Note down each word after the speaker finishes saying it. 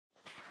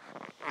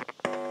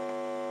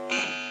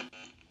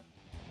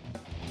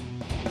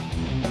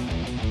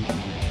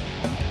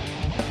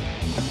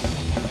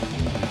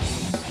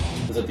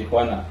desde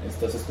Tijuana.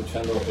 Estás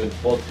escuchando el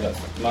podcast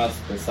más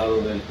pesado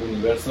del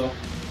universo.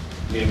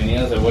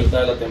 Bienvenidos de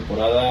vuelta a la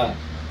temporada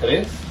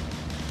 3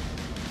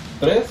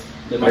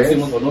 de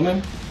Máximo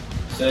Volumen.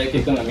 Estoy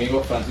aquí con mi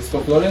amigo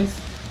Francisco Flores.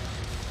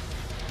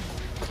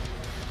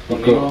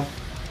 Conmigo.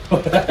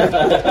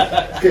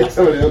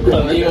 Se me olvidó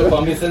conmigo,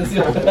 Juan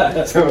Vicencio.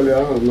 Se me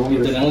olvidaron los nombres.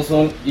 Y tenemos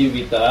un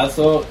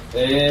invitadazo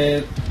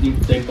de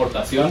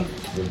importación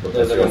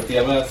desde las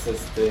tierras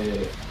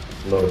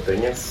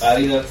norteñas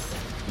áridas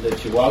de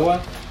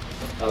Chihuahua,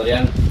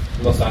 Adrian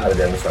Lozano. Un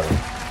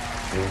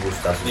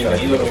gustazo.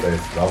 Bienvenido. Muchas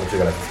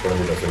gracias por la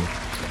invitación.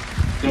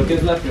 Creo que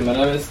es la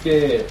primera vez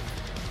que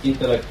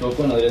interactuó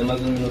con Adrián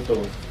más de un minuto,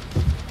 güey.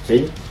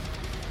 Sí.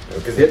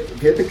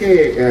 Fíjate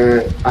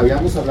que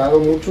habíamos hablado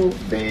mucho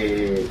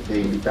de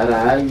invitar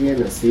a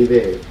alguien así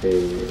de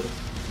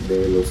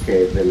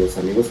los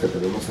amigos que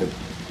tenemos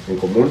en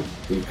común,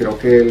 y creo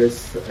que él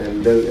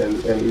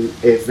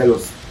es de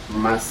los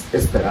más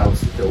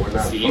esperados, y qué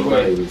buena forma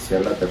de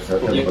iniciar la tercera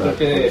temporada. Yo creo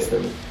que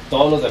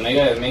todos los de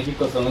Megadeth de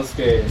México son los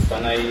que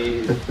están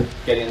ahí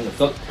queriendo.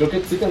 Creo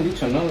que sí te han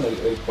dicho, ¿no?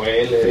 El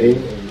Joel, el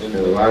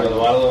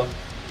Eduardo,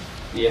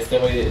 y este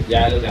güey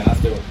ya les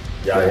ganaste, güey.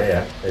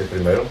 Ya, el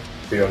primero,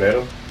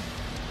 pionero.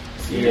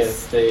 Sí,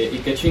 y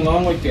qué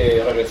chingón, güey,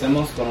 que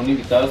regresemos con un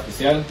invitado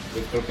especial.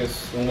 Yo creo que es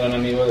un gran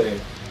amigo de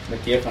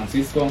aquí de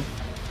Francisco.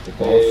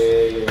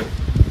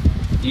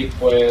 Y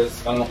pues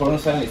a lo mejor no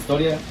saben la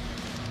historia.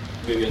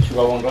 Vivió en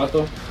Chihuahua un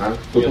rato.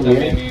 Yo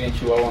también viví en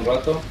Chihuahua un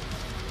rato.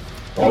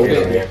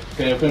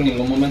 Creo que en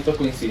ningún momento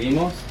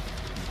coincidimos,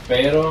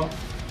 pero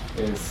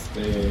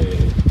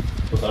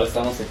pues ahora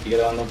estamos aquí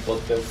grabando un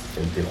podcast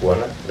en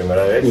Tijuana,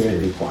 primera vez.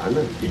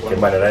 Y qué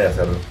manera de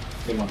hacerlo.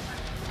 Simón.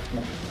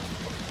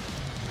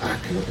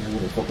 Que no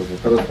tenemos los focos,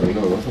 vamos a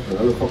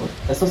prender los focos.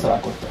 Esto se va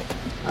a cortar.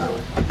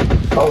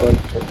 Bueno.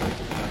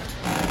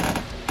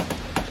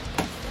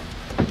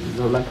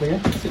 ¿Lo blanco ya?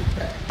 Sí.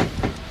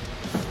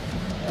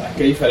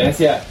 ¿Qué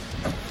diferencia?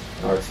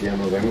 Ahora sí ya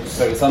nos vemos.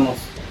 Regresamos.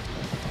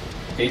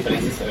 ¿Qué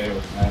diferencia se ve,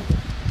 güey?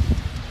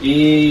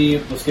 Y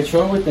pues qué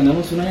show, güey,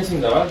 tenemos un año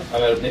sin grabar. A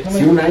ver, déjame.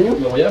 ¿Sí, un año?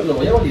 Lo voy a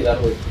validar,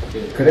 güey.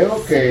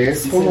 Creo que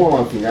es como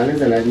a finales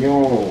del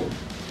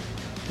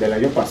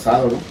año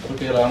pasado, ¿no?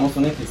 Porque grabamos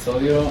un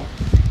episodio,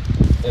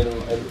 el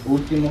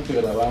último que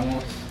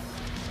grabamos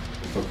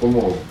fue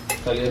como...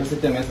 salió hace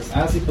 7 meses.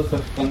 Sí, pues fue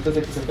antes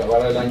de que se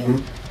acabara el año.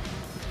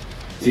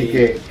 Sí,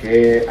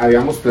 que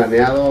habíamos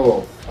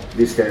planeado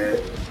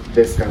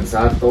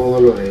descansar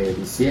todo lo de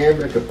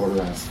diciembre, que por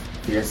las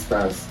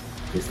fiestas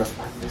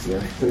patrias, ¿ya?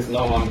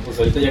 No, man, pues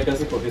ahorita ya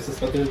casi por fiestas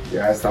patrias.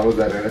 Ya estamos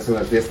de regreso en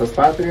las fiestas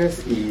patrias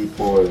y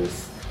pues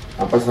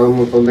han pasado un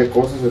montón de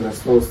cosas en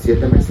estos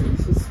 7 meses,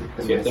 dices.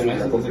 7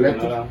 meses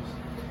completo.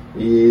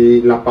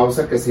 Y la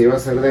pausa que se iba a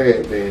hacer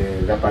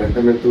de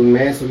aparentemente un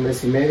mes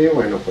y medio,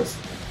 bueno, pues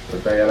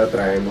ahorita ya la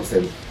traemos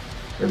en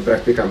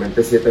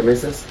prácticamente 7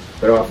 meses,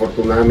 pero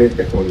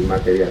afortunadamente con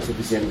material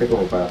suficiente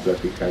como para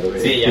platicar de...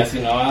 Sí, ya si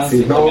no,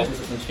 5 meses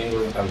es un chingo,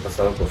 güey. Han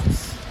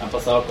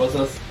pasado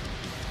cosas.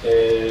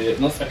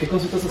 No sé, ¿a qué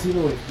consultas has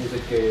ido, güey?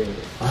 Desde que...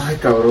 Ay,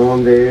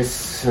 cabrón,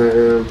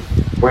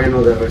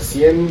 bueno, de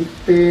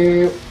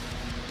reciente...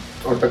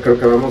 Ahorita creo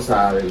que vamos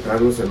a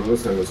adentrarnos en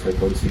unos en los que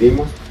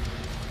coincidimos.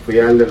 Fui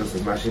al de los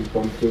Smashing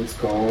Pumpkins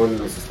con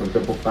los Stone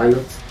Temple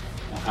Pilots.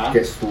 Ajá. Que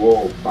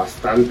estuvo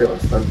bastante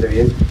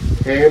bien.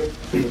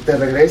 Te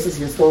regresas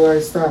y es toda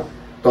esta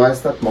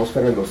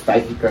atmósfera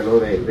nostálgica, ¿no?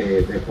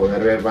 De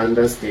poder ver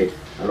bandas que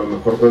a lo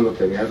mejor cuando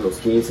tenías los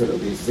 15, los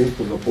 16,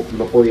 pues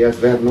no podías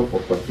ver, ¿no?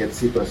 Por cualquier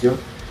situación.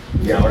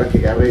 Y ahora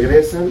que ya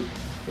regresan,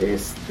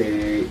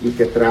 y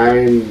que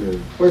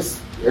traen, pues,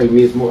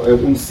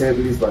 un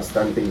setlist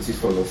bastante,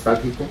 insisto,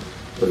 nostálgico,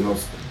 pues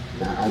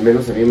al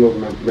menos a mí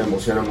me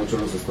emociona mucho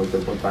los Stone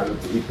Temple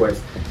Pilots, y pues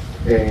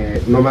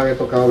no me había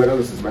tocado ver a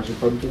los Smashing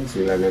Pumpkins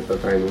y la neta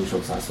traen un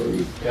showzazo.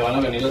 Que van a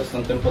venir los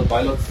Stone Temple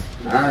Pilots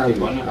al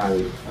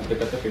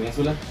Tecate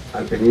Península.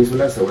 Al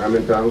Península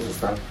seguramente vamos a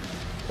estar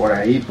por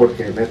ahí,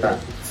 porque neta,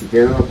 si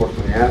tienen la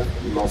oportunidad,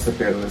 no se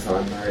pierdan esa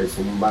banda, es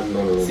un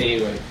bando. Sí,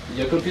 güey,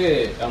 yo creo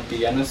que aunque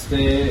ya no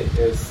esté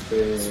el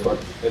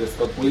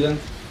Scott Weiland,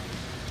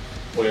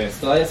 pues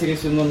todavía sigue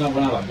siendo una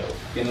buena banda,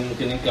 güey.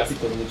 Tienen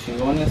clásicos muy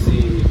chingones,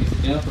 y si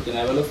tienen la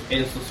oportunidad de verlos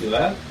en su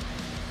ciudad,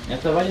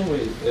 neta vayan,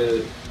 güey.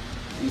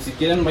 Y si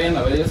quieren vayan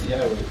a verlos y ya,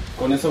 güey.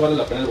 Con eso vale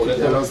la pena el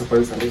boleto. Ya no se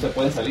pueden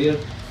salir.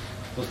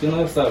 Pues ¿quién no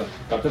va a estar?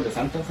 ¿Cártel de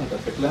Santa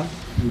Tecla?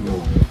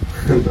 No.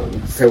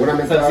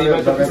 Seguramente va a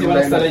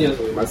haber ellos,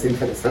 más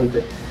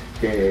interesante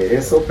que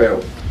eso, pero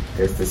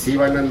sí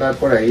van a andar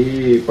por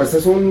ahí. Pues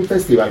es un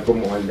festival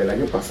como el del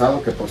año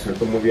pasado, que por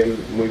cierto muy bien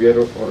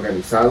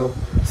organizado.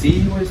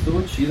 Sí, güey,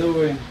 estuvo chido,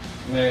 güey.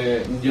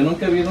 Yo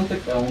nunca vi un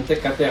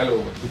Tecate algo,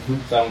 güey.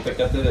 O sea, un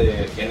Tecate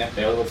de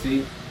GNP o algo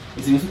así.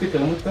 Y se me hizo que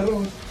quedó muy perro,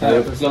 güey. O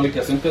sea, pues la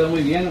ubicación quedó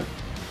muy bien.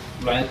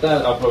 La neta,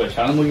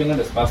 aprovecharon muy bien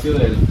el espacio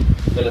del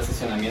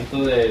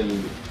estacionamiento de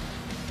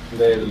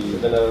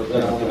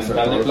la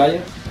Monumental de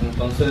Playa.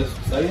 Entonces,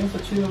 está bien, está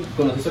chido.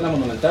 ¿Conociste la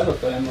Monumental o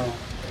todavía no?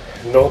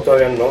 No,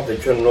 todavía no. De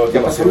hecho, no he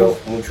 ¿Ya conocido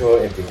pasamos?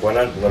 mucho en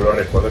Tijuana. No lo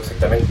recuerdo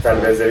exactamente,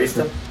 tal vez de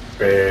vista.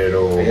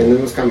 Pero... Ahí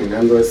anduvimos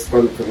caminando, es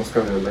cuando fuimos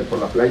caminando ahí por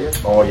la playa.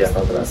 Oh, ya. Hasta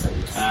atrás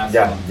ahí.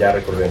 Ya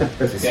recordé.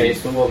 Sí, Que ahí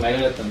estuvo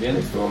Megadeth también.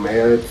 Estuvo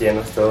Megadeth. ¿Quién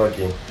ha estado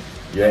aquí?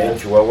 Yo en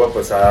Chihuahua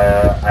pues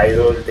ha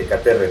ido el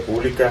Tecate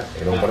República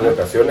en un par de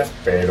ocasiones,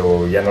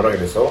 pero ya no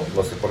regresó,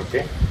 no sé por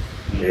qué.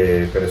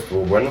 Pero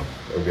estuvo bueno.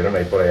 Hubieron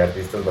ahí por ahí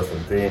artistas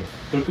bastante...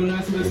 Creo que una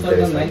vez iba a estar The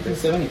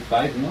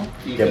 1975, ¿no?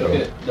 Y creo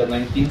que The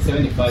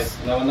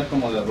 1975, una banda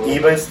como de rock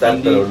iba a estar,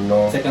 indie, pero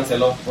no. se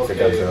canceló porque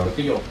creo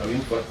que yo había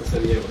un fuerte ese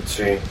día, güey.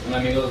 Sí. Un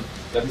amigo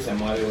casi se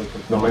muere, güey.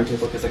 No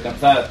manches. Porque se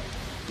cansaba.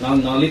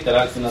 No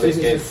literal, sino de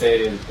que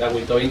se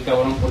agüitó bien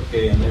cabrón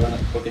porque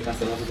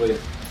canceló sus güeyes.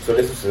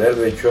 Suele suceder,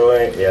 de hecho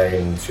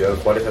en Ciudad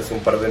Juárez hace un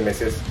par de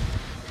meses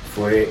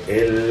fue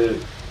el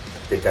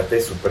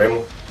Tecate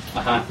Supremo.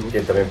 Ajá.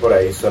 Que también por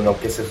ahí sonó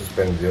que se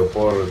suspendió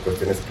por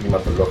cuestiones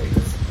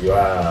climatológicas.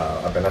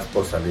 Iba apenas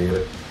por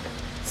salir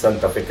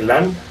Santa Fe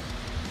Clan,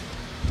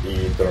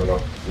 pero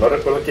no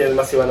recuerdo quiénes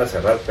más iban a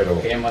cerrar,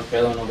 pero... Qué mal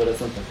pedo no ver a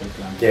Santa Fe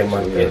Clan. Qué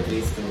mal Qué pedo.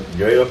 triste, güey.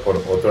 Yo iba por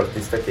otro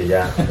artista que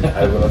ya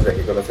algunos de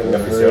aquí conocen mi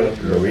afición,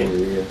 lo vi.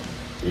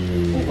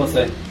 Y Un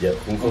José.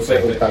 Un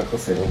José. Un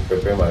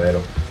Pepe Madero.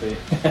 Sí.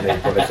 Y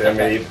con eso ya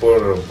me di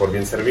por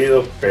bien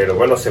servido, pero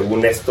bueno,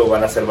 según esto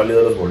van a ser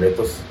válidos los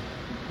boletos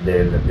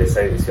de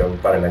esa edición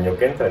para el año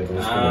que entra,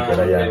 entonces como que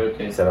era ya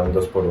será un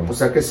 2x1. O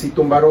sea que sí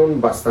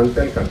tumbaron bastante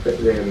el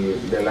cartel del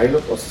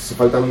line-up, o sea, sí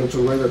faltan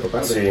muchos güeyes de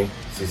tocar. Sí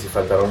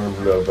faltaron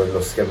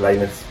los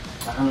headliners.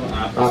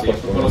 Pues sí,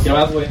 por lo que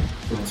vas, güey.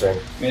 Sí.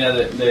 Mira,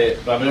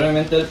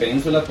 brevemente de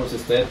Península, por si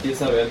usted quiere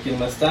saber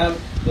quién va a estar,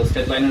 los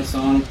headliners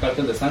son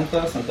Cartel de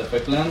Santa, Santa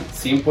Fe Clan,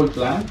 Simple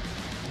Plan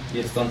y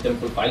Stone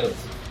Temple Pilots.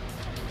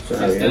 Si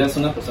usted es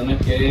una persona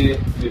que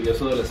vivió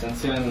su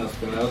adolescencia en los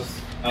primeros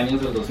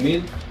años del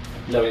 2000,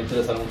 le va a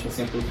interesar mucho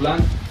Simple Plan.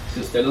 Si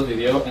usted los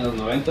vivió en los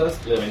 90s,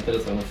 le va a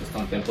interesar mucho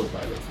Stone Temple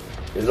Pilots.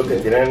 Es lo que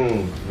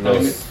tienen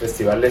los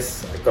festivales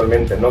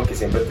actualmente, ¿no? Que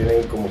siempre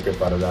tienen como que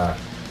para la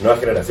nueva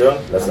generación,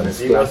 las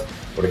antiguas.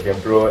 Por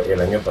ejemplo,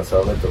 el año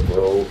pasado me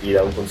tocó ir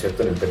a un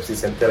concierto en el Pepsi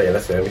Center allá en la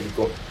Ciudad de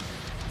México.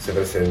 Se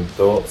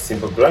presentó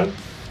Simple Plan,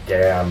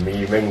 que a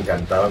mí me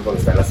encantaban cuando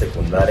estaba en la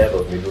secundaria,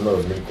 2001,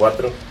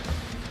 2004.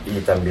 Y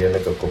también me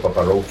tocó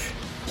Papa Roach,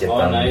 que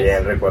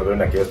también recuerdo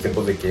en aquellos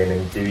tiempos de que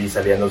en MTV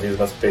salían los 10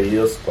 más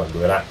pedidos,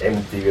 cuando era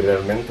MTV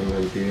realmente.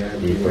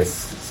 Y pues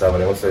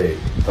sabremos de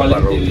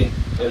 ¿Cuál MTV?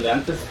 ¿El de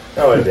antes?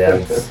 No, el de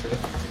antes.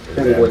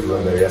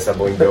 Donde veías a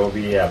Bon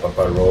Jovi, a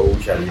Papa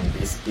Roach, a Limp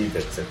Bizkit,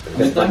 etc. A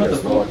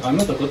mí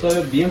me tocó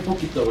todavía bien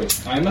poquito, güey.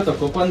 A mí me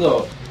tocó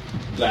cuando,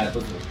 claro,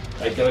 pues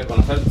hay que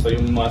reconocer, soy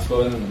un poquito más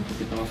joven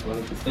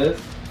que ustedes.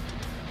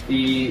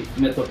 Y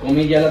me tocó a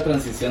mí ya la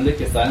transición de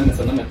que estaban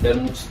empezando a meter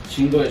un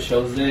chingo de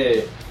shows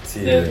de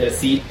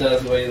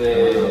citas, güey,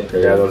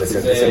 de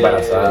adolescentes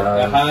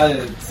embarazadas. Ajá, de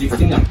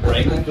 16 and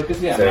Pregnant, creo que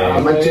se llamaba,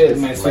 güey.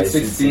 My Sweet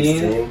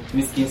 16,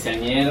 mis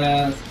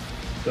quinceañeras.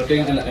 Creo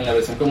que en la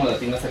versión como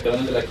latina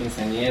sacaron el de la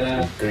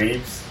quinceañera.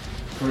 Creeps.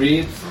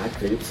 Sí,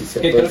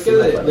 que creo que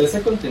de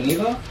ese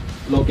contenido,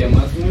 lo que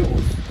más me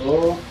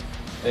gustó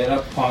era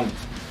Punk.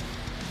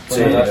 Sí,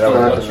 era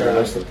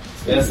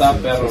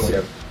perro, güey.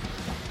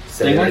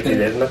 Celebrity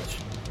Deathmatch.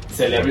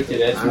 Celebrity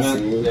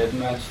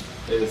Deathmatch,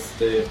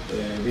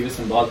 Beavis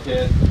and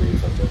Butthead,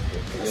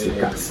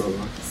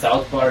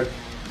 South Park.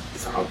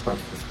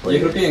 Yo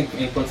creo que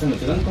cuando se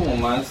metieron como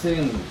más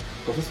en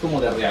cosas como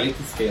de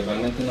realities que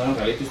realmente no eran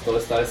realities, todo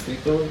estaba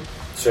escrito.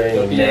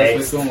 Creo que ya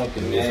fue como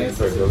que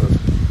Next.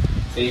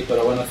 Sí,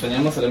 pero bueno,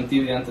 extrañamos el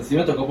MTV antes. Sí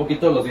me tocó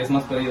poquito los 10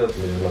 más pedidos.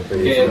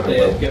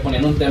 Que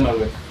ponían un tema,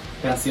 güey.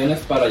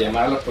 Canciones para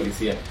llamar a la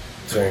policía.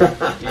 Sí.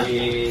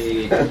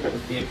 Y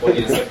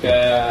ponían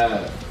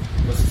acá,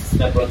 pues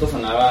de pronto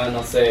sonaba,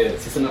 no sé,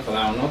 sí se me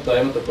enfadaron, ¿no?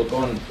 Todavía me tocó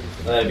con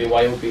la de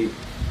BYOB.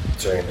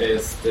 Sí.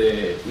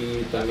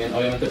 Y también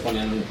obviamente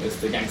ponían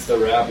gangster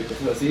rap y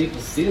cosas así,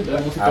 pues sí, era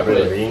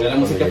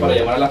música para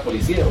llamar a la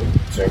policía, güey.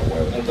 Sí,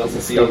 bueno.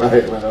 Entonces sí,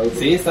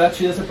 estaba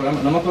chido ese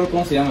programa, no me acuerdo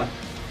cómo se llama,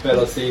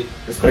 pero sí.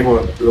 Es como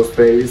los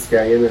playlists que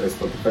hay en el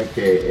Spotify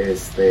que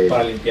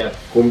para limpiar.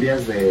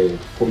 Cumbias de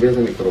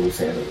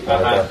microbusero.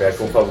 Para trapear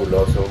con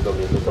Fabuloso un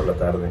domingo por la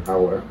tarde.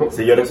 Bueno.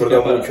 Sí, yo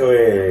recuerdo mucho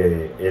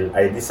el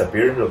I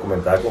Disappear, lo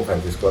comentaba con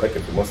Francisco ahora que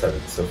fuimos al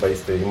SoFi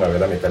Stadium a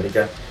ver a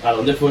Metallica. ¿A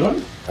dónde fueron?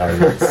 Al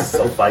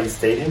SoFi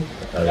Stadium.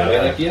 ¿A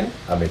ver a quién?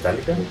 A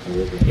Metallica.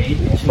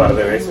 Un par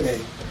de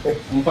veces.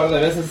 Un par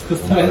de veces,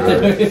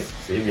 justamente.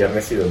 Sí,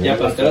 viernes y domingo. Y a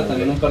Pantera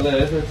también un par de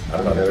veces. A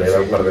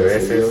Pantera un par de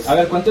veces. A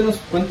ver, cuéntenme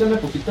un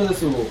poquito de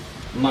su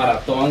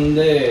maratón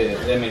de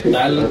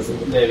metal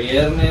de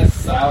viernes,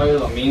 sábado y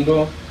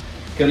domingo,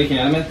 que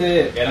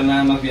originalmente era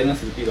nada más viernes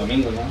y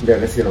domingo, ¿no?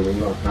 Viernes y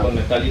domingo. Con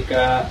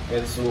Metallica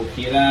en su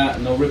gira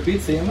No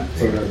Repeat, ¿se llama?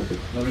 Sí,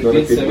 No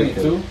Repeat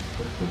 72,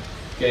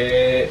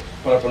 que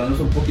para ponernos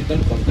un poquito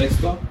en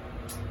contexto,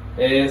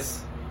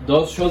 es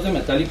 2 shows de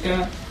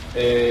Metallica,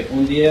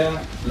 un día,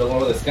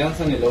 luego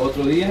descansan y luego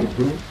otro día,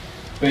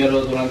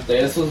 pero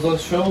durante esos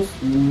 2 shows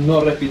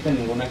no repiten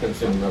ninguna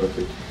canción. No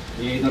repiten.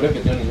 Y no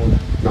repitieron ninguna.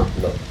 No.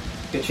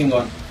 Qué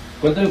chingón.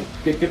 Cuéntame,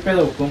 ¿qué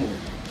pedo? ¿Cómo?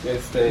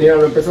 Mira,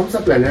 lo empezamos a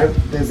planear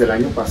desde el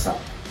año pasado.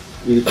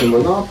 Y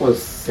dijimos, no,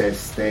 pues,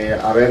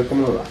 a ver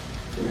cómo nos va.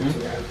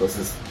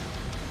 Entonces,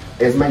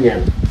 es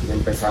mañana. Y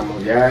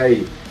empezamos ya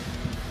y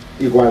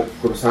igual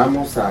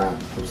cruzamos a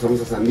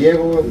San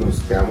Diego, nos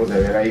quedamos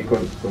de ver ahí con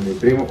mi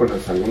primo, con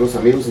algunos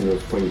amigos y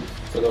nos fuimos.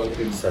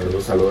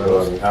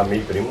 Saludos a mi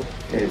primo.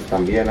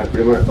 También al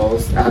primo de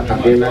todos.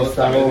 También ha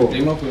estado.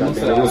 También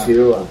hemos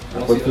ido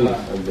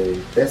al de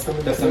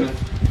Testament.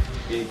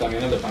 Y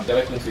también el de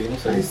Pantera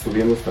coincidimos ahí. Ahí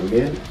estuvimos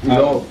también. Y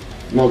luego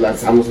nos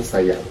lanzamos hasta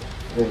allá.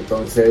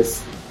 Entonces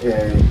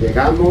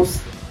llegamos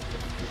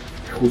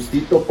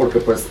justito porque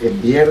pues el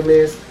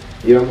viernes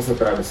íbamos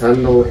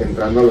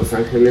entrando a Los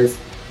Ángeles.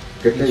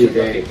 ¿Qué te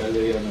diré?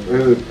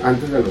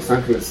 Antes de Los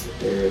Ángeles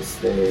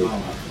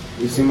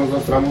hicimos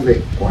 2 tramos de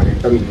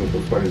 40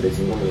 minutos,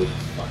 45 minutos.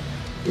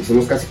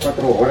 Hicimos casi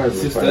 4 horas.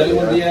 Si ustedes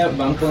algún día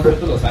van a un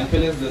concierto a Los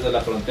Ángeles desde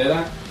la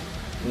frontera,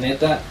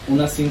 neta,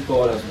 unas 5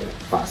 horas, güey.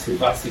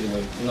 Fácil,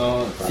 güey.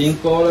 No,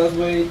 5 horas,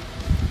 güey,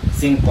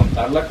 sin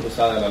contar la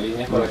cruzada, la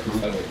línea para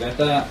cruzar, güey.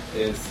 Neta,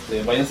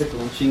 váyanse con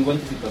un chingo de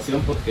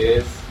anticipación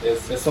porque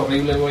es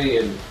horrible, güey,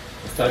 el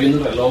estar viendo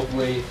el reloj,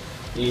 güey.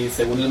 Y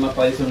según el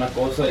mapa dice una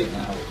cosa y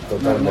nada,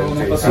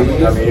 totalmente. No pasa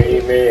sí, a mí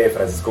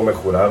Francisco me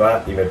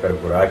juraba y me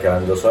perjuraba que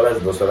eran 2 horas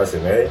y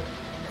media.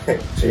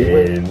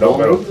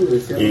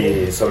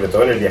 Y sobre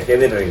todo en el viaje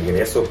de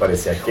regreso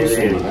parecía que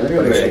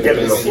el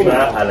reloj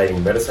iba a la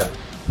inversa.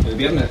 El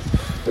viernes.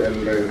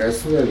 El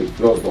regreso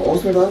los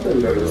dos, ¿verdad?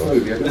 El regreso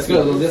del viernes. Es que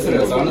los 2 días se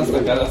regresaban hasta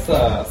acá,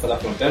 hasta la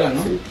frontera,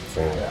 ¿no?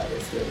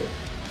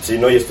 Sí,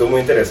 no, y estuvo muy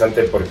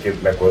interesante porque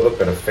me acuerdo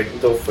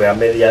perfecto, fue a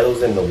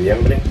mediados de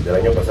noviembre del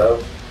año pasado.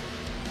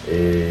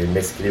 Me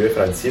escribe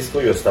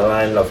Francisco, yo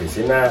estaba en la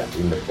oficina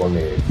y me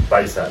pone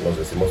Paisa, nos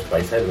decimos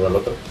Paisa el uno al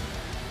otro.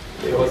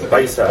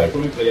 Paisa.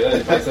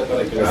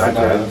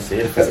 Claro, sí,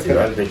 el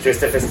festival. De hecho,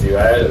 este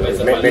festival,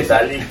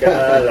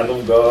 Metallica, Lamb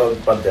of God,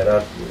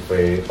 Pantera,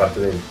 fue parte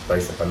del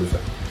Paisapalooza.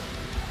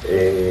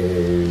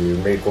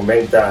 Me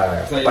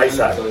comenta,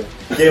 Paisa,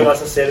 ¿qué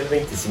vas a hacer el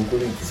 25 y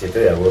 27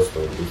 de agosto?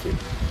 Dije,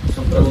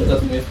 son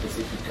preguntas muy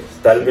específicas.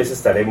 Tal vez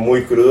estaré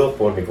muy crudo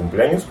por mi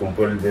cumpleaños,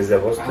 cumplo el 10 de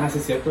agosto. Sí,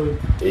 es cierto.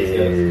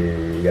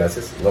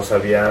 Gracias, no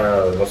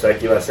sabía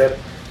qué iba a hacer.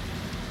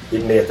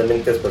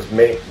 Inmediatamente después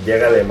me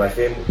llega la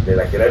imagen de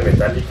la gira de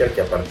Metallica,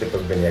 que aparte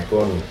pues venía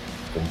con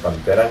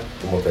Pantera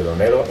como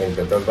telonero,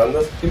 entre otras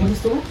bandas. ¿Quién más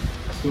estuvo?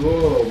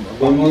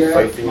 Vamos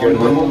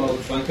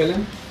Van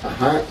Halen.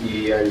 Ajá,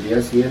 y al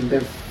día siguiente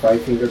Five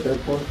Finger Death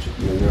Punch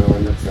y una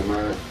banda que se llama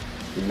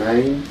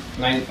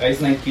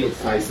Ice Nine Kills.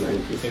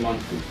 Simón.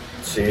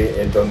 Sí,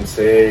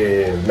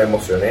 entonces me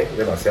emocioné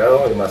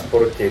demasiado, además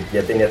porque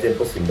ya tenía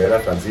tiempo sin ver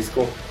a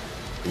Francisco.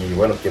 Y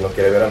bueno, ¿quién no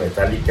quiere ver a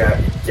Metallica?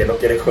 ¿Quién no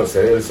quiere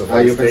conocer el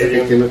Sofá yo pensé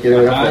que ¿quién no quiere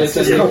ver a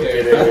Francisco?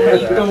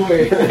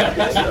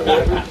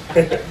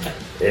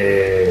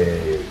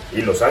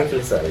 Y Los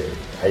Ángeles,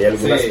 hay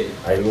algunas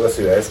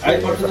ciudades que me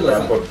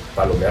faltaban por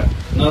palomear.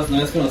 ¿No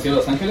has conocido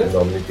Los Ángeles?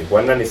 No, ni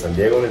Tijuana, ni San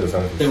Diego, ni Los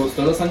Ángeles. ¿Te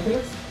gustó Los Ángeles?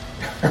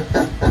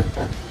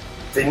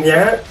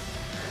 Tenía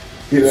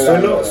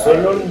solo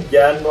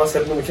ya no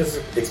hacerme muchas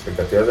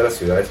expectativas de las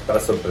ciudades para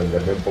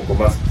sorprenderme un poco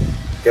más.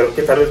 Creo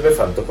que tal vez me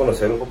faltó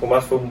conocer un poco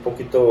más, fue un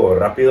poquito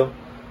rápido,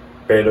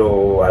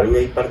 pero algo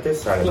hay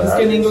partes agradables. Pues es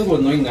que en Inglewood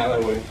no hay nada,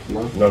 güey.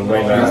 No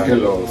hay nada. Es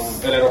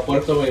que el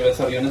aeropuerto, güey, ves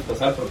aviones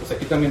pasar, pero pues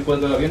aquí también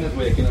puedes ver aviones,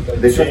 güey, aquí no te...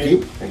 De hecho,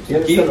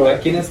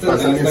 aquí en esta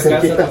casa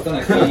pasan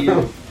aquí,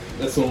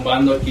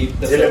 zumbando aquí.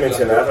 Sí, le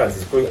mencionaba a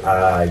Francisco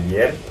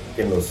ayer,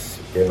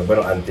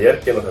 antier,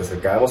 que nos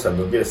acercábamos al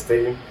Dodger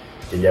Stadium,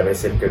 que ya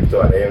ves el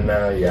Crypto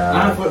Arena,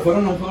 ya...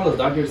 fueron un juego los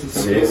Dodgers.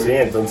 Sí,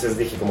 entonces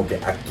dije como que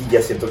aquí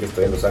ya siento que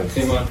estoy en Los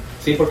Ángeles.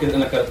 Sí, porque en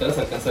la carretera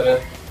se alcanza a ver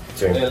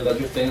el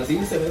Dodger Stadium,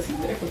 sí, se ve así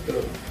lejos, pero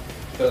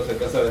se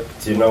alcanza a ver.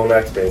 Sí, una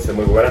experiencia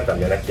muy buena,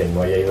 también a quien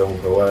no haya ido a un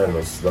juego de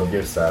los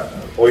Dodgers,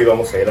 hoy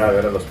vamos a ir a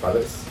ver a los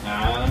Padres.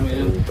 Mira.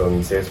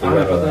 Entonces,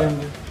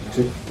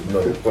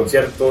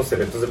 conciertos,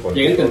 eventos deportivos.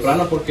 Lleguen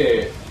temprano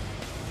porque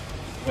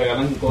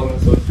regalan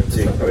gorras.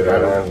 Sí,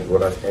 regalan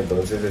gorras,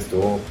 entonces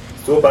estuvo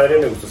padre,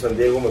 me gustó San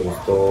Diego, me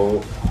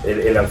gustó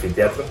el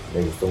anfiteatro,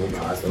 me gustó mucho.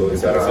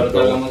 Ahorita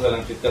hablamos del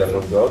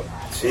anfiteatro.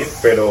 Sí,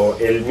 pero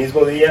el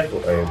mismo día,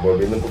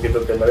 volviendo un poquito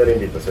al tema de la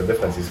invitación de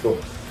Francisco,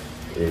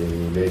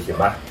 le dije,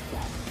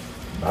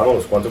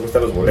 vámonos, ¿cuánto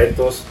cuestan los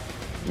boletos?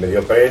 Me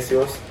dio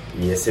precios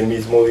y ese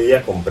mismo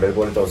día compré el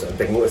boleto. O sea,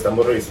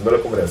 estamos revisando la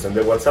conversación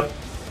de WhatsApp.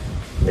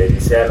 Me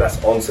dice a las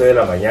 11 de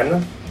la mañana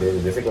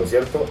de ese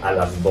concierto, a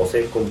las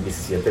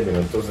 12:17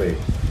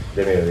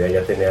 de mediodía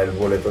ya tenía el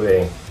boleto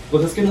de...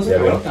 Pues es que no se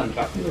acabaron tan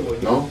rápido, güey.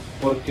 No.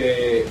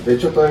 Porque... De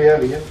hecho todavía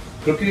había.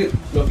 Creo que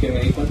lo que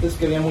me di cuenta es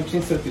que había mucha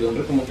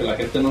incertidumbre, como que la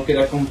gente no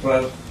quería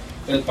comprar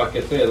el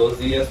paquete de 2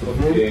 días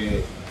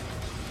porque...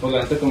 Pues la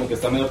gente como que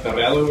está medio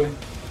carreado, güey.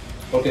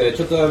 Porque de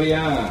hecho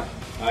todavía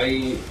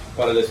hay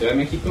para la Ciudad de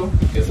México,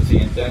 que es el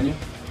siguiente año.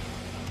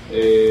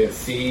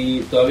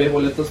 Sí, todavía hay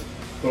boletos,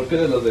 creo que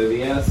de los de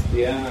día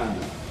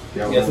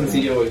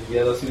sencillo, güey,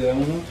 día 2 y día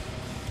 1.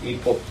 y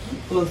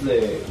poquitos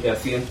de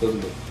asientos,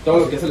 güey. Todo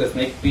lo que es el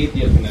Snake Pit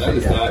y el general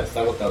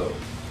está agotado, güey.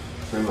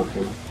 Me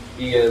imagino.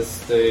 Y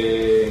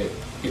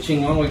qué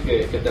chingón, güey,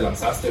 que te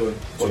lanzaste, güey.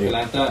 Porque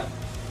la neta,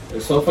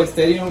 el SoFi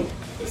Stadium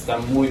está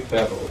muy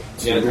perro, güey.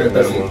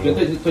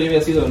 Tú ya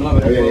habías ido, ¿no? A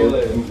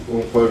ver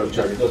un juego de los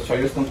Chargers. Los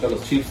Chargers contra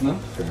los Chiefs, ¿no?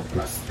 Que me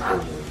aplastaron,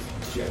 güey.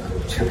 Y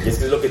es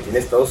que es lo que tiene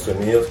Estados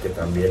Unidos, que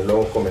también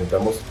lo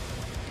comentamos,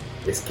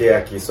 es que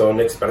aquí son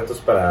expertos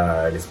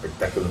para el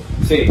espectáculo.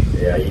 Sí.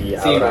 Ahí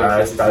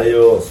habrá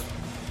estadios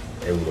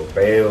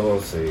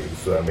europeos,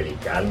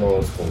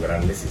 sudamericanos, con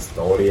grandes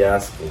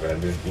historias, con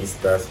grandes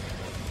vistas,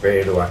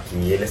 pero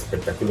aquí el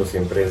espectáculo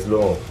siempre es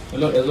lo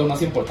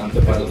más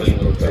importante para los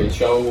gringos, el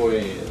show,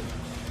 güey.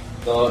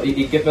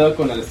 ¿Y qué pedo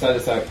con el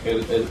estadio? O sea,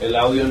 el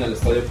audio en el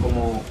estadio,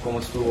 ¿cómo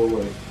estuvo,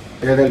 güey?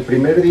 En el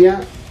primer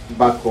día,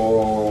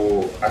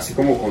 bajo así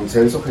como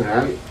consenso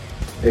general,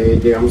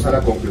 llegamos a la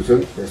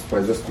conclusión,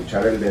 después de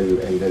escuchar el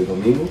del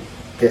domingo,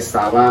 que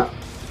estaba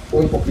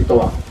un poquito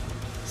bajo.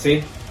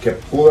 Sí. Que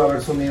pudo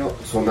haber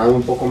sonado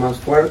un poco más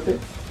fuerte.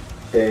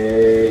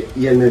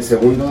 Y en el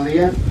segundo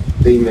día,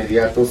 de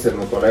inmediato se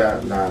notó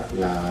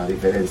la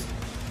diferencia.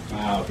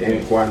 Okay.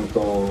 En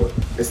cuanto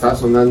estaba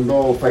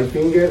sonando Five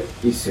Finger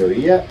y se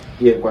oía,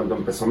 y en cuanto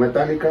empezó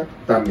Metallica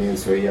también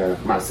se oía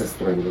más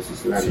estruendos,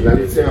 la se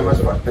oía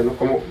más fuerte, ¿no?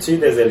 Como... Sí,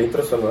 desde el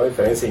intro sonó la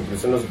diferencia,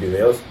 incluso en los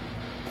videos,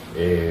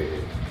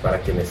 para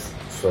quienes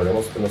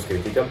solemos que nos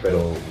critican,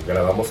 pero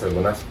grabamos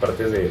algunas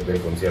partes del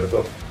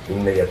concierto,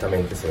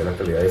 inmediatamente se ve la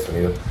calidad de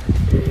sonido,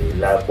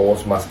 la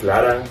voz más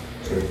clara,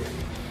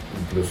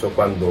 incluso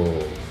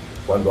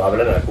cuando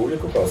hablan al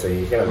público, cuando se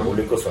dirigen al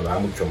público sonaba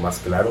mucho más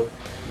claro.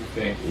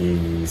 Okay.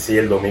 Y sí,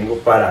 el domingo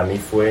para mí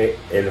fue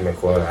el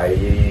mejor.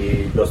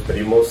 Ahí los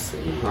primos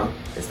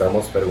y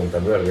estábamos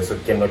preguntando de regreso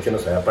qué noche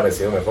nos había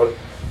parecido mejor.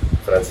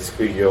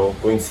 Francisco y yo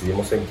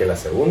coincidimos en que la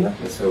segunda.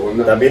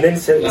 También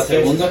la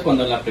segunda,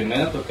 cuando en la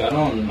primera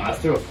tocaron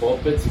Master of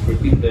Puppets y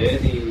Creeping Dead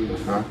y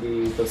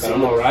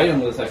tocaron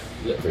Orion. O sea,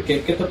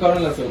 ¿qué tocaron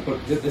en la segunda?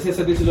 Porque ese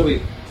set sí lo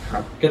vi.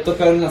 ¿Qué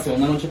tocaron en la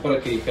segunda noche para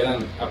que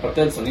dijeran,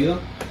 aparte del sonido,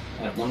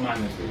 no mames,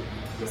 güey,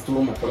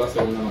 estuvo mejor la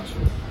segunda noche?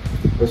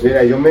 Pues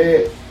mira,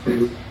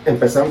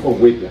 empezaron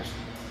con Whiplash.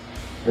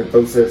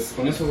 Entonces,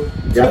 con eso, güey.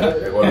 Ya,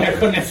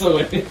 con eso,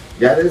 güey.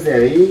 Ya desde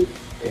ahí,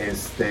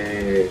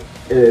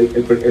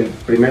 el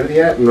primer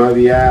día no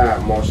había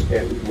mosh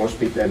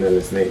pit en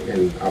el Snake,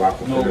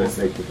 abajo, no, en el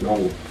Snake Pit, no.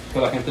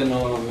 Pero la gente no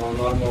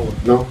armó, güey.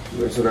 No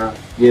hizo nada.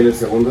 Y en el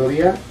segundo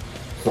día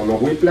sonó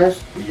Whiplash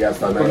y ya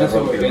están ahí. Con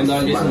eso, güey, ahí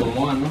andaba Jason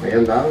Momoa, ¿no? Ahí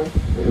andaba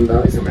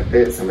y se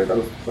mete a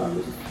los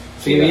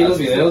sí, vi los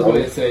videos,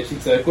 güey, se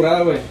ve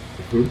curada, güey.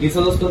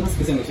 Hizo dos cosas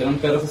que se me hicieron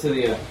perros ese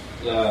día.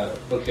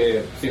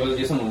 Porque sigo a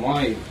Jason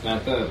Momoa y la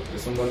neta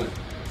es un buen...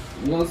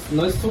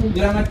 No es un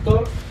gran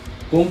actor,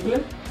 cumple,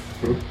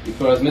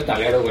 pero es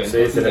metalero, güey. Sí,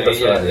 es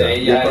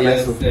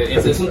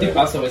un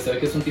tipazo, güey, se ve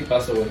que es un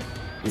tipazo, güey.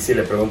 Y si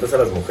le preguntas a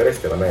las mujeres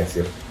te van a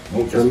decir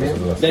muchas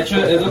cosas. De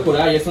hecho, es lo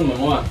curada Jason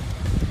Momoa,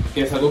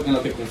 que es algo en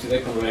lo que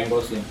coincide con Ryan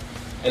Gosling.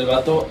 El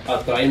vato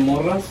atrae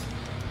morras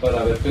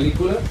para ver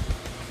películas,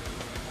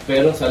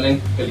 pero salen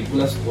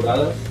películas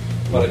curadas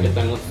para que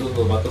también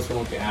los vatos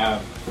como que,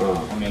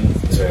 también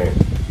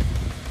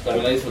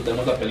la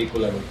disfrutemos la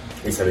película, güey.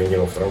 Y salen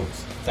Game of Thrones.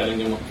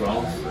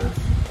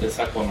 El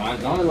Aquaman,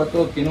 no, el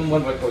vato tiene un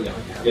buen récord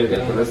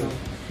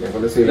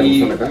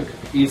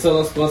y hizo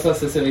dos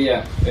cosas ese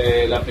día.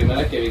 La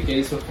primera que vi que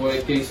hizo fue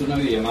que hizo una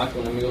videollamada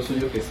con un amigo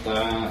suyo que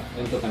está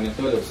en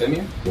tratamiento de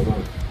leucemia.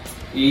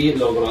 Y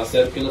logró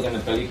hacer que los de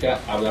Metallica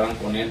hablaran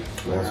con él.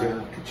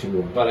 Qué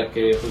chido. Para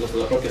que,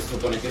 porque se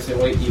supone que ese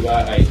güey iba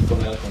a ir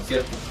con él al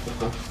concierto.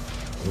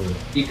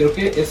 Y creo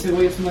que ese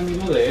güey es un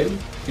amigo de él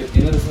que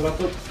tiene de ese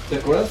rato. ¿Te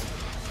acuerdas?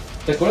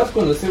 ¿Te acuerdas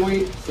cuando ese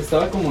güey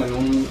estaba como en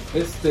un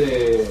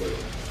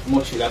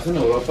mochilazo en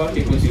Europa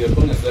y coincidió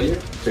con Slayer?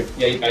 Sí.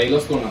 Y ahí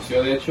los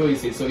conoció, de hecho, y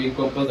se hizo bien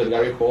compas del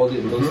Gary Holt y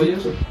de todos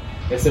ellos.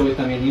 Ese güey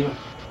también iba.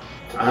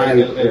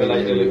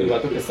 El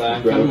vato que estaba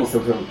enfermo.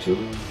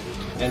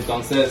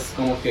 Entonces,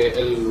 como que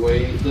el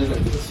güey desde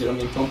entonces se hicieron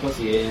bien compas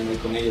y ella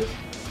con ellos.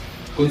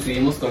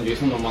 Coincidimos con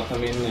Jason Momoa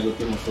también en el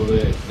último show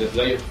de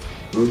Slayer.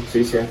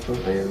 Sí, cierto,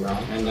 ahí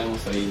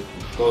andamos ahí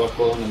codo a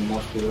codo en el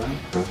mosh pit, ¿verdad?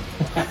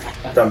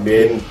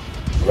 También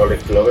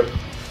Rolling Clover,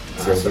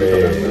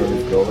 siempre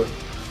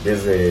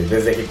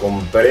desde que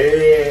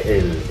compré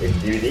el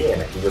DVD,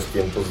 en aquellos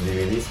tiempos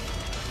DVDs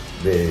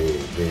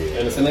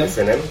 ¿El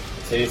SNM?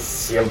 Sí,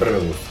 siempre me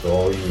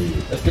gustó. Y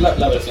es que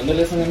la versión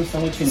del SNM está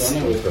muy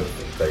chingona, güey.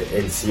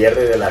 El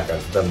cierre de la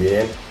canción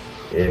también,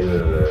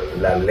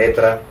 la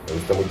letra, me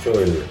gusta mucho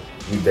el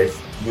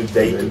Good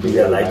Day to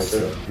be alive,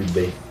 Good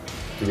Day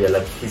to be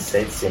alive, he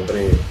said,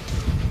 siempre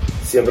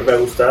me ha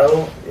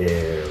gustado.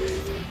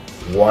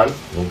 One,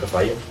 nunca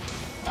falla.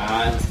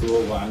 Estuvo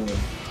One, güey.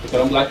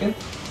 ¿Tocaron Blacken?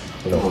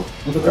 No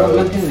tocaron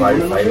Blacken.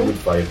 Fire with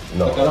Fire,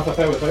 no. ¿Tocaron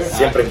Fire with Fire?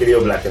 Siempre he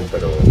querido Blacken,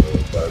 pero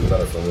por alguna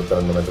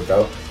razón no me ha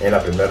tocado. En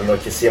la primera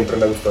noche siempre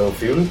me ha gustado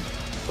Fuel.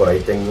 Por ahí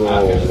tengo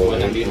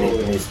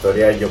mi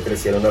historia. Yo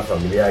crecí en una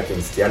familia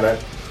cristiana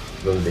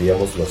donde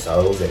íbamos los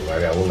sábados de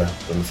 9 a 1.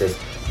 Entonces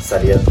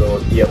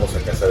íbamos a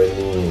casa de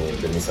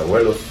mis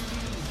abuelos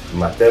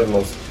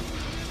maternos,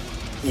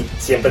 y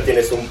siempre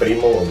tienes un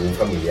primo o un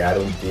familiar,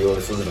 un tío de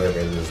esos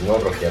rebeldes, ¿no?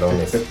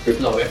 Rockerones.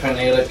 La oveja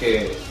negra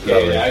que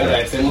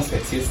agradecemos que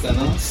exista,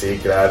 ¿no? Sí,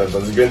 claro.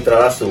 Entonces yo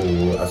entraba a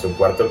su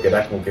cuarto, que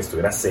era como que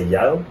estuviera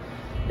sellado.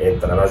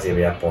 Entrabas y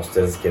había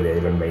pósters que de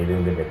Iron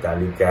Maiden, de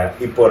Metallica,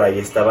 y por ahí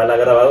estaba la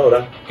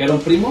grabadora. ¿Que era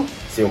un primo?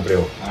 Sí, un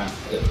primo.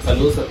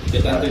 Saludos,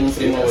 yo también tengo un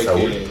primo, güey,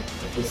 Saúl. que...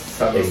 Pues,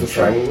 saludos, El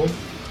Chango.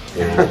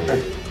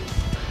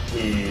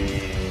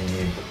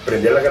 Y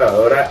prendía la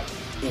grabadora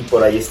y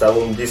por ahí estaba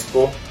un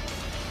disco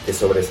que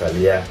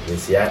sobresalía,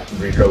 decía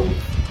Reload.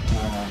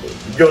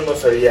 Yo no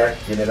sabía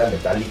quién era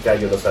Metallica,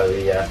 yo no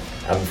sabía,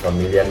 a mi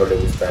familia no le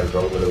gusta el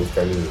rock, no le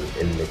gusta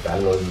el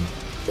metal,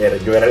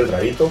 yo era el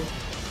rarito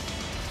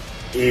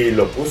y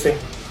lo puse.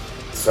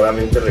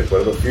 Solamente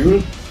recuerdo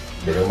Fuel,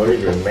 The Memory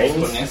Remains.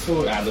 Con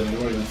eso, The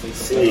Memory Remains.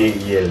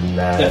 Sí, y el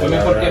nada. Te fue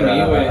mejor que a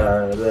mí, güey.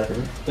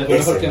 Te fue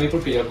mejor que a mí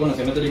porque yo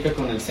conocí a Metallica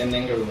con el Zen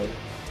Anger,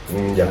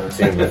 güey. Ya,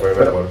 sí, me fue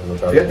mejor.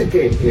 Fíjate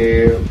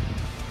que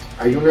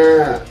hay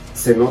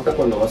se nota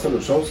cuando vas a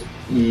los shows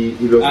y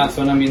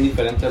suenan bien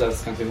diferentes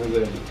las canciones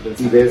del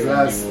y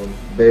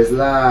ves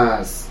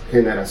las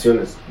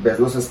generaciones, ves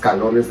los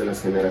escalones de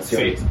las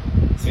generaciones.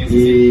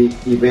 Sí.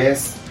 Y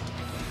ves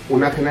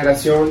una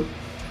generación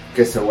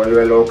que se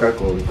vuelve loca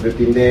con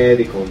Creeping Dead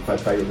y con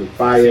Fat Tire with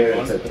Fire,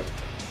 etc.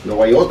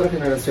 Luego hay otra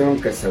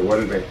generación que se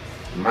vuelve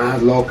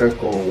más loca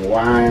con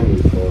One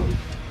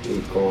y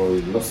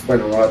con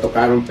no la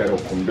tocaron, pero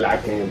con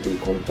Black End y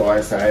con toda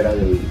esa era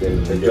del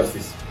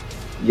Justice.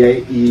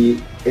 Y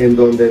en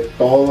donde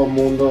todo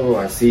mundo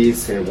así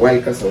se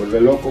vuelca, se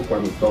vuelve loco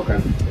cuando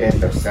tocan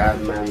Enter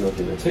Sandman,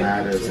 Nothing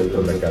Matters.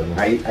 Entonces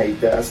ahí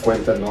te das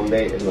cuenta en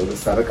dónde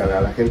está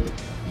recargada la gente.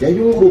 Y hay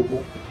un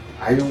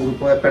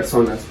grupo de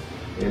personas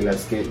en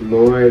las que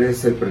no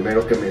eres el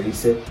primero que me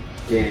dice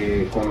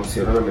que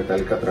conocieron a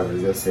Metallica a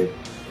través de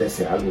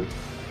ese álbum.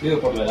 Digo,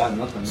 por la edad,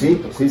 ¿no?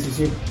 También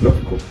sí,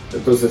 lógico.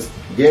 Entonces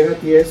llega a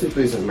ti eso y tú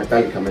dices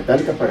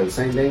Metallica para el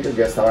Saint Anger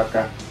ya estaba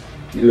acá.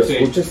 Y lo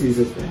escuchas y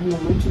dices, no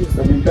manches,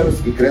 están bien caros.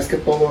 Y crees que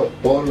todo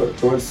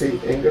el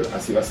Saint Anger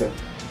así va a ser.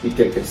 Y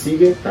que el que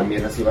sigue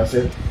también así va a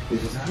ser. Y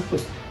dices,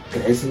 pues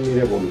crecen,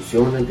 mira,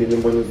 evolucionan,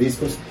 tienen buenos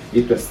discos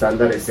y tu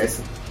estándar es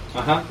ese.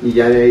 Ajá. Y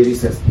ya de ahí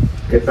dices,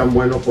 ¿qué tan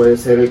bueno puede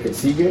ser el que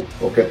sigue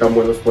o qué tan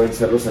buenos pueden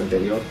ser los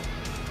anteriores?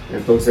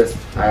 Entonces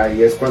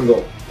ahí es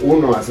cuando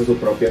uno hace su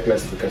propia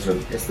clasificación.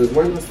 Este es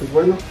bueno,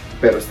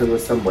 pero este no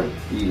es tan bueno.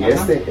 Y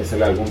este es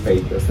el álbum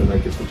fake, este no hay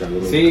que escucharlo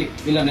nunca. Sí,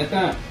 y la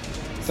neta,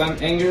 Sam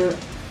Anger,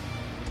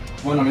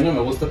 bueno, a mí no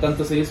me gusta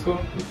tanto ese disco,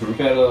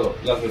 pero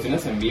las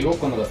versiones en vivo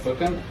cuando las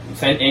tocan,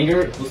 Sam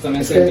Anger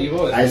justamente en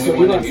vivo es muy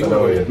buena en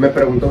vivo. Me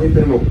preguntó mi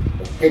primo,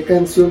 ¿qué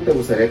canción te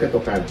gustaría que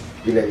tocara?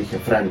 Y le dije,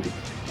 Frantic.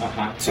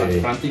 Ajá,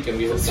 Frantic en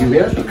vivo. Si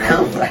hubiera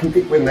tocado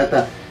Frantic, pues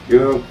neta,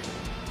 yo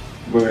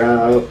me hubiera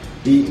dado.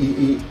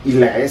 Y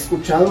la he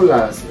escuchado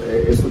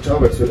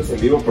versiones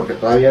en vivo porque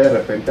todavía de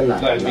repente la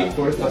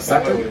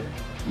sacan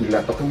y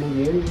la tocan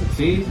muy bien.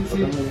 Sí.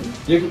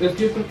 Yo creo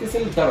que es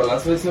el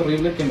tarolazo ese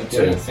horrible que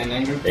metieron en Zen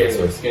Anger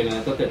que la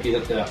neta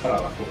te da para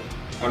abajo.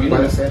 A mí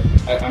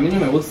a mí no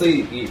me gusta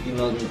y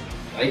no,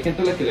 hay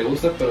gente a la que le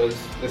gusta, pero es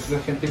esa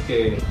gente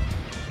que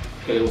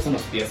le gustan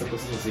los pies o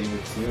cosas así,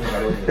 es muy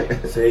raro.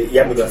 Sí, y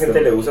a mucha gente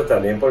le gusta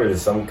también por el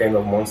Some Kind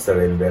of Monster,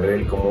 el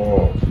ver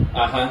cómo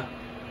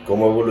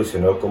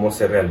evolucionó, cómo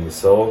se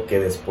realizó, que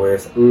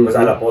después, pues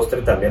a la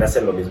postre también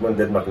hacen lo mismo en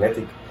Dead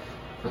Magnetic.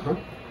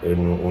 En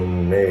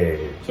un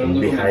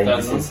behind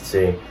the scenes, sí.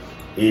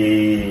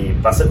 Y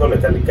pasa con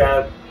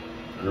Metallica,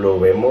 lo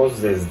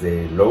vemos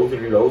desde Load y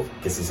Reload,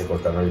 que sí se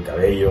cortaron el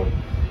cabello,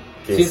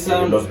 que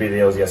los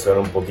videos ya son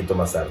un poquito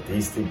más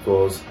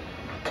artísticos,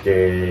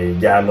 que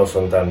ya no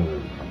son tan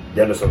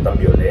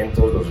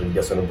violentos,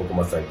 ya son un poco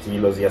más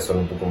tranquilos, ya son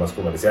un poco más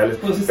comerciales,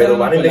 pues pero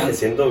van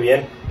envejeciendo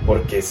bien,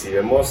 porque si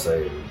vemos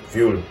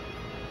Fuel,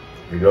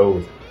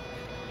 Reload,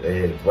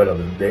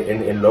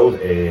 en Load,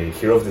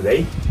 Hero of the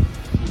Day,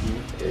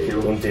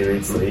 Until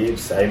It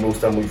Sleeps, a mí me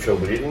gusta mucho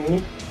Bleeding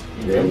Me,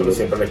 pero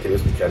siempre la quiero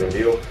escuchar en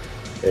vivo.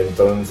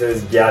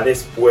 Entonces ya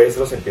después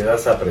los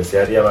empiezas a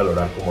apreciar y a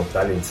valorar como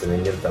tal. En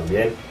Sedenger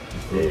también,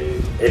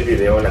 el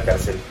video en la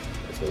cárcel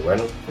es muy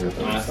bueno.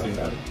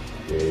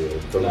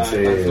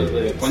 Entonces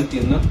de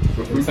Quentin, ¿no?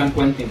 San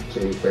Quentin. Sí,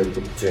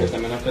 Quentin. Sí. Que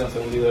también acaban de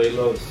hacer un video ahí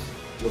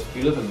los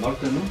Pilos del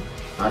Norte, ¿no?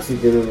 Sí,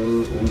 tienen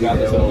un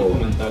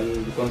documental,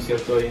 un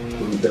concierto ahí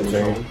sí.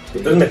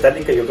 Entonces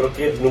Metallica yo creo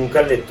que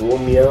nunca le tuvo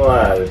miedo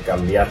al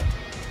cambiar,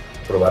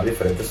 probar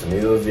diferentes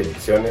sonidos,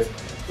 direcciones,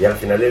 y al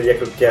final del día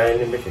creo que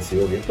han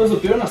envejecido bien. Pues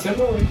supieron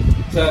hacerlo, güey.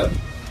 O sea,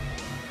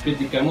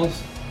 criticamos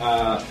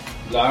a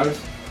Lars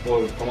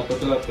por cómo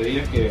toca la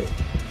batería, que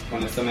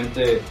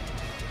honestamente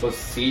pues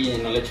sí,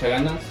 no le echa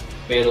ganas,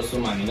 pero su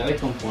manera de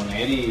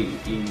componer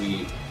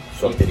y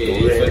su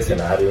actitud en el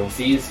escenario.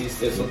 Sí,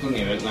 es otro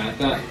nivel. La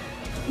neta,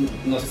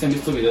 no sé si han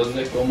visto videos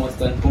de cómo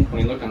están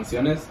componiendo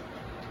canciones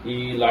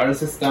Y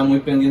Lars está muy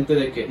pendiente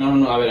de que,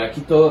 no, a ver,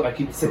 aquí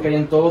se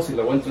callan todos y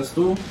luego entras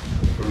tú,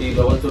 y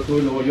luego entro tú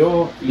y luego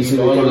yo, y sin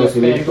luego el yo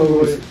conocimiento, le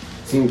pego,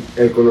 sin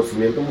el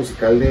conocimiento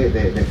musical de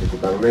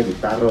ejecutar una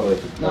guitarra o de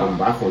ejecutar un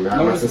bajo,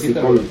 nada más así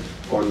con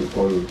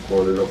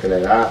lo que le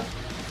da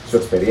su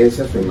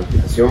experiencia, su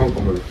imaginación,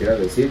 como lo quieras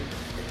decir.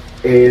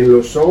 En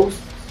los shows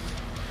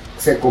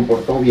se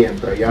comportó bien,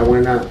 traía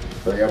buena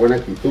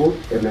actitud.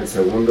 En el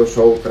segundo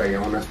show traía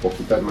unas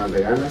poquitas más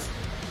de ganas.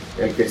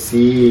 El que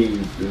sí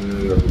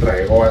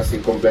regó así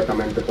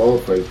completamente todo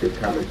fue el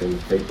Kirk Hammett en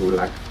Fade to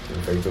Black.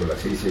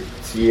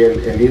 Sí,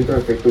 el intro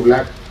de Fade to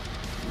Black,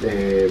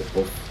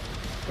 pues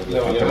 ¿le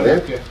valió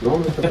perder? qué? No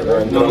te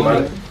perder.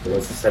 Normal,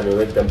 pero se salió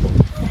del tempo.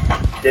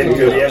 Que en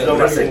teoría es lo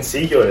más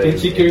sencillo.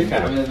 Pinche Kirk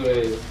Hammett,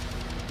 güey.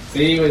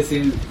 Sí, güey,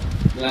 sí.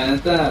 La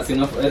neta, si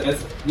no,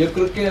 yo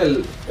creo que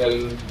el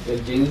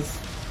Jeans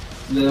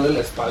le duele la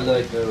espalda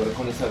de quedar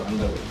con esa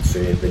banda, güey. Sí,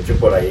 de hecho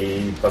por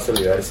ahí paso a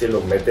olvidar si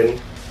lo meten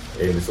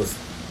en esos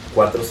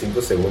 4 o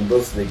 5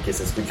 segundos de que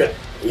se escucha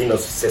y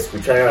se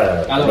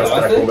escucha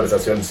nuestra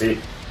conversación, sí.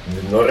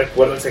 No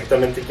recuerdo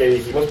exactamente qué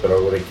dijimos, pero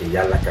algo de que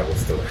ya la acabó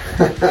esto.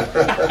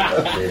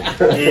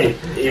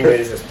 y me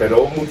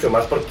desesperó mucho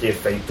más porque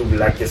Fade to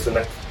Black es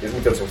mi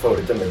canción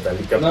favorita de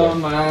Metallica. No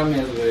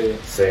mames, güey.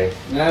 Sí.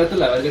 Nada, vete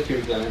la verga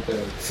que la neta,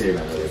 güey. Sí,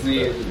 la verdad.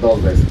 Sí,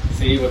 2 veces.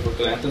 Sí, güey,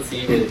 porque la neta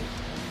sí, güey.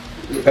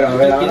 Pero a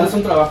ver, tienes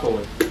un trabajo,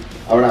 güey.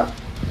 Ahora,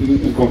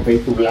 y con Fade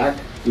to Black,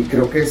 y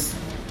creo que es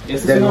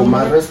de lo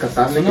más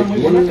rescatable que tiene. Es una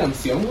muy buena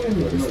canción, güey.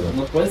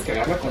 No puedes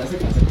cagarla con esa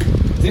canción.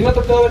 Sí me ha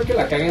tocado ver que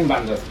la caguen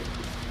bandas, güey.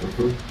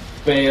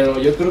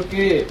 Pero yo creo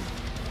que...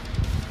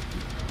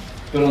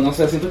 Pero no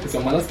sé, siento que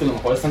son bandas que a lo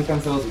mejor están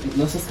cansados.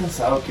 No estás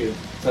cansado, que...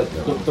 O sea,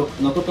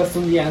 no tocaste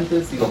un día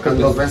antes y... Tocan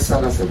 2 veces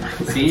a la semana.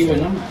 Sí,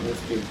 güey, no mames.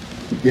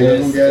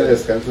 Tienen un día de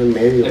descanso en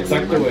medio.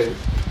 Exacto, güey.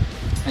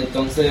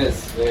 Entonces,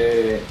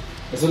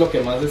 eso es lo que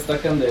más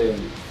destacan de...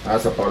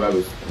 Se apagó la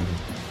luz.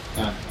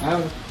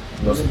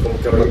 No sé cómo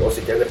que... O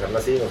si quieres dejarla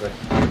así, no sé.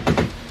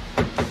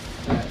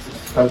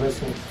 Tal vez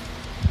sí.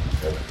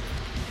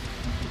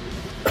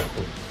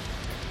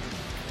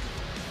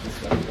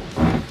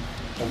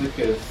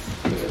 Que es,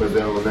 después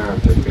de una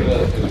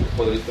el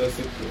cuadrito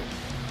ese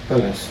que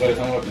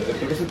revisamos,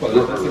 creo que es el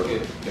cuadrito ese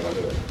que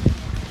vale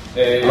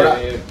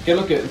ver. ¿Qué es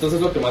lo que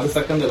entonces lo que más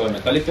destacan de la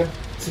Metallica?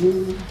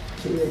 Sí,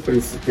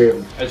 que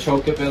el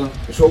show, ¿qué pedo?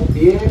 El show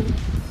bien,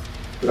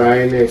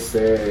 traen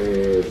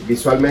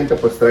visualmente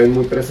pues traen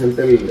muy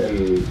presente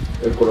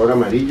el color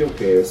amarillo,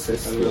 que es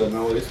el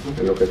nuevo disco,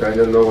 en lo que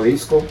traen el nuevo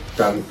disco,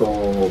 tanto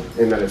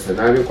en el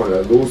escenario con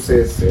las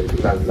luces,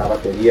 la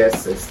batería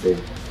es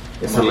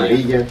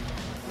amarilla.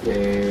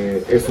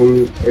 Es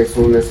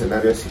un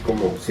escenario así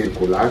como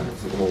circular,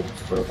 así como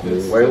si fuera como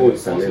un huevo, y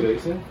salen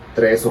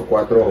 3 o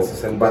 4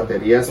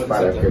 baterías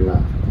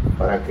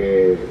para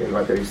que el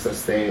baterista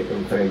esté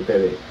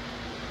enfrente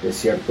de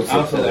ciertos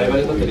o sea, hay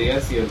varias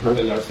baterías y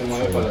el Lars se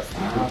mueve para...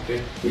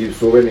 okay. Y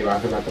suben y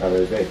bajan a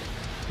través de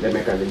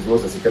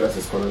mecanismos, así que las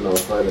esconden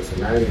abajo del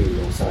escenario y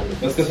lo salen.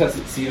 Es que, o sea,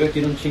 sí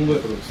requiere un chingo de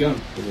producción.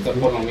 O sea,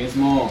 por lo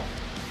mismo,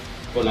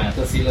 pues la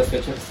neta sí las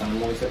fechas están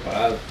muy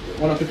separadas.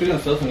 Bueno, creo que en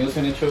Estados Unidos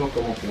se han hecho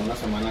como que una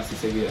semana así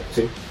seguida.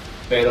 Sí.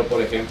 Pero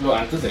por ejemplo,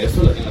 antes de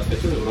eso, en las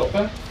fechas de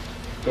Europa,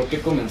 creo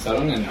que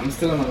comenzaron en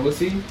Ámsterdam o algo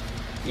así,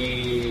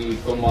 y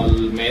como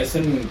al mes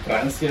en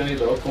Francia, y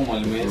luego como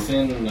al mes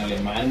en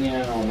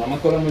Alemania, o no me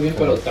acuerdo muy bien,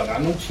 pero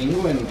tardaron un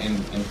chingo en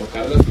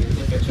tocar la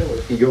siguiente fecha, güey.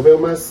 Y yo veo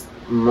más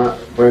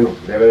bueno,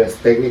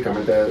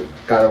 técnicamente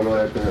cada uno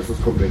debe tener sus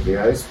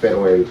complejidades,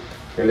 pero el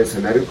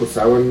escenario que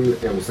usaron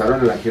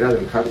en la gira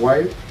del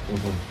Hardwire,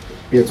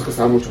 pienso que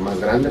estaba mucho más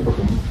grande,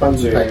 porque un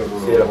pantalla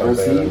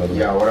así,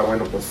 y ahora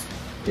bueno, pues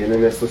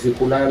tienen esto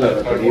circular, la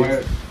batería.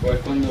 ¿Fue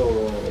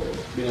cuando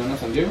vinieron a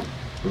San Diego?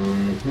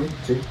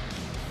 Sí.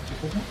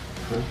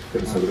 Que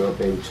les abrió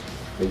Page.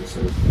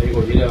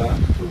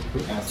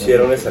 Sí,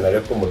 era un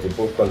escenario como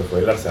tipo cuando fue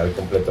el Arsenal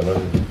completo, ¿no?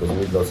 En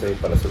 2012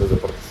 para hacer los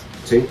deportes.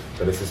 Sí.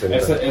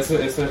 360.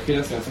 Esa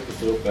gira se hace que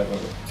estuvo perro,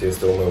 ¿no? Sí,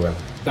 estuvo muy bueno.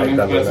 También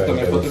fue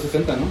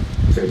 360, ¿no?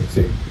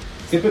 Sí.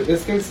 Siempre,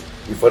 es que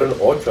y fueron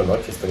 8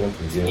 noches, tengo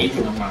entendido. Sí,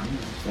 no mames.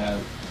 O sea,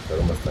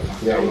 fueron bastante.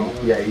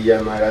 Y ahí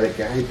ya no era de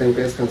que, tengo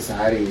que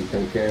descansar y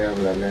tengo que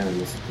hablarle a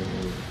no sé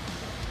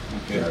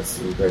qué. Las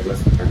reglas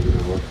que cambian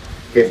ahora.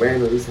 Que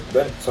bueno, dice.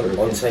 Bueno, son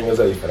 11 años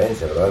de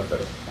diferencia, ¿verdad?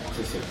 Pero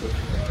sí,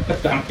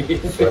 también.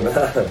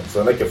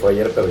 Suena que fue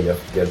ayer, pero ya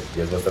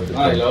es bastante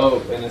tiempo. Y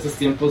luego, en esos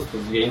tiempos,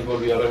 pues James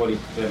volvió a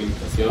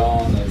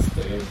rehabilitación,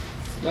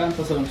 ya han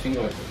pasado un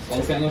chingo de cosas.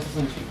 11 años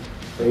es un chingo.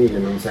 Sí, y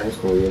en 11 años,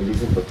 como bien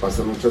dicen, pues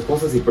pasan muchas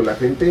cosas, y pues la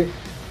gente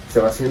se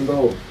va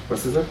haciendo,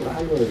 pues es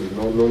natural, güey.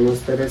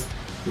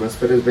 No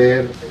esperes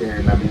ver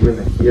la misma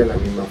energía, la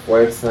misma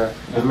fuerza,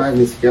 es más,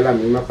 ni siquiera la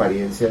misma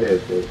apariencia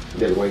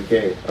del güey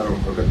que a lo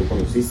mejor que tú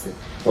conociste,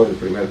 o del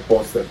primer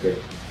póster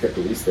que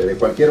tuviste, de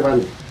cualquier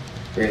banda.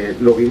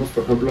 Lo vimos,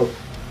 por ejemplo,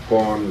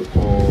 con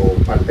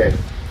Pantera.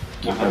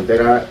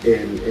 Pantera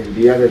el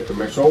día del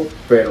primer show,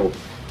 pero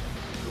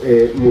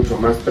mucho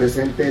más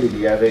presente el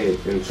día del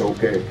show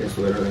que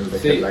subieron en el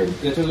headline.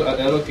 De hecho,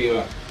 era lo que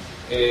iba.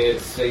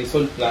 se hizo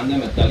el plan de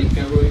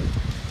Metallica, güey,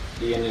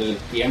 y en el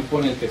tiempo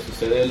en el que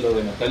sucede lo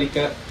de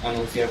Metallica,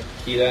 anuncia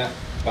gira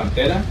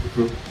Pantera,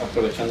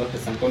 aprovechando que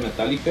están con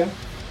Metallica,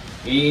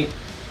 y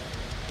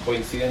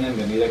coinciden en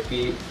venir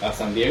aquí a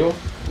San Diego,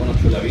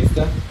 con Chula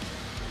Vista,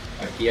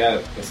 aquí a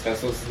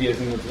escasos 10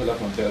 minutos de la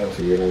frontera, güey.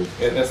 Sí,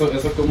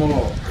 eso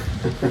como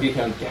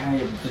dijeron,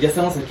 ya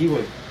estamos aquí,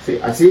 güey. Sí,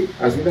 así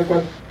tal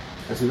cual.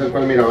 Así tal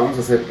cual, mira, vamos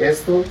a hacer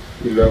esto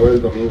y luego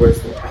el domingo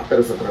esto.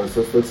 Pero se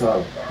atravesó esto el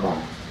sábado. Vamos.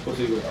 Pues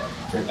sí, güey.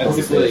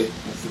 Entonces, así puede ir.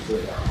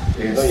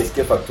 No, y es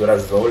que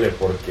facturas doble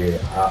porque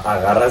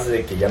agarras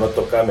de que ya no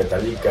toca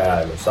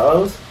Metallica los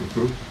sábados.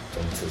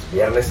 Entonces,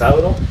 viernes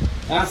abro.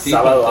 Sí,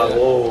 sábado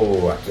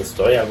aquí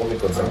estoy, hago mi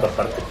concierto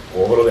aparte,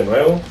 cobro de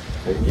nuevo.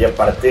 Y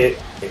aparte,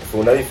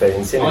 fue una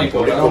diferencia en el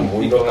público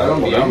muy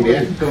notable.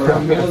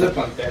 Cobraron bien los de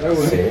Pantera,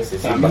 güey. Sí.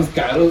 Están más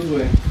caros,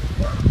 güey.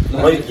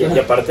 No, y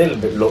aparte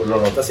lo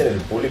notas en el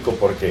público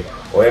porque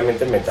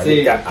obviamente en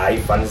Metallica hay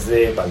fans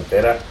de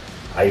Pantera,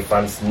 hay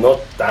fans no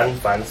tan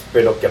fans,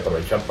 pero que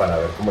aprovechan para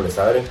ver cómo les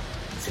abren.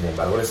 Sin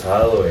embargo, el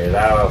sábado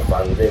era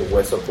fan de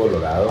Hueso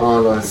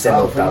Colorado, se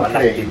notaba la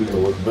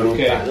actitud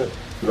brutal.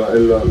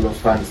 Los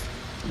fans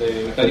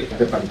de Metallica.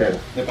 De Pantera.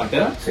 ¿De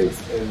Pantera? Sí.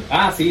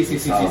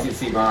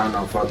 Sí.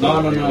 No,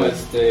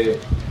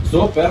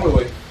 estuvo perro,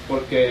 güey,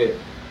 porque,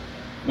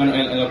 bueno,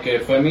 en lo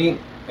que fue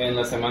en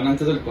la semana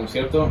antes del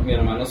concierto, mi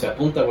hermano se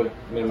apunta, güey.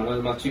 Mi hermano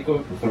es más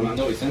chico,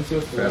 Fernando Vicencio,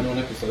 estuvo en un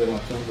episodio de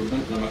Machine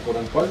Volumen, no me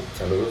acuerdo en cuál.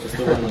 Saludos.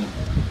 Estuvo en uno.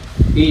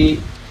 Y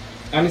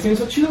a mí se me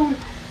hizo chido, güey,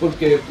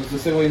 porque pues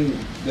ese güey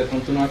de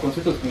pronto no va a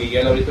conciertos.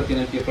 Miguel ahorita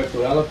tiene el pie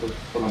fracturado, pues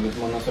por lo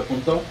mismo no se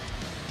apuntó.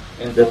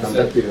 Entonces, de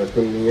tanta actividad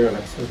con niño,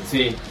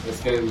 sí, es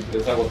que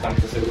es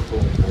agotante ese grupo,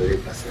 güey.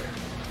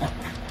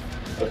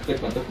 Ahorita te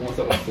cuento cómo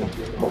se rompió.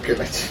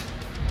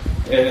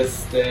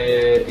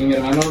 Y mi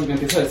hermano me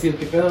empieza a decir,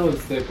 ¿qué pedo?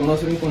 ¿Puedo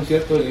hacer un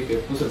concierto? Y le dije,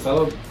 pues el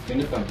sábado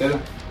viene Pantera.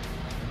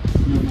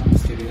 No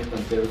mames, que viene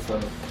Pantera el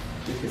sábado.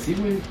 Le dije, sí,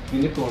 güey,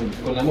 viene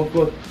con la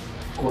Mocot.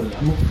 ¿Con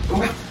la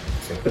Mocot?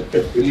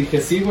 Y le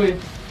dije, sí, güey.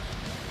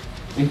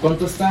 ¿En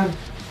cuánto están?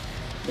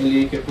 Y le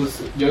dije,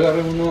 pues yo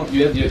agarré uno,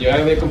 yo ya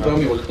había comprado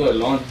mi boleto de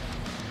LON,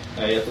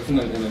 ahí atrás en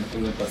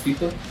el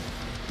pastito.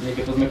 Y le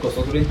dije, pues me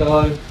costó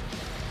 $30.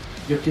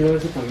 Yo quiero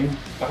ese también.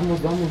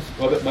 Vamos.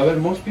 ¿Va a haber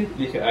mosh pit?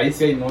 Dije, ahí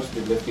sí hay mosh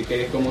pit. Le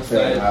expliqué cómo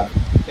está.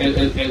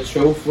 El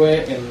show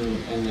fue en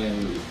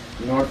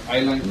el North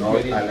Island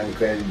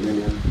Credit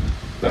Union.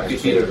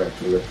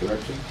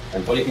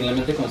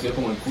 Originalmente conocido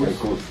como el Curse.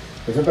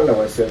 Eso te lo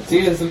voy a decir. Sí,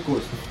 es el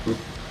Curse.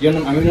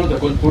 A mí no me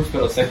tocó el Curse,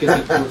 pero sé que es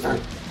el Curse.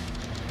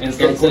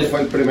 Entonces, el Curse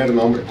fue el primer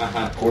nombre.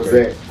 Ajá. Curse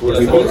de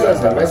la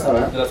cerveza,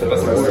 ¿verdad? De la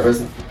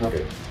cerveza.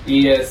 Okay.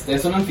 Y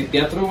es un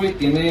anfiteatro, güey.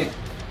 Tiene...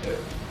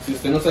 si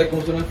usted no sabe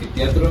cómo es un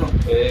anfiteatro,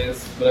 es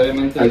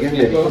brevemente... Alguien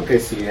me dijo que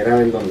si no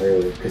era en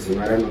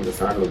donde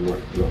estaban los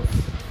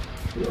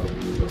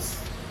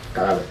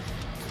cadáveres.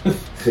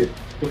 Sí.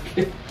 ¿Por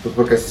qué? Pues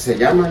porque así se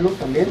llama, ¿no?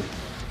 También.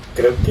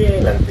 Creo que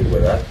en la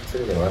antigüedad se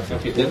le llamaba así.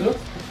 ¿Anfiteatros?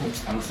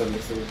 No sabía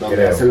eso.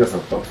 Donde hacen las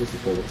autopsias y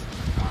todo eso.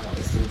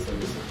 No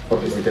sabía eso.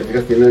 Porque si te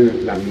fijas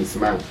tienen la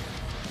misma,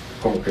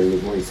 como que el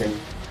mismo diseño.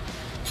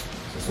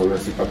 Son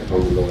así para que todo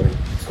el mundo vea.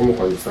 Es como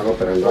cuando están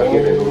operando a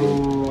alguien en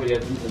un... ya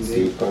te entendí.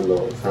 Sí,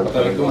 cuando están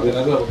también como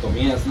tener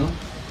lobotomías, ¿no?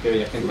 Que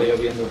había gente ahí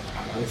viendo.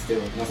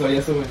 No sabía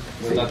eso, güey.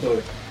 No es dato,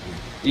 güey.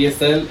 Y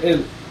está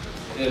el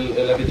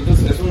anfiteatro,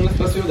 es un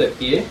espacio de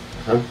pie.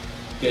 Ajá.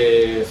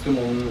 Que es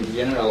como un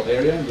general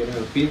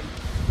pit.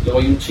 Luego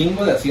hay un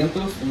chingo de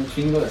asientos.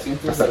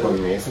 Hasta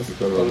con mesas y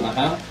todo.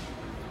 Ajá.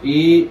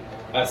 Y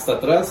hasta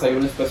atrás hay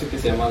un espacio que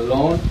se llama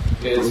lawn,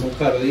 que es un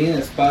jardín,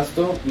 es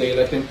pasto. Y ahí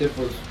la gente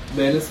pues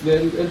ve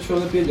el show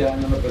de pie, ya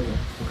no lo aprendo.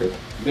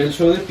 Ve el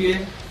show de pie,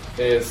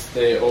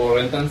 o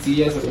rentan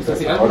sillas, o cosas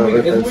así.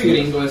 Es muy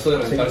gringo eso de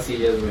rentar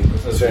sillas, güey.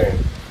 Sí.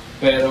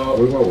 Pero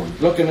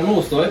lo que no me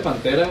gustó de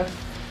Pantera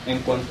en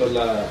cuanto a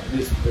la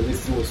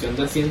distribución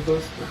de asientos,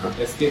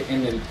 es que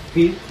en el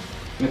pit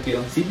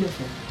metieron sillas,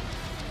 güey.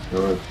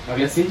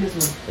 Había sillas,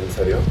 güey. ¿En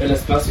serio? El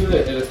espacio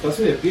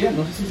de pie,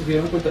 no sé si se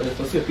dieron cuenta, el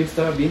espacio de pie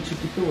estaba bien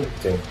chiquito, güey.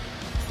 Sí.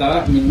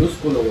 Estaba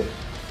minúsculo, güey.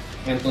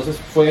 Entonces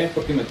fue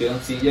porque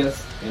metieron sillas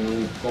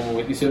como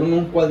hicieron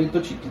un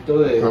cuadrito chiquito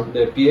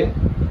de pie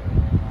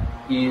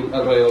y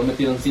alrededor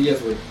metieron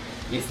sillas, güey.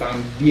 Y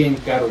estaban bien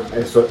caros.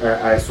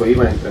 A eso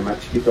iba, entre más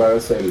chiquito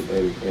hagas el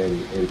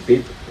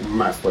pit,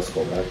 más puedes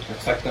cobrar.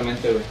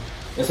 Exactamente, güey.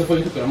 Eso fue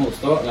lo que no me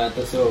gustó, la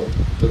neta eso,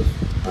 pues,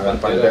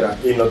 Pantera.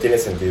 Y no tiene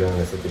sentido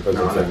en este tipo de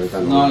cosas.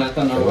 No, la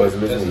neta no, güey. Es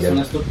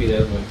una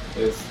estupidez, güey.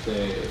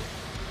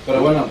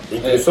 Pero bueno.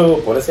 Incluso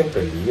pones en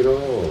peligro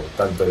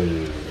tanto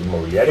el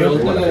inmobiliario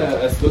como la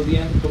gente. A Scott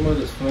Ian cómo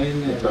les fue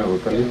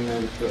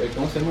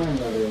 ¿cómo se llama?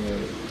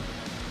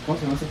 ¿Cómo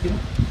se llama ese tiro?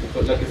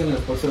 La que es en el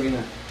Sports Arena.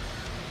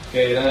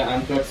 Que era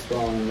Anthrax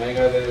con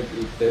Megadeth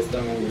y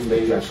Testament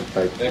y Clash of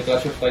Titans.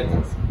 Clash of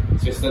Titans.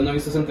 Si usted no ha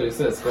visto esa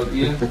entrevista de Scott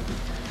Ian,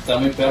 está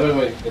muy perro,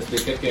 güey.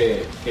 Explica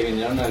que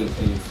vinieron al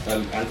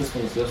antes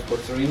conocido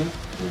Sports Arena.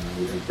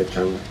 El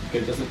Pechanga. Que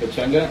ahorita es el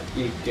Pechanga.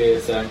 Y que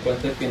se dan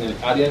cuenta que en el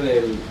área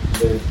del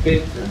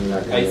pit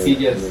hay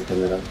sillas.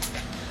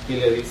 Y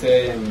le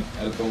dicen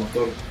al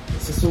promotor,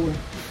 ¿es eso, güey?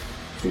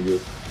 Sí,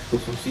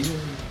 Pues son sillas,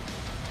 güey.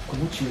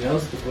 ¿Cómo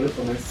chingados se te puede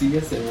poner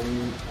sillas en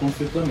un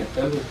concierto de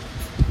metal, güey?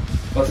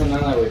 No pasa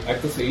nada, güey.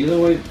 Acto seguido,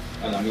 güey,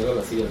 a la mierda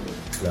las sillas, güey.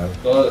 Claro.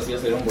 Todas las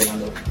sillas se iban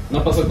volando, güey.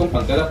 No pasó con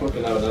Pantera porque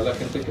la verdad la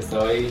gente que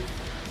estaba ahí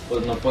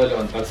pues no puede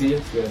levantar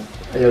sillas, güey.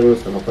 Hay algunos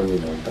que no pueden ni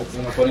levantarse.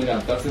 No pueden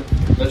levantarse.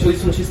 De hecho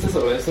hizo un chiste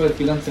sobre eso del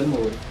Phil Anselmo,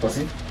 güey. ¿Ah,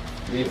 sí?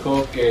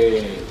 Dijo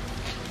que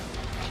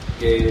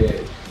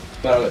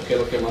algo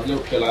que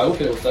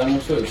le gustaba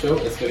mucho del show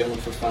es que había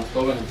muchos fans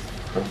jóvenes.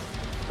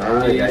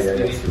 Y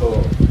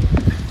dijo,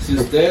 si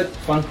usted,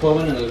 fan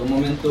joven, en algún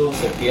momento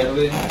se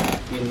pierde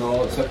y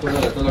no se acuerda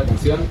de toda la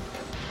canción,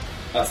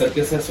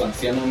 acérquese a su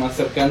anciano más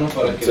cercano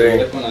para que le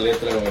ayude con la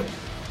letra, güey.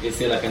 Y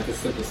si la gente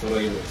se empezó a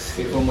reír, güey.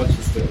 Sí, fue un buen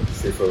chiste, güey.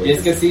 Sí, fue y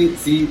es que sí,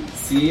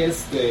 o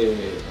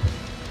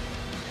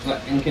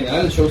sea, en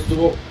general el show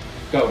estuvo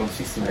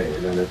cabroncísimo.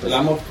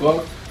 Lamb of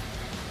God.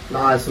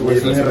 No, eso güey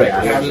es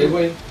impecable,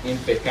 güey.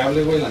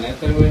 Impecable, güey, la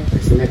neta, güey.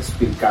 Es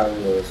inexplicable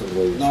lo de esos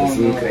güeyes. No, es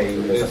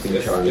increíble esa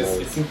pinche banda.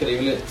 Es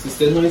increíble. Si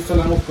usted no ha visto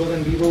Lamb of God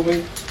en vivo,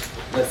 güey,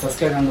 la estás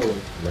cagando,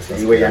 güey.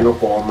 Sí, güey, ya no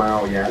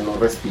coma o ya no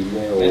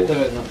respire o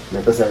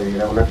métase a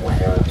vivir a una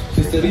cueva.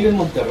 Si usted vive en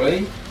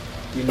Monterrey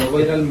y no va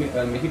a ir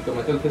al México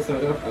Metal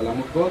Festival a Lamb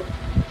of God,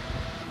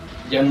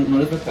 ya no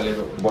eres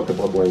metalero, güey. Bote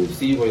por güey.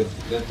 Sí, güey,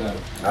 neta.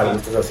 Algo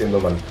estás haciendo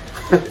mal.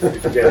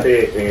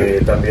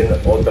 Fíjate, también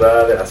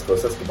otra de las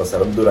cosas que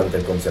pasaron durante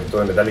el concierto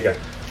de Metallica.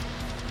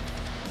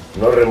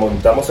 Nos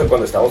remontamos a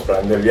cuando estábamos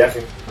planeando el viaje.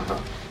 Ajá.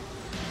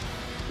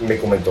 Me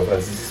comentó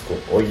Francisco,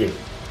 oye,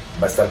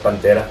 va a estar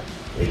Pantera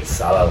el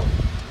sábado,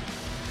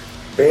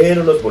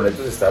 pero los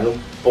boletos están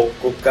un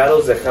poco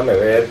caros, déjame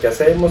ver qué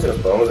hacemos y nos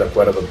ponemos de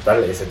acuerdo.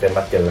 Total, ese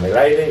tema quedó en el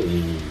aire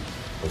y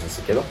pues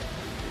así quedó.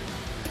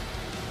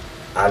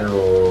 A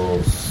los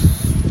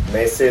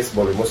meses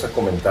volvimos a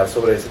comentar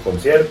sobre ese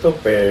concierto,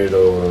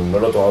 pero no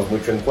lo tomamos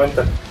mucho en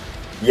cuenta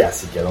y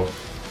así quedó.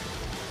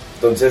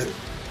 Entonces,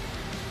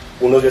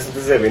 unos días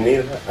antes de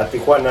venir a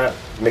Tijuana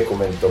me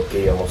comentó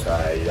que íbamos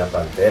a ir a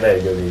Pantera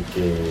y yo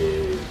dije,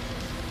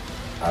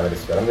 a ver,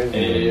 espérame,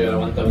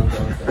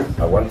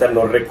 aguanta,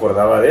 no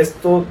recordaba de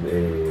esto,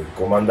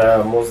 cómo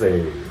andábamos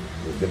de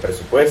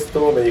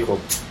presupuesto. Me dijo,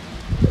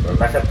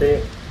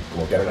 relájate,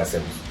 como que ahora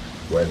hacemos.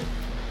 Bueno,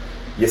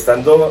 y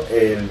estando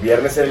el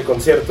viernes en el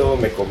concierto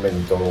me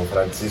comentó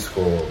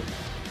Francisco,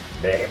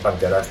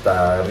 Pantera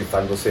está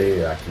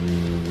rifándose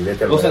aquí de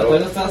terror. O sea, ¿tú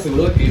no estabas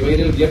seguro de que iba a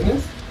ir el viernes?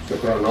 Yo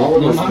creo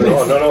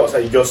no, o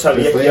sea, yo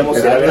sabía que íbamos a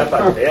ir a ver a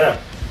Pantera,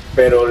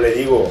 pero le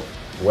digo,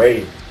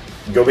 güey,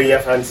 yo veía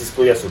a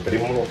Francisco y a su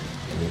primo,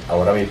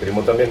 ahora mi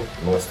primo también,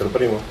 nuestro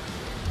primo,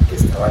 que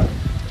estaban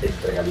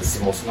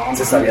entregadísimos,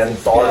 se sabían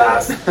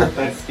todas,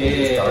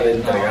 estaban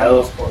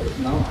entregados.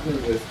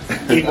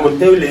 Y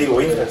volteo y le digo,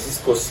 oye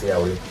Francisco, si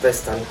ahorita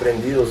están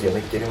prendidos, ya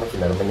me quiero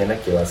imaginar mañana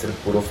que va a ser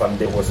puro fan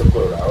de Hueso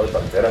Colorado de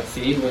Pantera.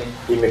 Sí, güey.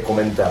 Y me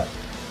comenta,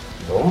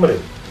 no hombre,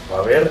 va a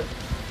haber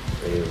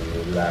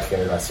la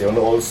generación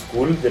old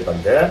school de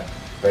Pantera,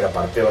 pero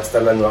aparte va a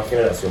estar la nueva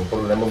generación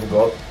por Lamb of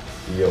God.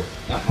 Y yo,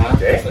 ajá,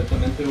 ¿qué?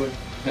 Exactamente, güey.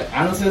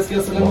 ¿No sabes qué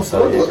va a ser Lamb of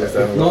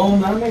God? No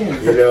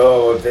mames. Y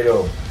luego te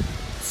digo,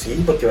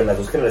 sí, porque ven las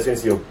dos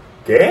generaciones. Y yo,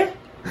 ¿qué?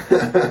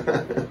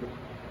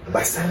 ¿Va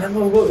a estar Lamb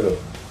of God?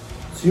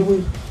 Sí, güey.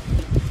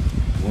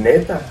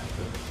 Neta.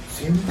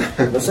 Sí,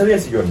 ¿no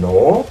sabías? Y yo,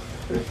 no.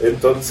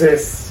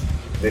 Entonces,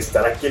 de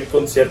estar aquí el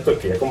concierto,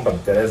 que ya con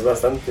Pantera es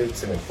bastante,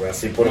 se me fue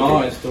así porque...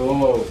 No,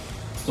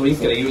 estuvo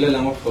increíble el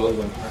Lamb of God,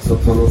 güey.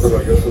 Son los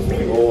rollos en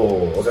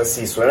vivo. O sea,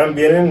 si suenan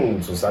bien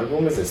en sus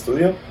álbumes de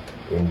estudio,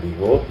 en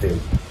vivo te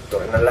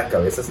tornan la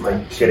cabeza, está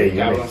increíble.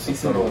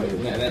 Cabroncísimo,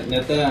 güey.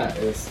 Neta,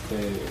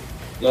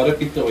 lo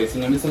repito, güey, si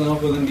no han visto Lamb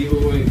of God en vivo,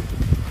 güey,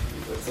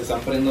 se están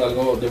poniendo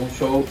algo de un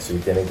show. Sí,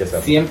 tienen que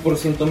ser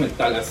 100%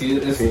 metal,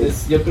 así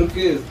es, yo creo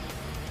que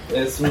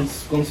es un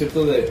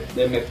concierto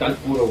de metal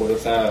puro, güey, o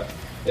sea,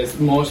 es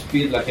mosh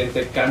pit, la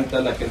gente canta,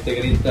 la gente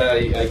grita,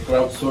 hay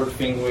crowd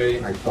surfing,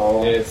 güey. Hay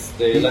todo.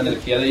 La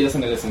energía de ellos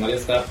en el escenario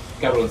está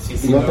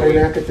cabroncísima. Y no trae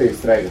nada que te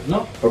distraiga.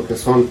 No. Porque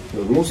son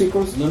los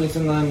músicos. No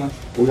dicen nada más.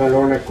 Una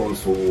lona con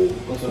su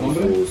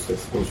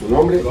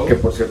nombre. Que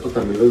por cierto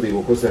también los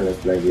dibujos en las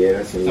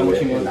playeras y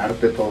el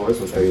arte, todo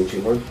eso está bien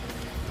chingón.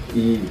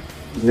 Y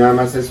nada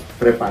más es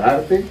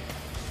prepararte.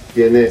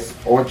 Tienes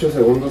 8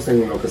 segundos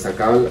en lo que se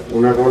acaba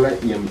una rola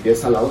y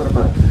empieza la otra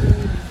para...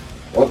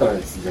 Otra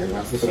vez,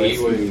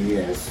 y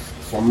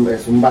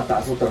es un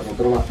batazo tras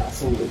otro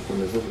batazo, güey, con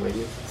esos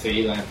güeyes.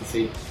 Sí, la neta,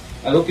 sí.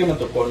 Algo que me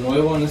tocó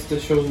nuevo en este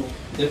show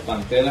de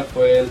Pantera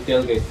fue el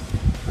tailgate.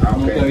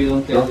 Nunca ha habido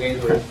un tailgate,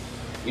 güey.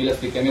 Y le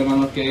expliqué a mi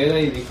hermano qué era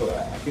y dijo,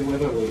 qué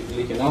huevo, güey. Y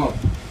le dije, no,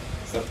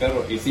 está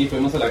perro. Y sí,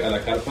 fuimos a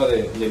la carpa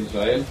de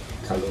Israel.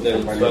 Saludos,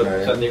 del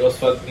San Diego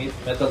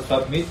Metal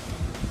Fat Meat.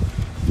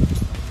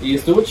 Y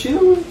estuvo chido,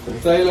 güey.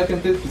 Está ahí la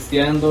gente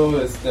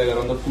pisteando,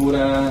 agarrando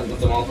cura, nos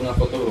tomamos una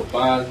foto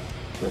grupal.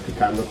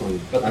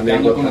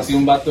 Platicando con así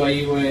un vato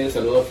ahí, güey.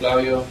 Saludo a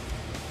Flavio.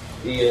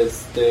 Y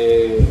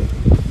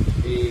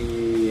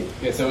y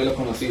ese güey lo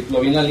conocí. Lo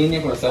vi en la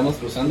línea cuando estábamos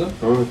cruzando.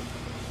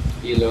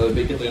 Y lo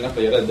vi que traía una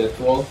playera de Death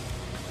Wall.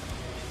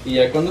 Y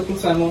ya cuando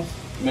cruzamos,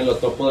 me lo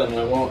topo de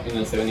nuevo en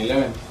el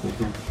 7-Eleven.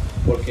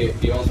 Porque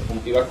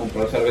iba a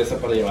comprar cerveza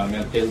para llevarme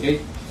al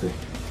tailgate. Sí.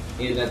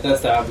 Y neta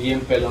estaba bien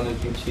pelón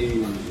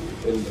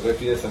el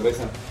refri de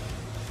cerveza.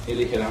 Y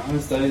le dije,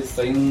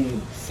 está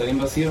bien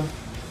vacío.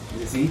 Y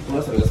dice, sí,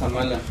 pura cerveza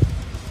mala.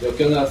 Yo,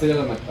 ¿qué onda? ¿Vas a ir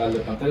al de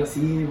Pantera?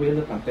 Sí, voy al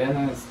de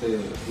Pantera.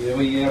 Y yo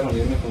voy a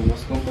reunirme con unos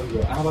compas. Y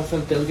yo, ¿vas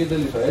al tailgate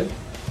del Israel?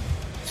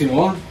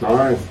 Simón.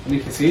 Y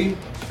dije, sí.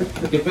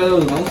 ¿Qué pedo?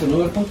 ¿Nos vamos en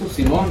Uber juntos?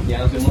 Simón. Ya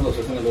nos fuimos los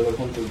tres en el Uber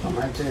juntos. No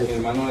manches. Mi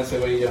hermano, ese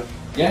güey y yo.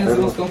 Ya nos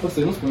fuimos compas,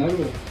 estuvimos con él,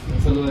 güey.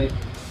 Un saludo ahí.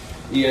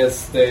 Y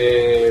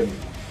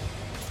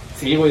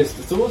sí, güey,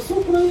 estuvo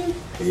por ahí.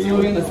 Estuvo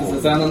bien, se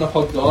estaban dando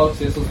hot dogs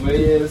y esos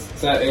güeyes. O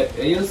sea,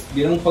 ellos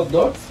dieron hot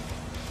dogs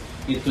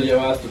y tú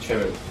llevabas tu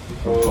chévere.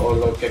 O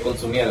lo que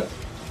consumieras.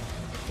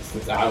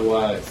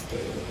 Agua,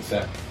 o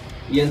sea.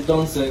 Y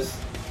entonces,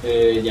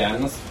 ya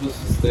nos, pues,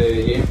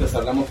 ya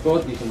empezar la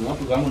moscot y dijimos, no,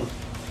 pues vámonos.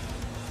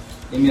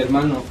 Y mi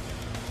hermano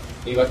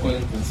iba con la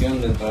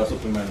intención de entrar a su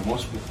primer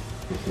mosh pit.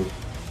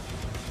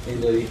 Y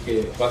le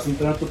dije, ¿vas a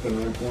entrar a tu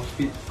primer mosh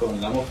pit con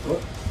la moscot?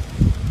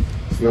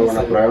 Es una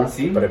buena prueba.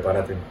 Sí.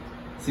 Prepárate.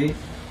 Sí.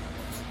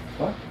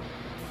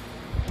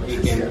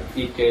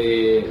 Y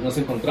que nos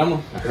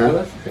encontramos,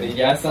 ¿verdad? Y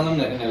ya estando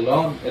en el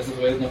lawn, esos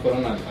güeyes no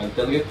fueron al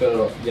tailgate,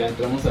 pero ya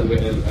entramos al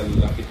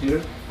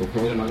amphitheater,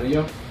 mi hermano y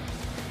yo.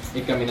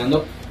 Y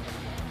caminando,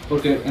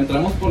 porque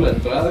entramos por la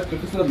entrada, creo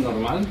que es la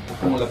normal,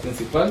 como la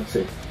principal,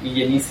 y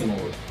llenísimo,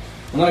 güey.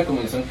 Una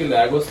recomendación que le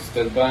hago si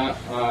usted va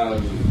al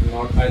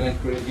North Island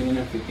Credit Union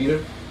Amphitheater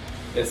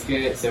es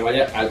que se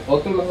vaya al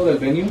otro lado del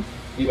venue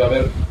y va a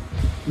haber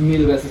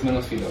 1000 veces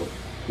menos fila,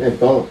 güey. En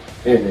todo,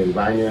 en el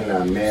baño, en la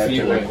merch,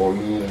 en la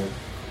comida.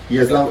 Y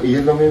es lo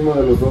mismo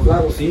de los dos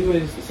lados. Sí,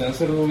 güey, se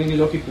hace algo bien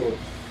ilógico.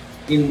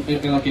 Y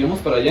en lo que íbamos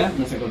para allá,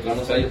 nos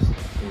encontramos a ellos.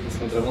 Nos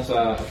encontramos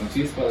a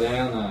Francisco, a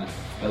Adrian, a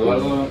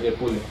Eduardo y a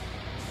Julio.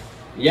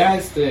 Y ya,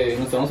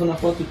 nos tomamos una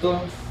foto y todo.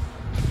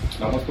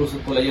 Vamos por su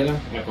playera,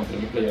 me compré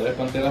mi playera de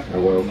Pantera,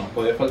 no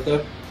puede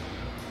faltar.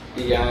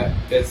 Y ya,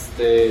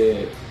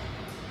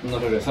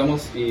 nos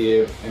regresamos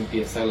y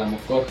empieza la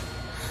moscot.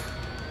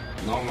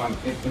 No, man,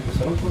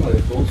 empezaron con la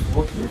de Ghost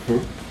Walk.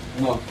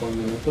 No, con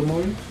Memento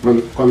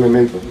Mori. Con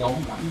Memento. No,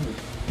 man,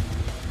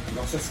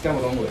 no seas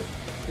cabrón, güey.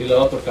 Y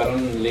luego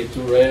tocaron Late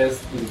to Rest,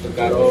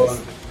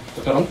 y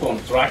tocaron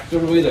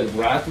Contractor, güey, del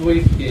Rat,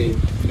 güey, que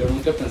yo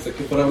nunca pensé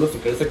que fuera a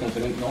tocar esa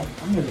canción. No,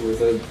 mames, güey, o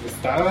sea,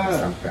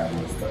 estaba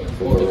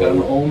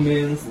tocaron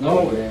Omens,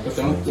 no, güey,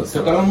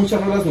 tocaron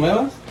muchas rolas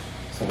nuevas.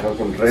 Cerraron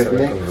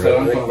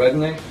con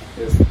Redneck.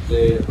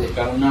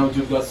 Tocaron Now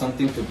You Got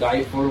Something to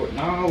Die For, güey.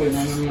 No, güey,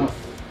 no.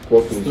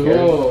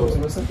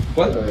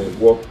 ¿Cuál?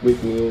 Walk With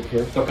Me in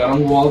Hell.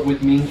 Tocaron Walk With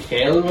Me in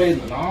Hell, güey.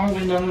 No,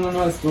 güey,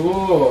 no,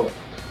 estuvo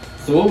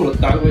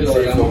brutal, güey, lo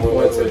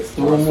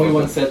estuvo muy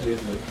buen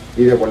setlist, güey.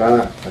 Y de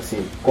volada, así,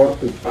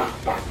 corto y pa.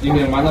 Y mi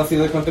hermana así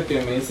de cuenta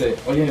que me dice,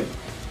 oye,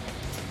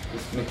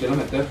 pues me quiero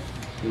meter.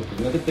 Digo, pues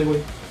métete, güey.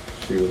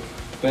 Sí, güey.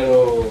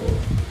 Pero, o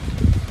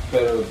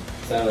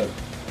sea,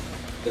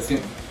 es que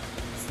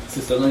si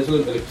usted no hizo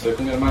el episodio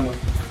con mi hermano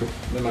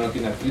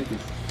tiene artritis.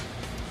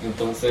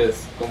 Entonces,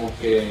 como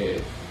que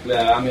le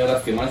daba miedo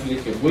lastimarse. Le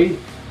dije, güey,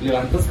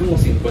 levantas como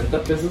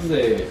 50 pesos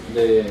de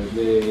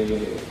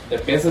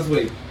pesas,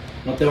 güey.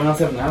 No te van a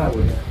hacer nada,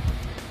 güey.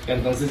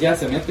 Entonces ya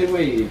se mete,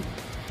 güey.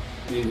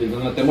 Y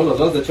nos metemos los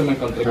dos. De hecho, me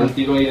encontré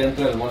contigo ahí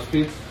dentro del mosh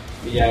pit.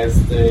 Y ya,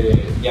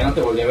 ya no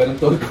te volví a ver en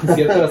todo el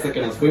concierto hasta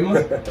que nos fuimos.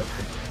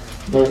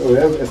 No,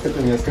 es que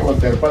tenías que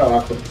voltear para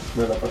abajo.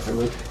 Me la pasé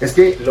muy. Es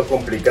que lo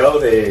complicado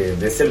de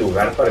ese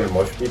lugar para el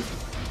mosh pit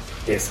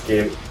es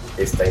que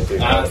está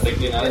inclinado. Está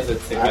inclinado y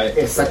se cae.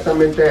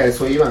 Exactamente a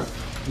eso iba.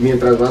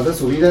 Mientras vas de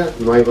subida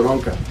no hay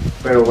bronca,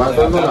 pero vas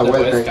dando la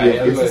vuelta y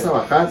empiezas a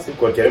bajar, sí,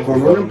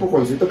 con un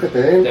empujoncito que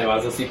te den. Te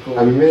vas así como...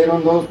 A mí me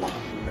dieron 2,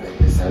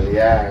 me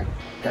salía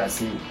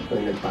casi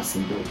en el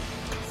pasillo.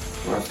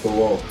 No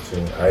estuvo. Sí,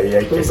 ahí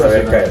hay que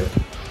saber caer.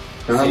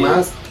 Nada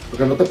más,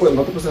 porque no te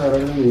puedes agarrar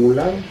en ningún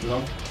lado. No.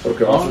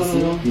 Porque vas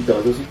así y te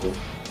vas de hocico.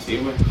 Sí,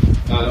 güey.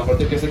 A lo mejor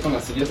te quedas con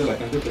las sillas de la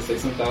gente que está ahí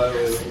sentada,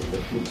 güey.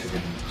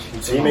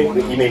 Sí,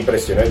 y me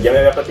impresionó. Ya me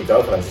había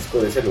platicado Francisco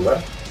de ese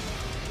lugar.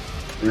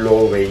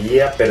 Lo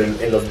veía, pero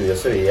en los videos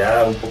se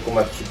veía un poco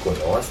más chico,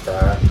 ¿no?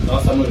 Está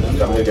muy grande.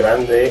 Está muy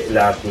grande,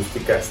 la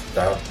acústica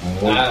está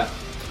muy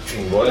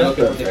chingona. Lo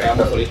que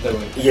platicábamos ahorita,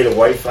 güey. Y el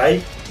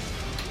wifi.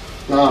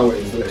 No, güey,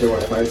 el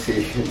wifi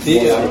sí. Sí,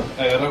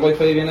 agarra el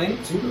wifi bien ahí.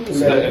 Sí,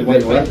 el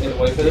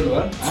wifi del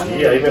lugar.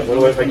 Sí, hay mejor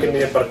wifi que en mi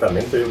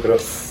departamento, yo creo.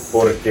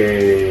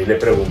 Porque le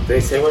pregunté,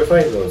 ¿sí hay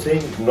wifi? Sí,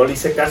 no le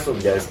hice caso,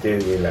 ya es que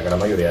la gran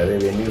mayoría de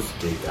venues,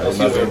 que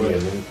además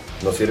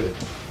no sirve,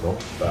 ¿no?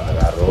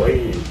 Agarró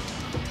y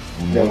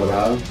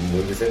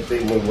muy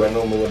decente y muy buen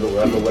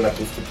lugar, muy buena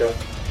acústica.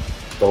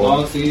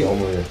 todo, no, sí, todo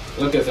muy bien.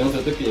 lo que hacemos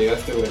ahorita que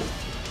llegaste, güey.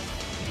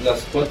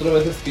 Las 4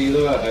 veces que he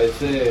ido a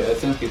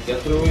ese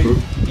anfiteatro, güey,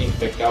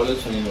 impecable el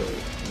sonido,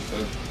 güey.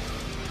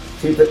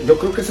 Sí, yo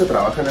creo que se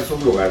trabaja en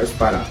esos lugares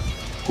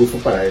justo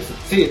para eso.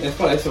 Sí, es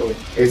para eso, güey.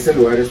 Ese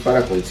lugar es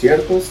para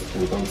conciertos,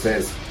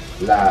 entonces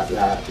la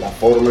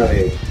forma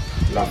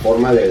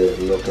de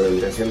lo que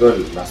vendría siendo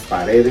las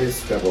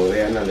paredes que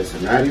rodean al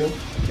escenario,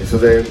 eso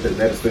debe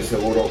tener, estoy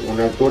seguro,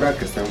 una altura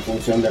que está en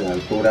función de la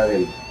altura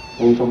del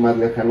punto más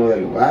lejano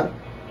del lugar,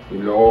 y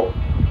luego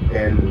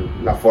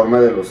la forma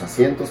de los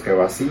asientos que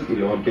va así, y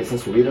luego empieza a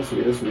subir,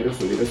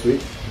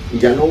 y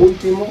ya lo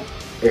último,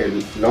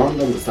 el lawn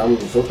donde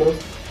estábamos nosotros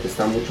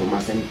está mucho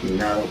más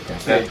empinado que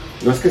acá. Sí.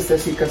 No es que esté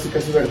así casi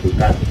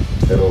vertical,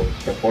 pero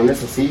te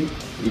pones así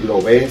y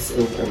lo ves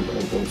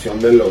en función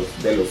de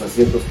los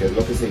asientos, que es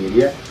lo que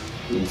seguiría,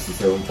 y sí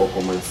se ve un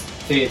poco más.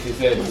 Sí, se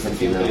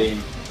siente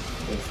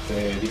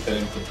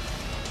diferente.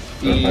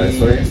 Y para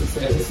eso es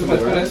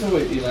para eso,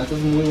 güey. Y la neta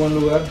es un muy buen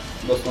lugar.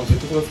 Los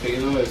conciertos a los que he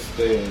ido,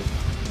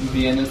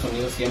 bien el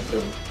sonido siempre,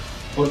 güey.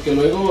 Porque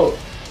luego,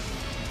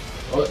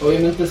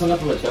 obviamente son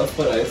aprovechados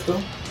para esto,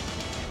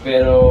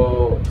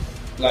 pero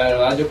la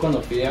verdad yo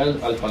cuando fui al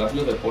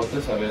Palacio de los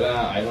Deportes a ver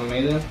a Iron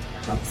Maiden,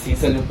 sí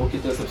salí un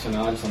poquito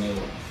decepcionado del sonido.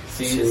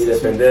 Sí,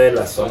 depende de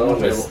la zona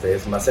donde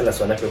estés. Más en la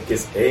zona creo que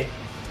es E.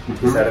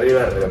 Es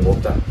arriba,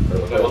 rebota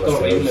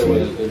horrible,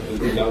 güey,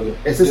 el audio.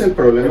 Ese es el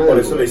problema. Por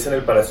eso le dicen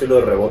el Palacio de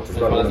los Rebotes.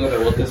 El Palacio de los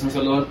Rebotes, un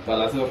solo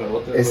Palacio de los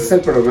Rebotes. Ese es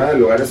el problema de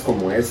lugares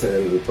como ese,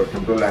 por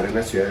ejemplo la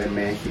Arena Ciudad de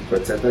México,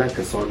 etcétera,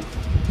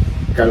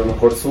 que a lo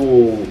mejor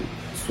su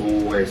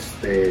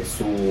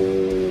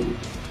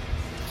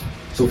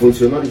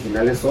función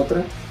original es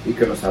otra y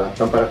que los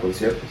adaptan para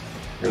conciertos.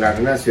 En la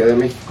Arena Ciudad de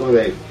México,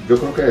 yo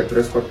creo que de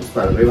 3/4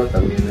 para arriba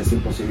también es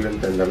imposible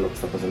entender lo que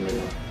está pasando allá.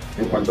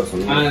 En cuanto a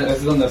sonido.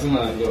 Es donde hacen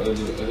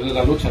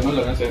la lucha, ¿no?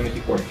 La Arena Ciudad de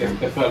México. Por ejemplo.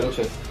 ¿Qué fue la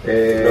lucha? No,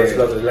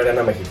 es la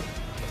Arena México.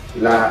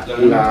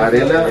 La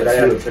Arena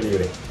de lucha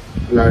libre.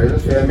 La Arena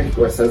Ciudad de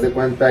México, estás de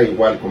cuenta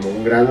igual, como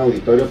un gran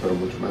auditorio, pero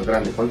mucho más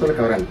grande. ¿Cuánto le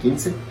cabrán?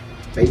 ¿15?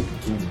 ¿20?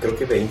 Creo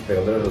que 20,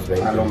 pero de los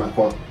 20. A lo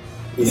mejor.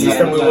 Y sí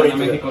está muy bonito. La Arena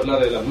México es la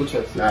de las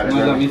luchas, no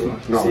es la misma.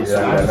 No, sí,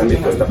 la Arena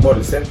México está por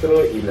el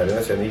centro y la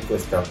Arena Ciudad de México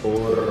está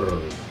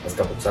por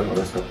Azcapotzalco.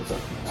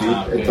 Sí,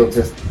 okay.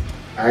 Entonces,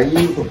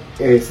 ahí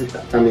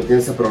también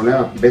tiene ese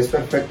problema. Ves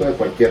perfecto de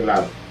cualquier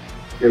lado.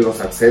 En los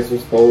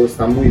accesos, todo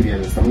está muy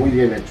bien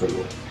hecho el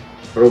lugar.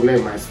 El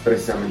problema es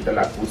precisamente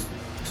la acústica.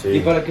 Sí. ¿Y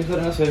para qué es la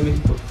Arena Ciudad de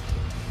México?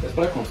 Es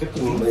para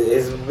conciertos, ¿no?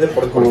 Es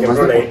por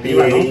ejemplo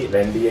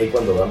la NBA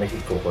cuando va a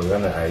México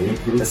juegan ahí.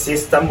 Sí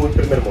está muy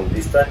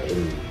primermundista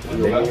el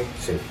lugar.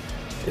 Sí,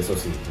 eso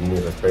sí,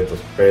 mis respetos.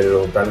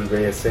 Pero tal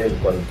vez en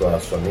cuanto a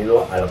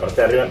sonido, a la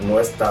parte de arriba, no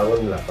he estado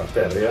en la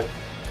parte de arriba,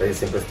 casi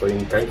siempre estoy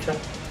en cancha.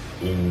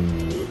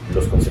 Y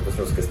los conciertos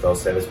en los que he estado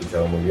se han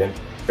escuchado muy bien.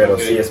 Pero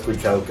sí he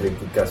escuchado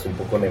críticas un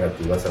poco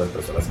negativas a las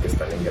personas que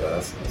están en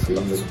gradas en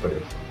la parte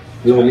superior.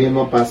 Lo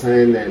mismo pasa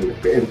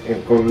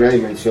con una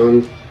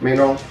dimensión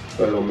menor,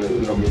 pero lo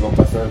mismo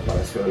pasa en el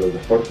Palacio de los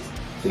Deportes.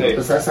 Si no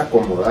te sabes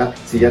acomodar,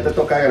 si ya te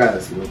toca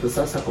gradas, si no te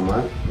sabes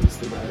acomodar,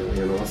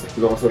 madre,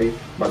 no vas a oír,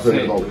 vas a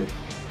oír doble.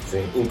 Sí.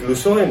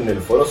 Incluso en el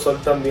Foro Sol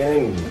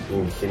también,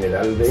 en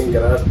general de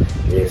gradas,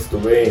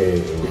 estuve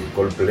en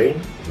Coldplay,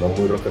 no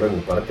muy rockero de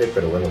mi parte,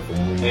 pero bueno, fue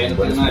muy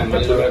buen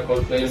espectáculo.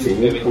 Coldplay el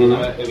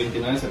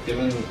 29 de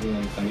septiembre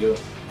en San Diego.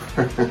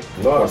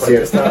 No,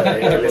 aparte está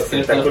el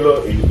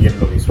espectáculo y en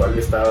lo visual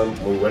está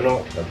muy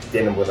bueno,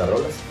 tienen buenas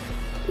rolas.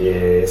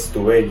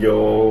 Estuve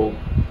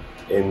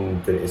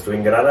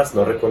en gradas,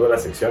 no recuerdo la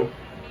sección,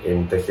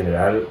 entre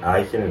general A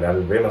y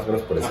general B, más o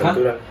menos por esa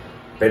altura,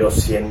 pero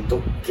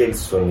siento que el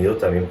sonido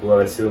también pudo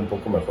haber sido un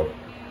poco mejor.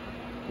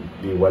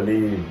 Igual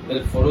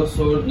el Foro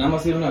Sol, nada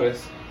más ir una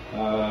vez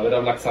a ver a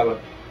Black Sabbath.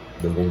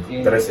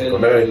 2013,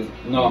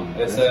 no,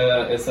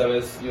 esa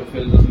vez yo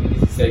fui el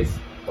 2016.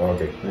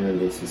 Okay. En el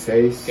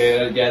 16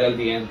 que ya era el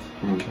The End.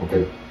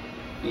 Okay.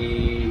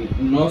 Y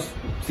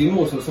sí me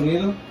gustó el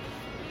sonido,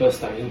 pero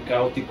está bien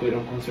caótico ir a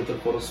un concierto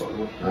del Foro Sol,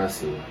 güey.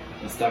 Sí.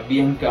 Está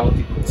bien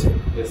caótico, sí.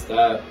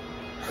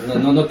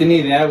 No tiene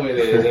idea, güey,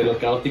 de lo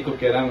caótico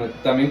que era, güey.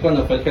 También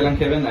cuando fue el Hell and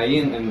Heaven ahí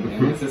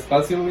en ese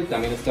espacio, güey,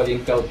 también está bien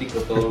caótico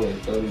todo, güey.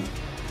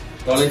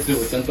 Toda la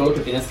distribución, todo lo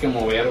que tienes que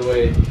mover,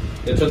 güey.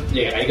 De hecho,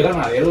 hay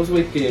granaderos,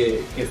 güey, que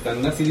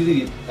están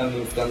así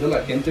administrando a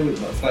la gente, güey.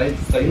 No,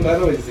 está bien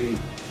raro, güey. Sí.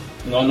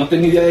 No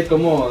tenía idea de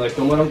cómo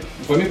era.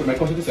 Fue mi primer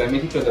concierto en Ciudad de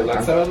México de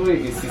Black Sabbath,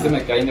 güey. Y sí se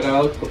me caen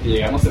grabados porque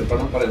llegamos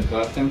temprano para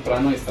entrar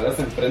temprano y estar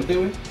hasta enfrente,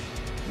 güey.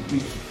 Y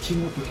dije,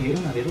 chingo, ¿por qué hay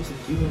granaderos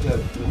aquí, güey? O sea,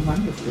 no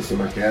mames. Pues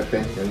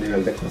imagínate el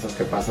nivel de cosas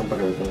que pasan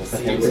para que me ponga esta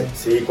gente.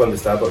 Sí, cuando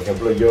estaba, por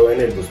ejemplo, yo en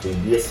el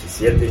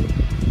 2017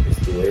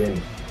 estuve en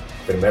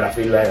primera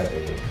fila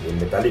en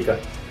Metallica.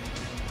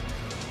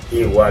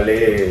 Igual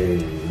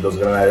los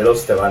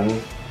granaderos te van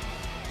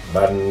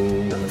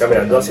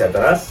caminando hacia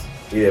atrás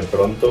y de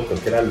pronto,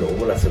 creo que era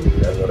Lobo, la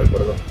seguridad, no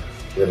recuerdo,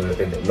 y de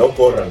repente, no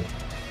corran,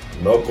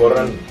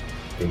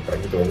 que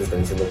prácticamente están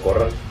diciendo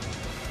corran,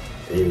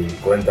 y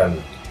cuentan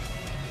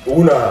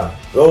 1,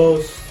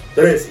 2,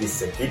 3 y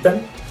se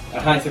quitan.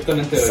 Ajá,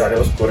 exactamente.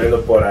 Salimos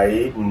corriendo por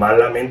ahí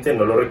malamente,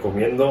 no lo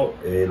recomiendo.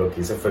 Lo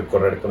que hice fue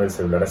correr con el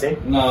celular así.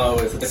 No,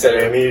 güey, se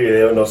ve mi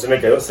video, no se me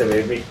cayó, se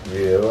ve mi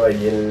video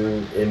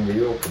ahí en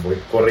vivo, que voy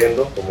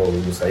corriendo como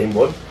Usain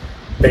Bolt,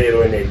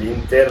 pero en el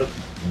Inter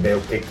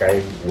veo que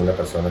cae una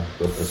persona,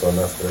 2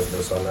 personas, 3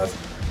 personas.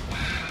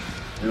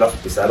 Los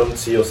pisaron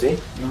sí o sí.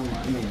 No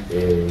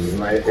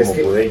mames. Como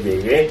pude,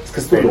 llegué. Es que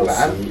es tu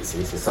lugar. Sí,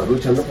 estás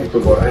luchando por tu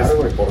lugar,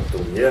 lugar, por tu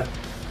vida.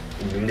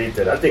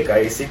 Literal te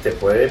caes y te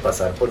puede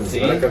pasar por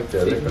encima de la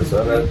cantidad de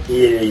personas.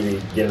 Y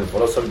en el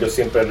Foro Sol yo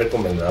siempre he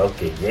recomendado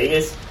que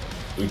llegues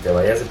y te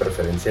vayas de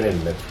preferencia en el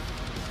metro.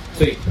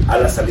 Sí. A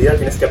la salida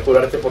tienes que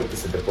apurarte porque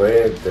se te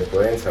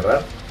puede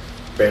encerrar.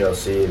 Pero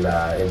sí,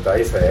 la entrada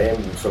y salida,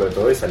 sobre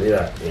todo de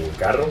salida en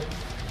carro,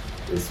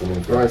 es un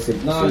infierno.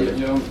 No,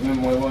 yo me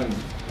muevo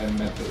en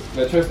metro.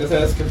 De hecho, esa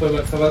vez que fue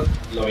Black Sabbath,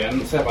 lo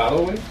habían cerrado,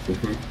 güey.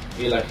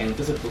 Y la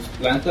gente se puso.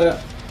 La neta,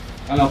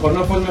 a lo mejor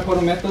no fue el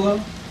mejor método,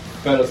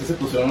 pero sí se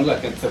pusieron, la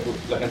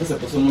gente se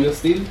puso muy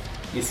hostil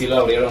y sí lo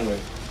abrieron, güey.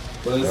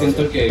 Entonces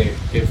siento que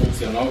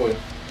funcionó, güey.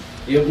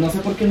 Y yo no sé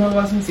por qué no lo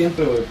hacen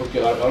siempre, güey,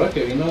 porque ahora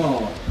que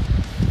vino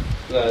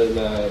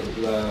la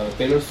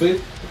Taylor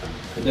Swift,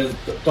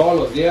 todos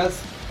los días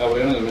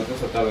abrieron el metro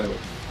esta tarde,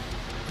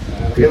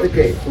 güey. Fíjate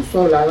que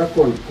justo hablaba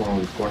con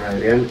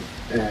Adrian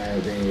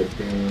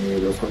de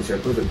los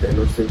conciertos de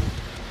Taylor Swift.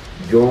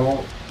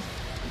 Yo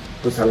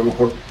pues a lo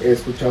mejor he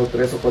escuchado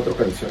 3 o 4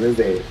 canciones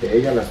de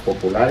ella, las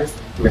populares.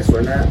 Me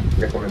suena,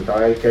 le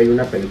comentaba a él que hay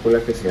una película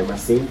que se llama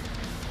Sing.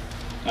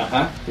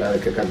 Ajá. La de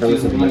que cantan sí,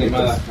 los animalitos.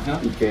 Ajá.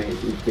 Y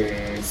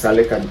que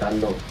sale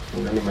cantando,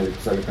 un animalito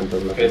sale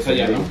cantando la canción. Esa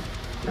ya, ¿no?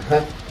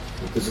 Ajá.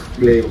 Entonces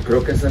le digo,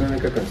 creo que esa es la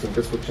única canción que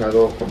he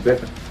escuchado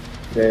completa.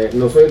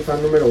 No soy el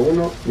fan número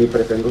 1, ni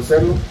pretendo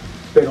serlo,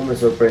 pero me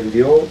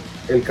sorprendió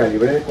el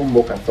calibre de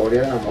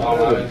convocatoria de la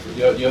morra.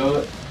 No,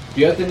 yo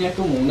ya tenía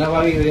como una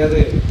vaga idea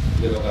de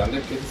lo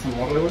grande que es esa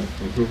morra, güey.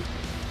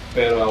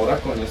 Pero ahora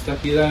con esta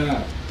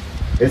gira...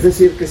 Es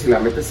decir, que si la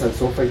metes al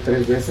sofá y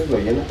 3 veces, lo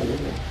llena también,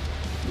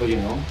 ¿no? Lo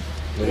llenó.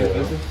 3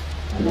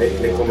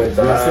 veces. Le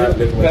comentaba,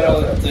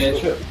 pero de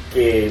hecho...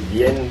 que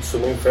vi en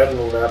Sumo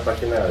Inferno una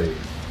página de...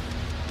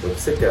 Creo que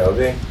se quedó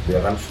de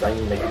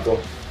Rammstein, México.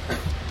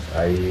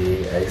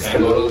 Ahí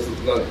saludos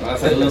a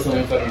Sumo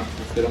Inferno.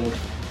 Los quiero mucho.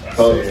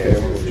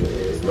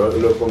 Todos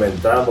lo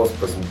comentábamos,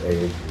 pues...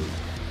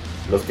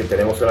 los que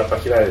tenemos una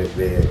página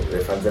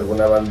de fans de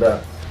alguna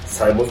banda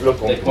sabemos lo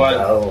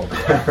complicado.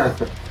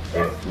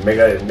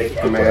 Megadeth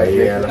México, por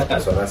ahí a las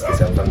personas que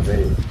sean fans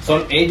de...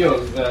 Son ellos,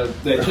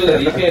 de hecho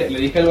le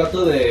dije al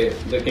vato de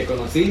que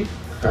conocí,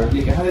 le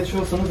dije, de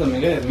hecho son los de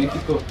Megadeth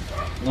México.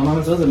 No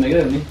mames, son los de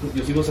Megadeth México,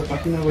 yo sigo esa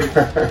página, güey.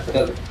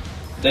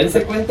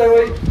 Dense cuenta,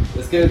 güey,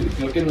 es que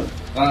creo que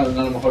a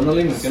lo mejor no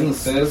le mencionan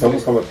ustedes.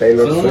 Somos como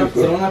Taylor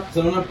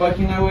son una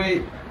página,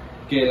 güey,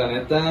 que la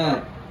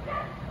neta...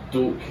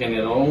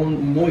 generó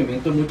un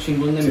movimiento muy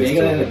chingón de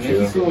Megadeth en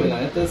México, güey,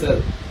 la neta, o sea,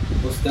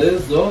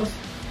 ustedes dos,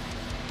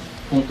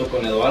 junto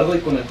con Eduardo y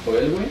con el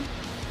Joel, güey,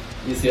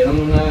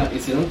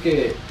 hicieron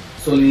que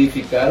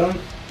solidificaron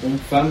un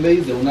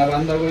fanbase de una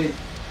banda, güey,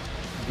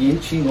 bien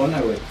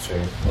chingona, güey. Sí.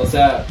 O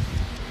sea,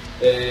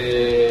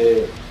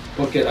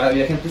 porque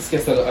había gente que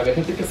hasta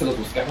los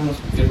buscaba en los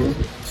conciertos.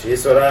 Sí,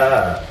 eso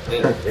era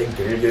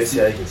increíble. Yo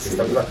decía,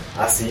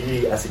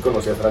 así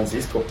conocí a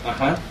Francisco.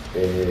 Ajá.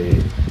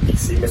 Y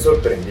sí me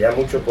sorprendía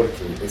mucho porque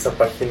esa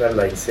página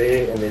la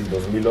hice en el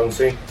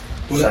 2011.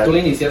 Tú la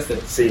iniciaste.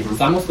 Sí.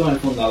 Estamos con el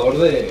fundador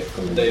de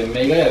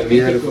Megadeth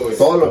México, güey.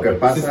 Todo lo que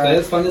pasa. Si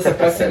ustedes fan de esa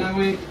página,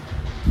 güey,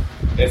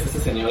 es ese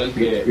señor el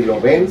que y lo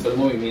ven. Hizo el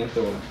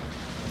movimiento, güey.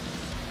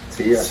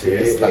 Sí, así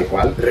es, tal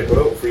cual.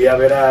 Recuerdo, fui a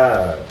ver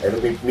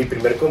mi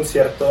primer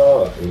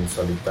concierto en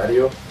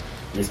solitario.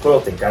 Y es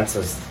cuando te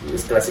cansas,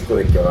 es clásico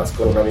de que vas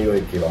con un amigo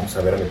y que vamos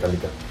a ver a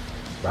Metallica.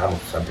 Vamos,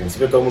 al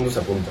principio todo el mundo se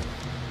apunta.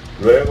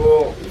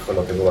 Luego, hijo,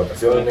 no tengo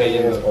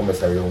vacaciones, o me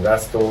salió un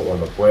gasto, o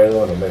no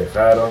puedo, no me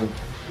dejaron.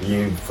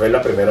 Y fue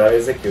la primera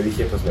vez de que yo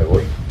dije, pues me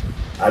voy.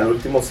 Al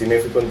último sí me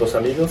fui con 2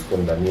 amigos,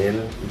 con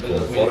Daniel y con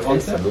Jorge.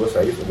 2011? Saludos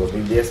a ellos, en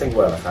 2010 en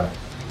Guadalajara.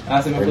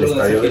 Se me en el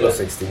estadio de los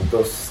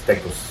extintos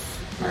Tecos.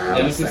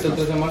 ¿Ya no existe el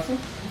 3 de marzo?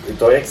 ¿Y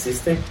todavía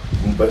existe?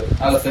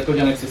 Los Tecos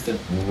ya no existen.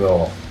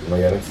 No,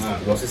 ya no existen.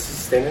 No sé si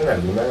existen en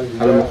alguna...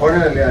 A lo mejor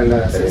en la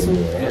acceso.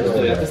 Los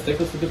estudiantes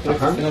Tecos sí que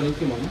existían al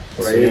último, ¿no?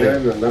 Por ahí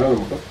deben de andar a lo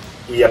mejor.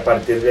 Y a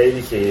partir de ahí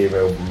dije,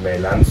 me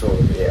lanzo.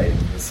 En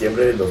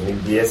diciembre del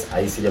 2010,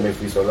 ahí sí ya me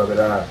fui solo a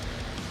ver a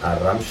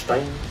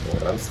Rammstein,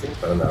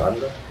 para la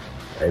banda.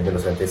 Ahí me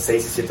los senté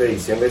 6 y 7 de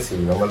diciembre, si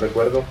no mal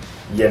recuerdo.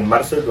 Y en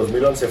marzo del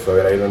 2011 fue a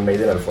ver a Iron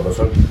Maiden al Foro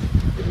Sol,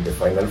 el The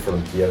Final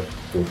Frontier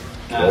Tour.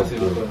 Sí,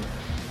 Tour.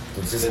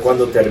 Entonces,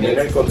 cuando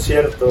termina el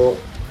concierto,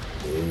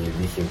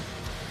 dije,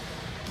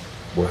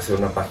 voy a hacer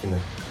una página.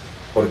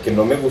 Porque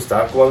no me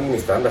gustaba cómo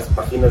administraban las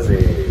páginas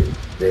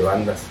de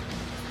bandas,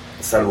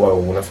 salvo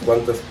algunas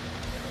cuantas.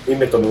 Y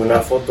me tomé una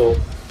foto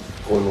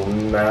con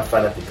una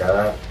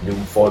fanaticada de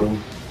un forum.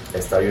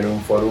 Estaba yo en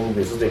un forum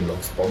de esos de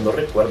Blogspot, no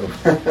recuerdo.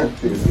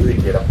 De esos de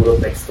que era puro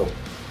texto.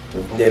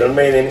 de Iron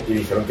Maiden y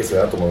dijeron que se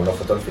iban a tomar una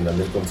foto al final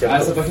del concierto.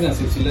 Esa página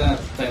sí,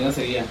 también la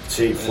seguía.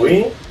 Sí,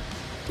 fui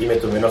y me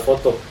tomé una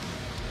foto.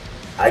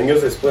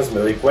 Años después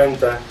me doy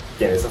cuenta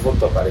que en esa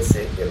foto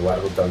aparece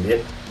Eduardo también,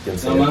 quien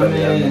sería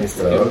también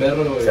administrador.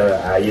 Perro, o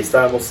sea, ahí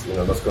estábamos y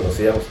no nos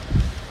conocíamos.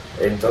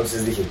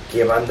 Entonces dije,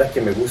 ¿qué banda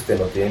que me guste?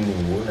 No tiene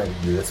ninguna.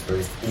 Judas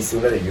Priest. Hice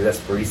una de Judas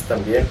Priest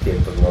también, que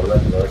pues no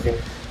dejé.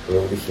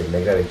 Luego dije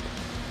Megadeth.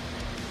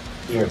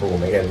 Y me pongo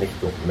Megadeth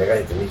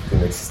en México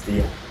no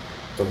existía.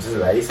 Entonces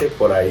la hice,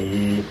 por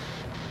ahí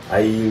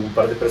hay un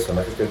par de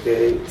personajes, creo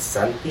que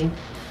Santi,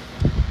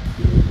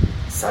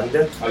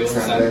 Sander. Había un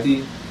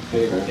Santi.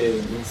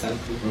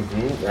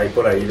 Ahí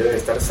por ahí deben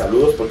estar.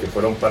 Saludos porque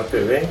fueron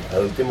parte de.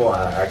 Al último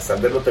a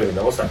Xander lo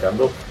terminamos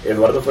sacando.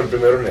 Eduardo fue el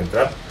primero en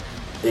entrar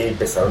y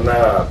empezaron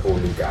a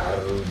publicar.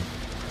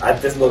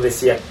 Antes no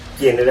decía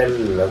quién era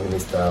el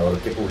administrador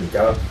que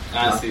publicaba.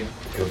 Sí.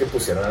 Creo que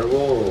pusieron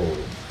algo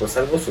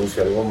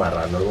sucio, algo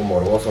marrano, algo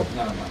morboso.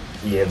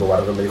 Y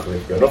Eduardo me dijo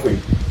que yo no fui.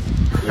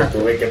 Y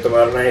tuve que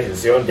tomar una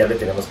decisión, ya le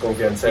teníamos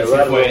confianza a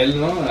Eduardo. Sí fue él,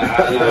 ¿no?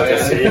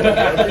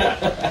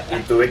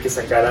 Y tuve que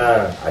sacar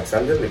a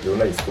Alexander, le pido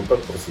una disculpa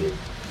por si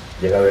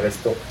llega a ver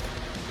esto.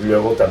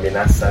 Luego también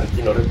a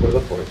Santi, no recuerdo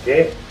por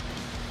qué.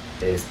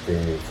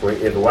 Fue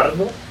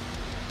Eduardo.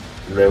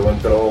 Luego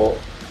entró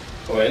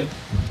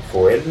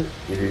Joel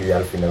y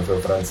al final fue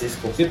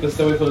Francisco. Sí, pues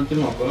este güey fue el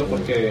último, me acuerdo,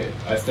 porque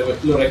a este güey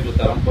lo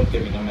reclutaron porque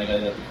vino a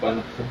Megadeth de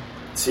Tijuana.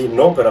 Sí,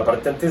 no, pero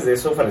aparte antes de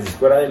eso,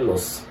 Francisco era de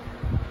los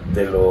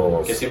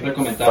que siempre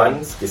comentaban.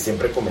 Fans que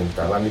siempre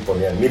comentaban y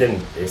ponían, miren,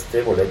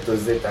 este boleto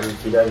es de tal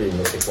gira de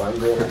no sé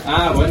cuándo.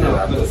 Bueno,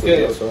 pues es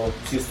que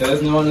si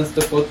ustedes no van a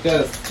este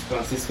podcast,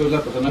 Francisco es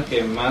la persona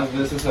que más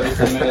veces ha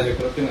visto Megadeth. Yo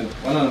creo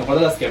que a lo mejor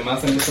de las que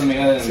más han visto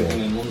Megadeth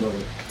en el mundo,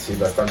 güey. Sí,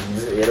 bastante.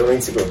 Era una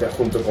enciclopedia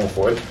junto con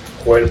Joel.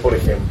 Joel, por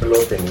ejemplo,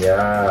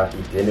 tenía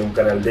y tiene un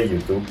canal de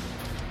YouTube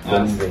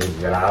donde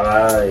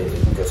graba,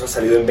 incluso ha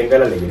salido en Venga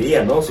la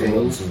Alegría, ¿no? Sí,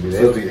 sus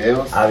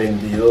videos. Ha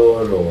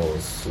vendido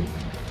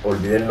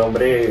olvidé el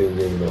nombre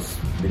de los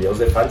videos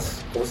de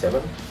fans, ¿cómo se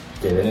llaman?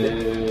 Que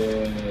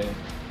venden.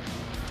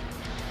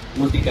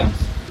 Multicams.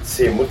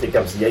 Sí,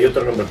 Multicams, y hay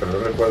otro nombre, pero no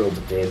recuerdo,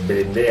 que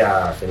vende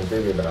a gente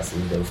de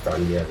Brasil, de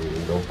Australia,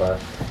 de Europa.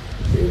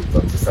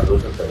 Entonces,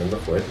 saludos al tremendo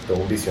Joel, todo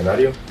un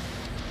visionario.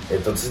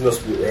 Entonces,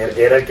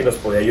 era el que nos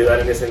podía ayudar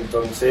en ese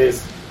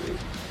entonces,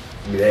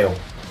 video,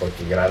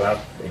 porque graba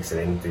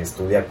excelente,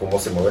 estudia cómo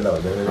se mueve la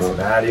bandera en el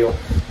escenario.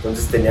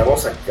 Entonces,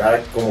 teníamos a cada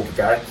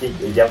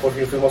quien, ya por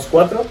fin fuimos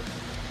 4.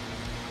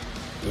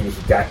 Y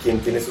dije, cada quien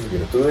tiene sus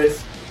virtudes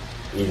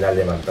y la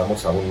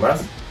levantamos aún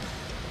más.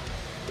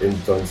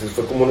 Entonces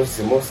fue como nos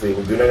hicimos de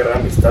una gran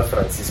amistad.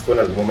 Francisco en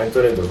algún momento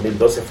en el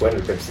 2012 fue en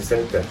el Pepsi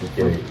Center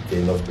que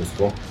nos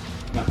buscó.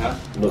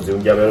 Nos dio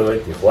un llavero de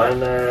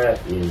Tijuana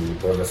y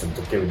pues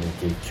resultó que yo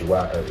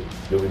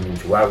viví en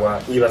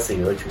Chihuahua, iba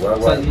seguido de Chihuahua.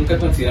 O sea, ¿nunca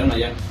coincidieron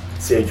allá?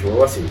 Sí, en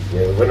Chihuahua sí.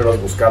 Bueno,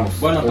 nos buscamos.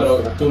 Bueno, pero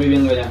tú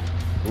viviendo allá.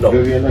 No.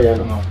 Yo viviendo allá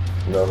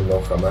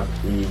No, jamás.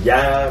 Y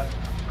ya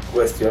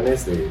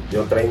cuestiones de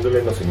otra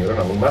índole nos unieron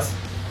aún más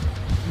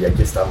y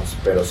aquí estamos.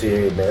 Pero sí,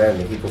 Megadeth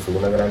de México fue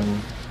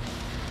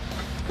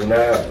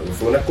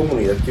una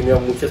comunidad que unió a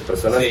muchas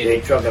personas, de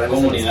hecho a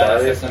grandes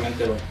amistades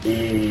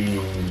y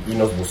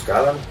nos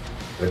buscaban.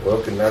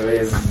 Recuerdo que una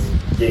vez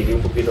llegué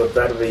un poquito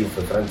tarde y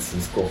fue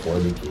Francisco,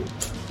 joder, y que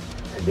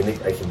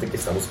hay gente que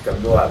está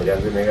buscando a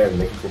Adrian de Megadeth de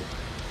México.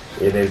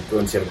 En el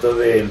concierto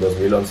del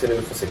 2011 en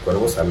el José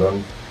Cuervo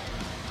Salón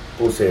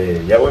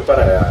puse, ya voy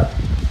para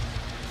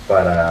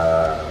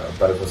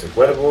el José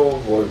Cuervo,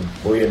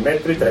 voy en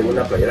metro y traigo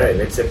una playera de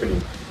Led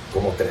Zeppelin.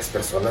 Como 3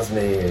 personas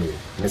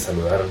me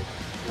saludaron.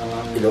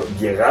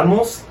 Y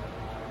llegamos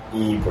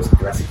y pues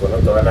clásico, ¿no?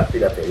 Toda la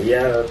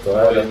piratería,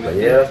 todas las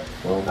playeras,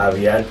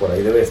 habían, por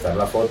ahí debe estar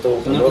la foto.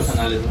 Son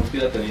artesanales, no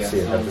piratería.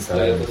 Sí,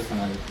 artesanales.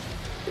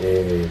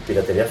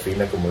 Piratería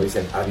fina, como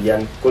dicen.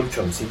 Habían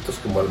colchoncitos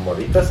como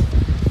almohaditas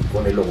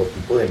con el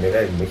logotipo de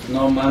Megadeth en México.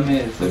 No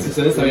mames,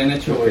 ustedes habían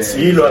hecho, güey.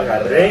 Sí, lo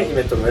agarré y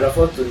me tomé la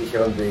foto y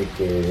dijeron de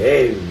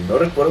que, no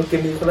recuerdo qué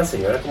me dijo la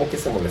señora, como que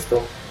se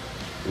molestó.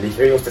 Le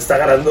dije, oye, usted está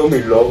agarrando mi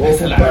logo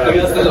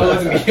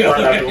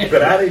para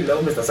lucrar y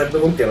luego me está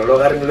saliendo con que no lo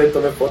agarre y no le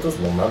tome fotos.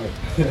 No mames.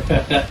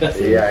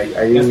 Sí,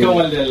 hay es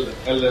como el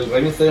del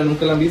Rey Misterio,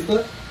 ¿nunca lo han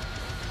visto?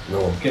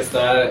 No.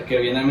 Que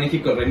viene a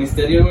México el Rey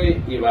Misterio,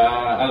 güey, y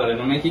va a la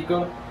Arena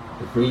México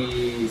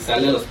y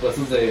sale a los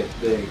puestos de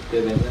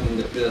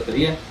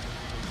piratería.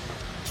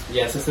 Y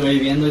ya se está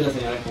viviendo y la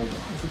señora como,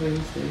 ese Rey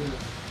Misterio.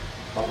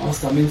 Vamos,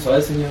 también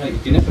suave, señora. ¿Y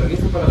tiene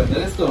permiso para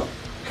vender esto?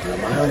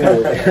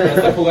 Ya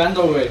está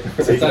jugando, güey.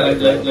 Sí,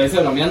 le dice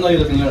bromeando y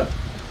la señora,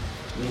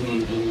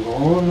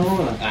 no.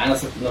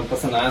 No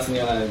pasa nada,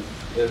 señora.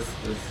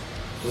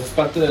 Es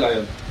parte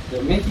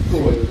de México,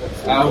 güey.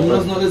 A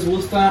unos no les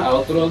gusta, a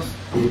otros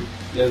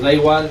les da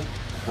igual.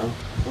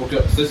 Porque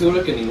estoy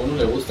seguro que a ninguno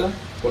le gusta,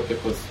 porque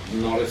pues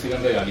no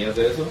reciben regalías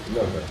de eso.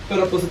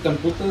 Pero pues si te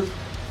amputas,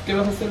 ¿qué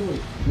vas a hacer, güey?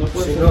 No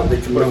puedes hacer nada. De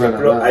hecho, por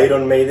ejemplo,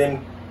 Iron Maiden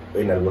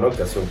en alguna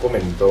ocasión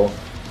comentó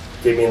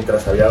que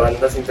mientras había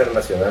bandas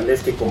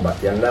internacionales que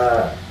combatían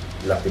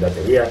la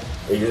piratería,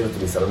 ellos lo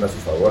utilizaron a su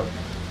favor.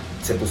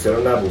 Se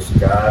pusieron a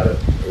buscar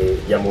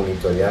y a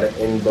monitorear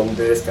en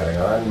dónde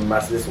descargaban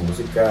más de su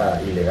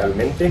música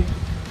ilegalmente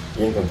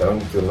y encontraron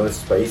que uno de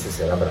esos países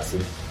era Brasil.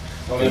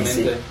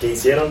 Obviamente. ¿Qué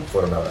hicieron?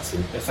 Fueron a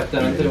Brasil.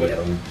 Exactamente, güey.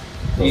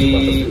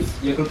 Y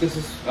yo creo que eso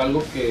es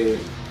algo que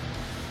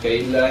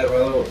ahí le ha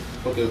errado,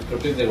 porque creo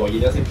que de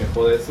Goyilla se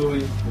quejó de eso,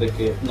 güey, de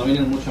que no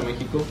vienen mucho a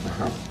México.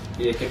 Ajá.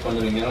 Y de que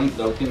cuando vinieron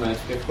la última vez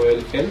que fue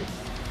el Hell,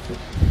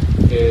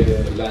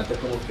 que la neta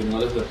como que no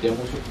les vertía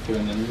mucho porque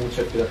venían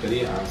mucha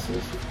piratería. Ah, sí,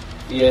 sí.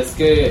 Y es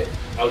que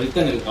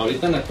ahorita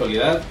en la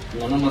actualidad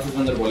no nomás es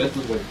vender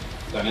boletos, güey.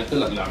 La neta,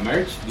 la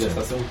merch les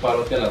hace un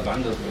parote a las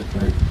bandas,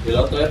 güey. Y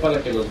la otra vez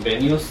para que los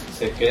venues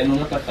se queden un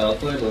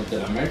atacadota de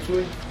la merch,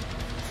 güey.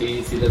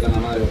 Sí les dan la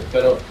madre, güey.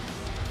 Pero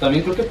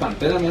también creo que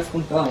Pantera me has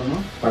contado,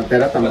 ¿no?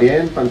 Pantera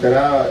también.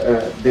 Pantera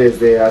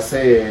desde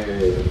hace...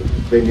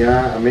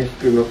 venía a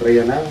México y no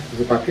traía nada.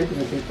 Entonces, ¿para qué?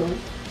 Pues aquí todo.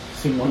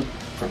 Simón.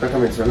 Ahorita que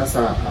mencionas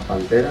a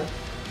Pantera,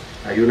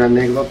 hay una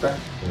anécdota.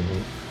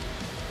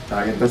 ¿Te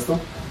la avientas tú?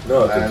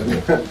 No,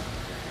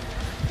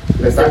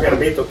 le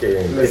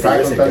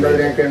estaba contando a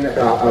Adrian que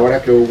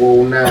ahora que hubo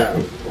un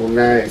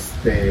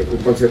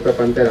concierto de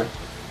Pantera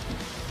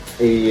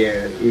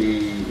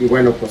y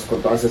bueno, pues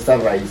con todas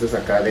estas raíces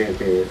acá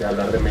de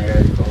hablar de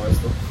Megadeth y todo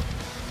esto,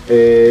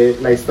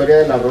 la historia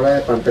de la rola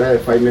de Pantera de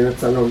 5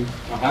 Minutes Alone.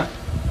 Ajá.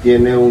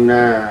 Tiene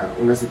una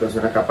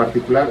situación acá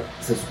particular.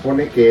 Se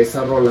supone que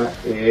esa rola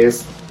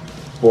es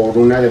por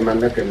una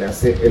demanda que le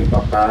hace el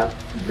papá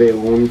de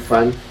un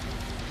fan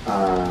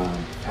a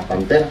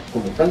Pantera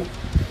como tal.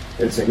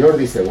 El señor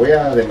dice, voy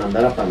a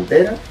demandar a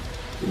Pantera,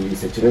 y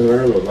dice, chingas,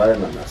 bueno, los va a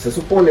demandar. Se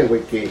supone,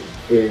 güey, que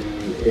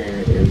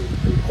el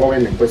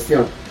joven en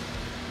cuestión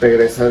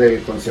regresa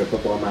del concierto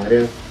todo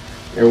madreado.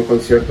 En un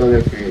concierto en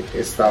el que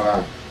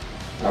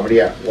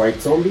habría White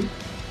Zombie,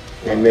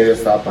 en medio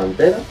estaba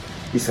Pantera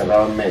y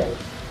cerraban Megadeth.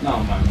 No,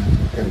 mames.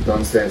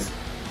 Entonces,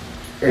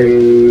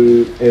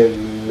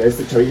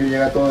 este chavillo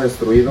llega todo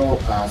destruido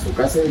a su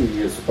casa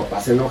y su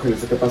papá se enoja y le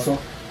dice, ¿qué pasó?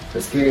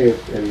 Es que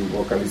el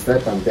vocalista de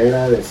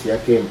Pantera decía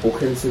que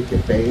empújense, que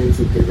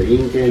péguense, que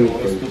brinquen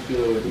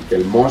y que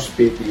el mosh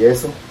pit y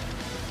eso.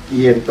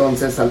 Y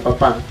entonces al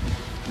papá,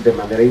 de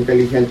manera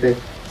inteligente,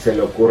 se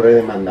le ocurre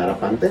demandar a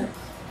Pantera.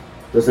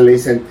 Entonces le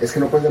dicen, es que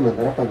no puedes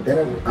demandar a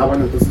Pantera, ¿no? Ah,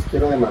 bueno, entonces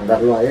quiero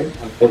demandarlo a él,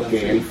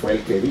 porque él fue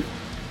el que dijo.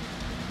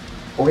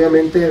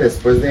 Obviamente,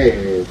 después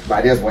de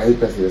varias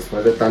vueltas y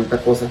después de tanta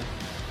cosa,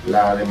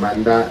 la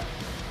demanda,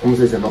 ¿cómo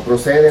se dice? No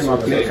procede, no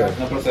aplica.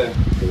 No procede.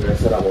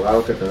 Es el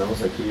abogado que tenemos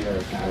aquí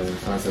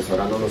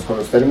asesorándonos con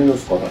los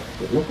términos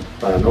correctos, ¿no?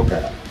 Para no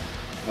cagar.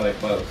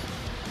 Adecuados.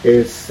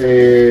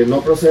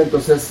 No procede,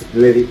 entonces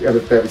le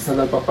avisan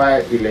al papá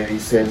y le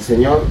dicen,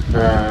 señor,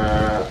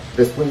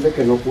 después de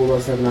que no pudo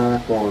hacer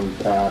nada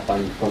contra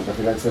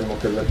Phil Anselmo,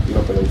 que es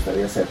lo que le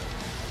gustaría hacer,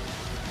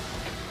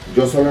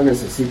 yo solo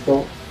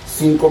necesito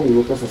 5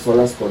 minutos a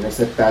solas con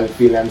ese tal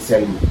Phil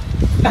Anselmo.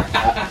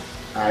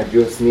 I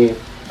just need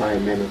 5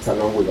 minutes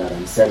alone with that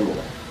Anselmo.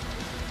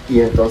 Y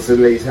entonces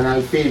le dicen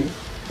al Phil,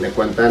 le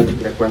cuentan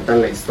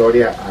la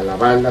historia a la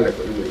banda,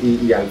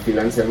 y al Phil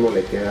Anselmo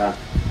le queda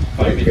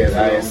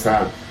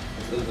esas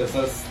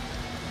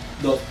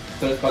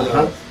 2-3 palabras.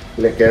 Ajá,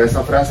 le queda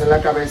esa frase en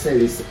la cabeza y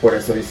dice, por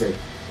eso dice,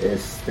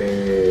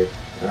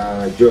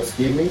 just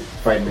give me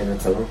 5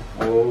 minutes alone.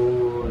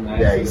 Oh, nice.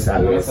 De ahí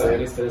sale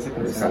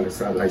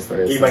la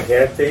historia.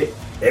 Imagínate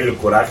el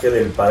coraje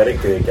del padre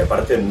que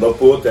aparte no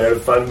pudo tener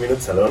 5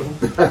 minutes alone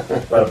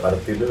para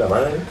partirle la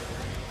madre,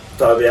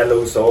 todavía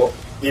lo usó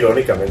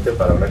irónicamente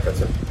para una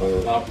canción.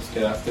 No, pues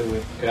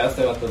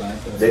quedaste vato, la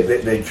neta.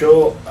 De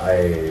hecho,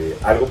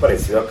 algo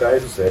parecido acaba de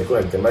suceder con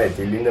el tema de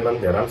Till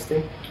Lindemann de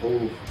Rammstein,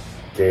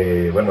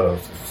 que bueno,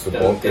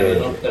 supongo que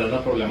era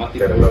una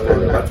problemática.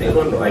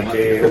 No hay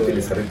que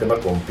utilizar el tema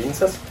con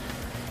pinzas,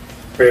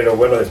 pero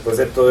bueno, después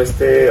de todo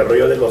este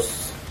rollo de los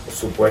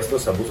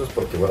supuestos abusos,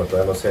 porque bueno,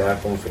 todavía no se ha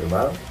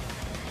confirmado,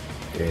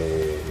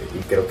 y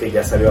creo que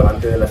ya salió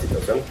avante de la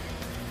situación.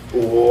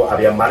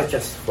 Había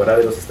marchas fuera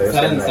de los estadios.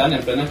 Estaban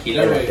en plena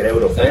gira, güey.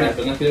 Estaban en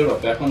plena gira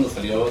europea cuando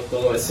salió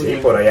todo eso. Sí,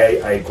 por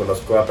ahí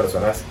conozco a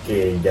personas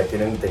que ya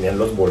tenían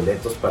los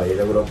boletos para ir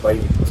a Europa y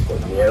pues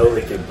con miedo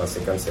de que se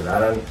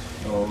cancelaran.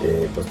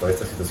 Pues toda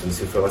esta situación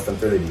sí fue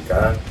bastante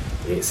delicada.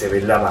 Se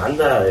ve la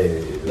banda.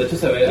 De hecho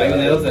se ve, hay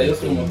videos de ellos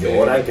como que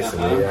lloran, que se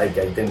ve,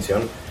 que hay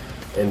tensión.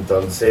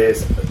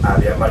 Entonces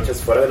había marchas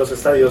fuera de los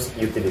estadios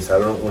y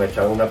utilizaron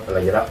una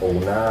playera o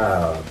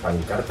una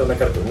pancarta, una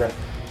cartulina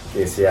que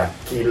decía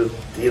Kill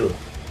Till,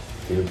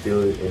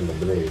 el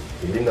nombre de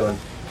Till Lindemann.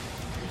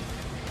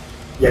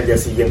 Y al día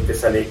siguiente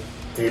sale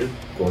Till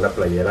con una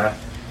playera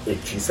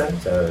hechiza,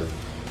 o sea,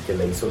 que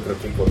la hizo creo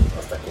que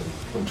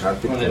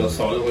con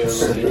aerosol, güey,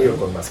 o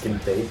con masking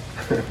tape,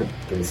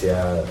 que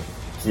decía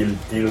Kill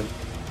Till.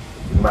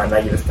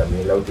 Managers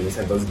también la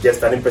utilizan, entonces ya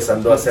están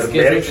empezando a hacer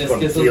merch con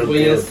Till. Es que esos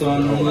güeyes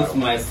son unos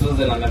maestros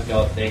de la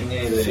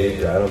mercadotecnia y de... Sí,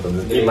 claro,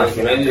 entonces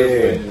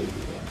imagínate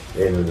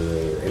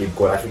el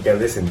coraje que han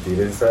de sentir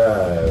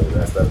estas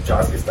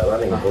chavas que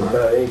estaban en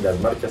contra de las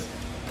marchas,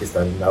 que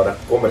están ahora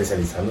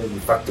comercializando y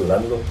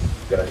facturando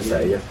gracias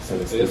a ellas.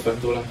 Ellos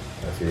facturan.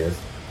 Así es.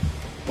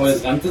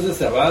 Pues antes de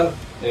cerrar,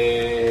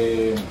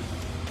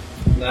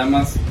 nada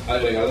más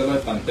agregar de lo de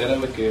Pantera,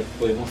 güey, que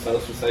pudimos estar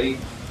nosotros ahí.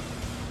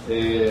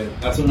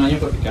 Hace un año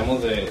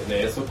platicamos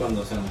de eso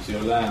cuando se anunció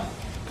la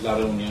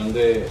reunión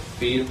de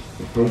Phil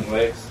con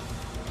Rex,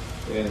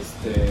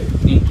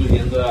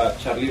 incluyendo a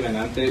Charlie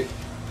Benante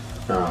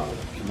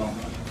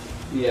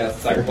y a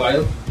Zakk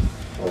Wylde,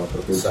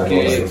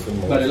 que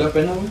vale la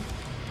pena, güey.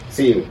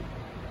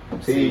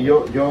 Sí,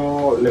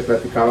 yo le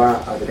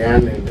platicaba a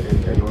Adrian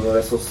en uno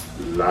de esos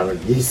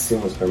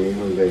larguísimos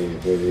caminos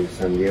de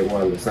San Diego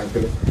a Los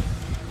Ángeles,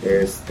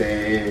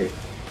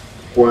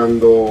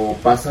 cuando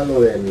pasa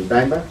lo del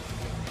Dimebag,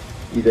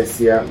 y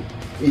decía,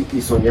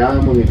 y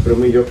soñábamos mi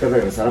primo y yo que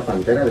regresara a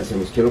Pantera,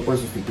 decíamos, ¿quién lo puede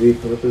sustituir?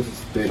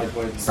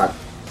 Zakk.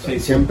 Sí,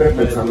 siempre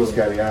pensamos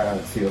que había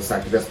sido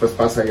Zakk. Después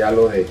pasa ya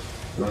lo del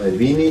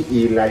Vinny,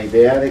 y la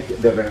idea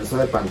de regreso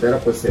de Pantera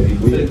pues se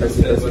diluye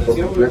casi por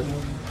completo.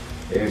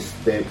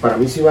 Para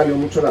mí sí valió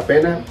mucho la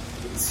pena.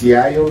 Si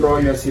hay un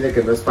rollo así de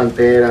que no es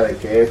Pantera, de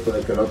que esto,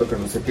 de que lo otro, que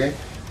no sé qué,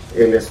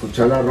 el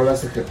escuchar las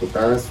rolas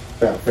ejecutadas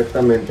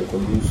perfectamente,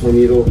 con un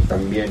sonido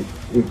también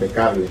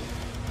impecable,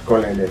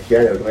 con la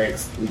energía del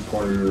Rex y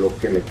con lo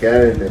que le queda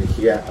de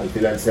energía al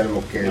Phil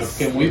Anselmo, que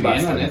muy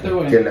bien, la neta,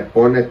 güey, que le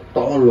pone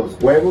todos los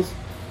huevos,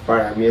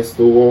 para mí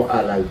estuvo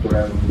a la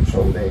altura de un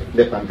show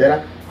de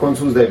Pantera, con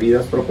sus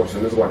debidas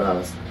proporciones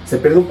guardadas. ¿Se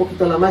pierde un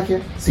poquito la magia?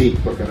 Sí,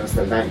 porque no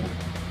está el Dimebag,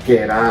 que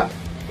era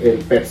el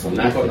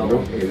personaje,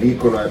 el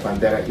ícono de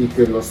Pantera, y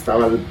que no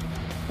estaba el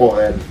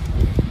poder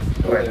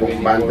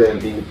retumbante del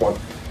Vinny Pod.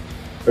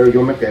 Pero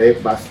yo me quedé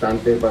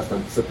bastante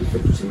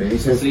satisfecho. Si me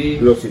dices,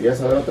 ¿los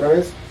irías a ver otra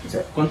vez? O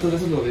sea, ¿cuántas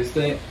veces lo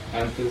viste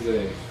antes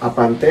de...? A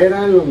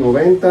Pantera en los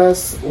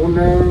 90s,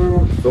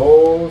 1,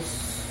 2,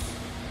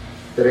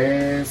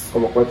 3,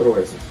 como 4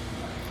 veces.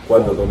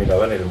 Cuando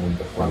dominaban el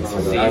mundo.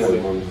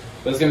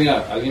 Pues es que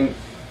mira, alguien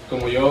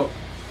como yo,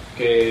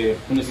 que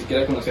ni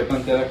siquiera conocía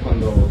Pantera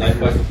cuando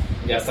Dimebag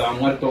ya estaba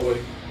muerto, güey,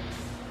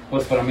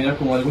 pues para mí era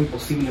como algo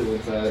imposible, güey.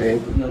 O sea,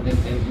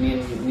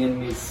 ni en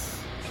mis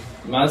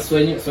más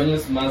sueños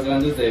más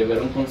grandes de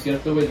ver un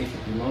concierto, güey, dije,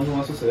 no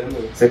va a suceder,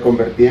 güey. Se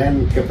convertía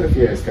en, ¿qué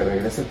prefieres? ¿Que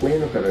regrese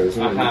Queen o que regrese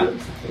Megadeth?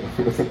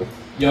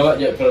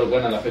 Pero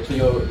bueno, a la fecha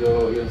yo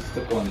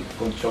insisto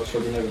con Chuck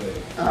Schuldiner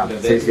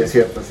de Death. Sí, es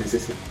cierto, sí.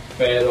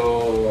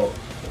 Pero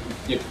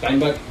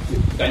Dimebag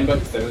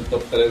está en el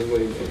top 3,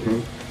 güey.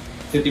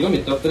 Si te digo mi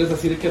top 3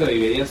 así de que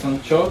reviviría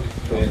son Chuck,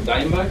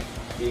 Dimebag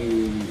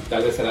y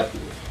tal vez Cerati.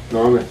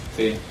 No, hombre.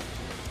 Sí.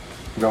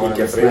 No, y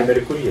que Freddie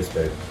Mercury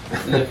espero.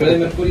 El de Freddie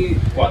Mercury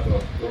 4.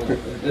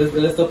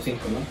 Él es top 5,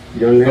 ¿no?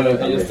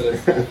 Pero ellos 3.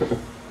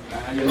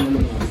 Yo no.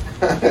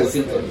 Lo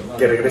siento.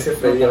 Que regrese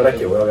Freddie ahora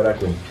que voy a ver a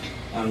Queen.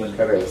 Ándale.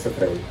 Que regrese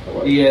Freddie.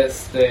 Y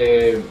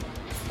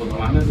pues no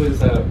mames, güey. O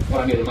sea,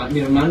 para mi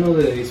hermano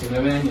de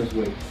 19 años,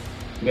 güey,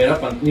 ver a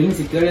Pantera. Yo ni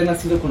siquiera había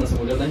nacido cuando se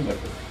murió Dimebag.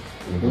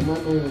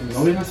 No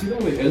había nacido,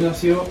 güey. Él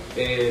nació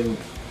en.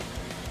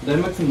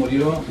 Dimebag se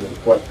murió.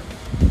 ¿Cuál?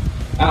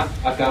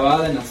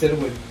 Acababa de nacer,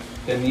 güey.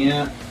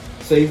 Tenía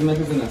 6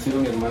 meses de nacido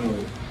mi hermano,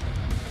 güey.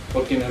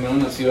 Porque mi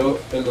hermano nació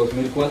el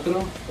 2004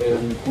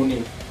 en junio.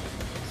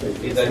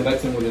 Y Dimebag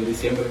se murió en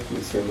diciembre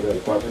del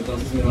 4.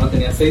 Entonces mi hermano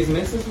tenía 6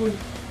 meses, güey,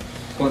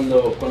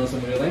 cuando se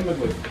murió Dimebag,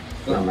 güey.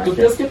 ¿Tú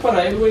crees que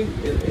para él, güey,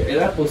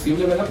 era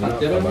posible ver a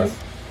Pantera, güey?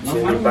 No, sí,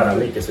 para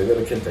mí, que soy del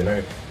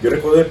 89. Yo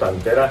recuerdo de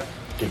Pantera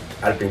que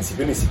al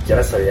principio ni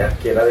siquiera sabía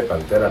que era de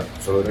Pantera.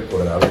 Solo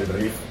recordaba el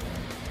riff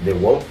de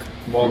Walk.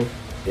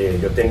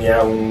 Yo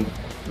tenía un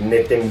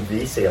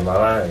NetMD, se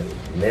llamaba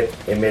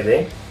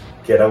NetMD,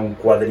 que era un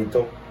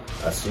cuadrito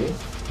así,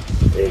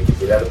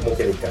 que era como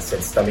que de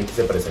cassettes también, que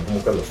se parecían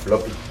como que a los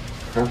floppy.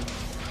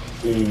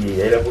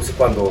 Y ahí la puse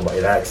cuando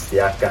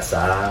existía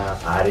Casa,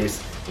 Ares,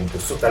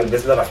 incluso tal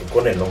vez la bajé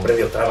con el nombre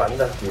de otra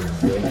banda,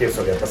 que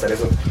solía pasar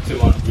eso,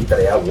 y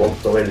traía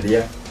Walk todo el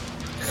día.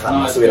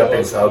 Jamás hubiera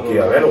pensado que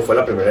iba a verlo, fue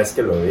la primera vez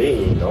que lo vi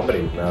y no,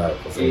 hombre, nada.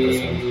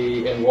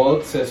 Y en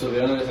Walk se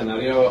subieron al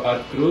escenario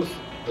Art Cruz,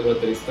 el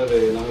baterista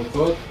de Lamb of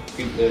God,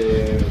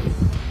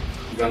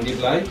 Randy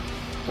Blythe,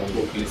 el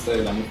vocalista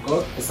de Lamb of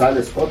God. Estaba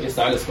el Scott.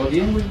 Estaba el Scott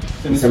bien, güey.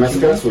 Se me hace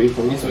que era su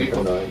hijo, ¿no? Su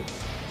hijo.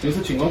 Se me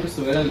hizo chingón que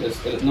estuviera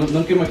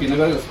nunca imaginé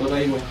ver al Scott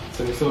ahí, güey.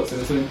 Se me hizo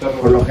bien perro.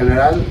 Por lo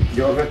general,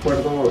 yo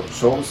recuerdo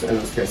shows en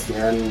los que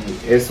hacían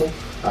eso.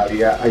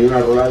 Hay una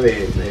rola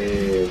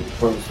de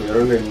cuando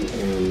estuvieron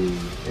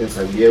en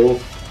San Diego,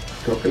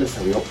 creo que les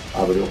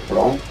abrió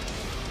Prom,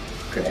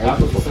 creo.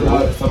 Pues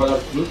estaba la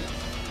Cruz.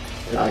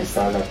 Ahí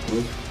estaba la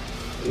Cruz.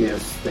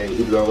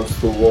 Y luego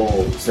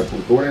estuvo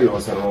Sepultura y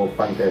luego cerró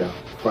Pantera.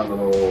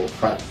 Cuando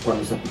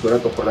Sepultura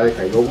tocó la de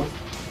Cayoba.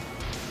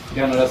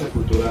 Ya no era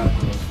Sepultura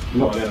con los...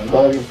 No,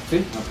 todavía. ¿Sí?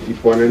 Okay. Y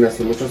ponen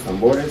así muchos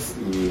tambores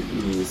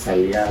y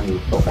salían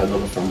tocando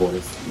los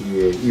tambores.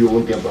 Y hubo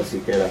un tiempo así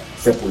que era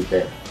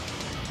Sepultera.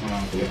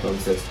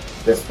 Entonces,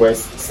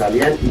 después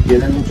salían y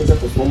tienen mucho esa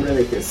costumbre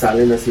de que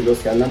salen así los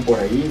que andan por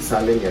ahí,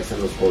 salen y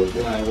hacen los coros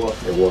de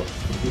Walk.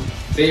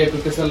 Sí, yo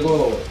creo que es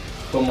algo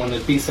como en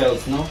el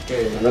P-Cells, ¿no?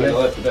 Que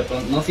luego de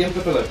pronto, no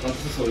siempre, pero de pronto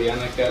se subían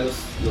acá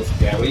los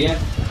que abrían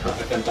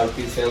a cantar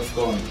P-Cells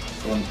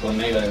con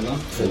Megadeth, ¿no?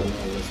 Sí.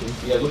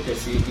 Y algo que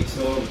sí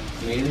hizo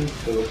Maiden,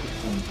 creo que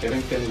con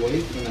Kevin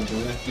Kenway, en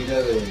alguna gira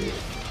de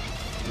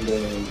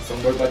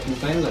Somewhere Back in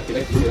Time, la gira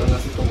que hicieron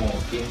hace como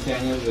 15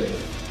 años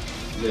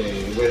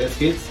de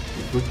Greatest Hits,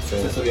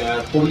 se subía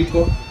al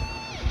público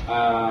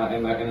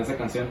en esa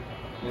canción,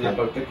 en la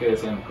parte que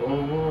decían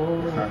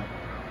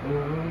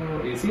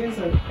y sí,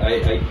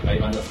 hay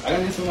bandas,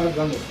 hagan eso más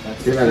bandas.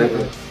 Sí, la neta.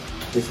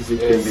 Sí,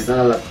 que invitan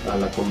a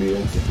la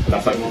convivencia, a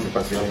la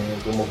participación.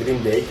 Como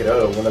Green Day,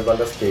 creo, algunas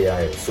bandas que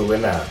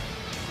suben a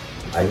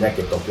una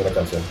que toque una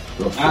canción.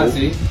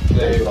 Sí,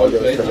 de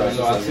Coldplay también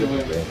lo hace,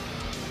 güey.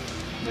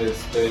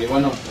 Y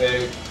bueno,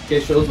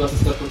 ¿qué shows vas a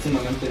estar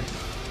próximamente?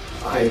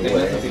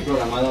 ¿Tengas así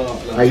programado?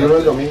 Hay uno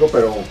el domingo,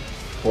 pero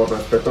por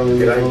respeto a mí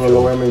mismo no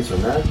lo voy a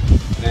mencionar.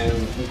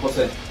 Un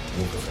José.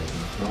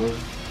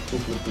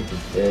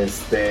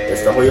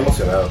 Está muy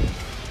emocionado.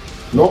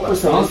 No,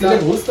 pues no, sí le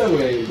gusta,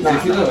 güey.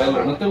 Sí, lo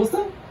veo. ¿No te gusta?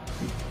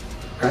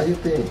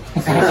 Cállate.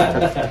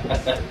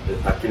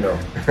 Aquí no.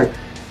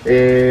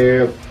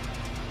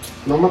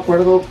 No me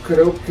acuerdo,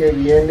 creo que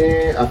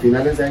viene a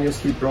finales de año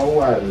Skid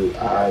Row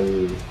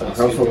al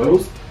House of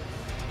Blues.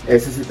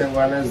 Ese sí tengo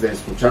ganas de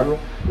escucharlo.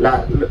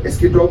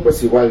 Skid Row,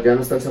 pues igual, ya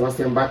no está el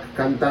Sebastian Bach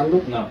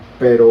cantando. No.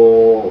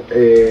 Pero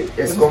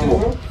es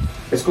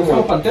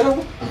como Pantera,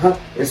 ¿no? Ajá,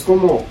 es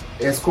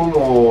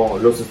como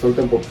los Stone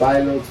Temple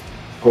Pilots,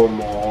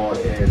 como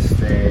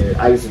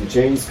Alice in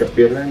Chains, que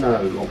pierden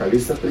al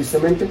vocalista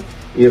tristemente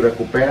y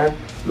recuperan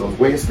los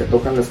güeyes que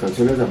tocan las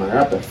canciones de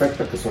manera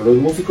perfecta, que son los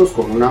músicos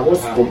con una voz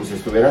como si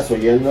estuvieras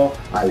oyendo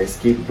al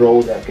Skid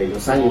Row de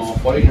aquellos años.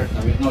 Foreigner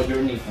también,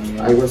 Journey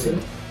también. Algo así.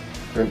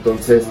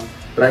 Entonces,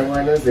 traigo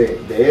ganas de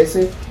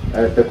ese.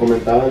 Te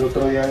comentaba el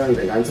otro día el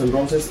de Guns N'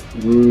 Roses.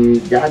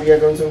 Ya había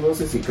Guns N'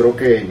 Roses y creo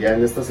que ya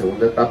en esta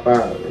segunda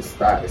etapa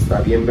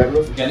está bien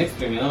verlos. Ya han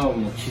exprimido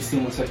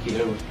muchísimo esa gira,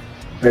 güey.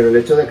 Pero el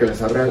hecho de que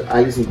les abra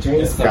Alice in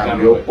Chains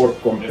cambió por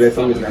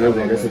completo mis ganas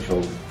de ver ese show.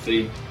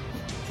 Sí,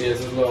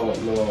 eso es lo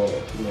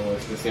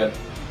especial.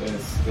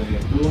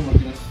 ¿Tú no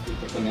tienes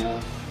oportunidad?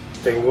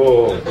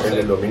 Tengo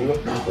el domingo,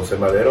 José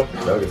Madero,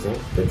 claro que sí.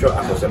 De hecho,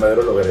 a José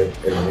Madero lo veré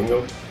el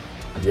domingo.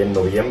 Y en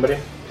noviembre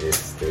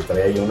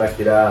trae ahí una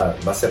gira,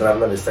 va a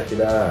cerrarla de esta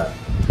gira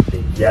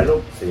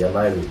Giallo, se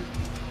llama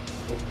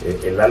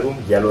el álbum.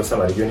 Giallo es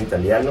amarillo en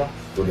italiano,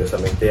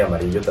 curiosamente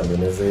amarillo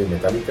también es de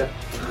Metallica.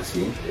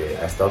 Sí.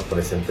 Ha estado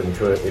presente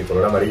mucho el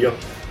color amarillo.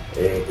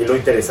 Y lo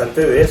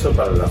interesante de eso,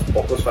 para los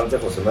pocos fans de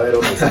José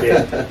Madero, es que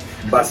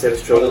va a ser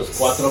shows. Para los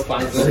 4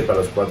 fans. Sí, para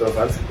los 4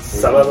 fans.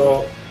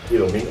 Sábado y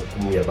domingo,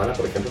 como mi hermana,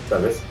 por ejemplo,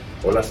 tal vez.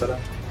 Hola, Sara.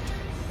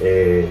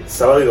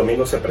 Sábado y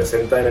domingo se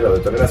presenta en el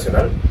Auditorio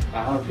Nacional.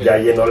 Okay. Ya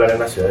llenó la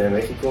Arena Ciudad de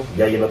México,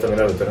 ya llenó también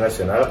el Auditorio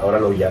Nacional.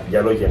 Ahora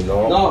ya lo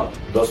llenó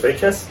 2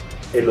 fechas.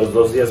 En los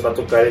 2 días va a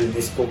tocar el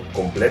disco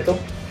completo.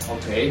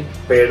 Okay.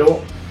 Pero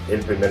el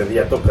primer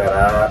día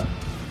tocará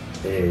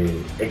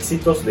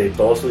éxitos de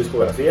toda su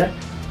discografía.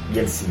 Y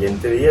el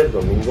siguiente día, el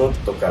domingo,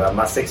 tocará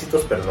más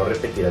éxitos, pero no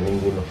repetirá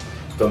ninguno.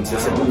 Entonces,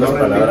 en otras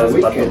palabras,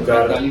 va a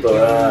tocar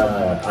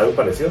algo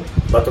parecido.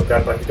 Va a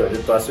tocar prácticamente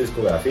toda su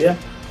discografía.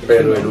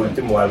 Pero el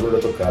último álbum lo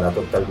tocará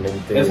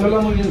totalmente. Eso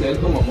habla muy bien de él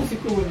como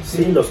músico, güey.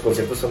 Sí, los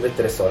conciertos son de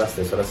 3 horas.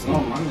 No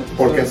mames.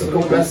 Porque así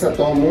complaces a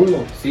todo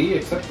mundo. Sí,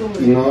 exacto,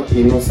 güey.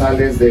 Y no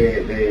sales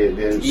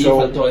del show.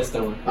 Y faltó esta,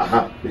 güey.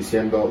 Ajá,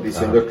 diciendo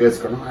el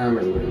clásico, no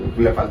mames, güey,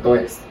 le faltó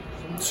esto.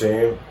 Sí,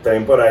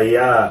 también por ahí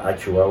a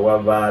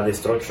Chihuahua va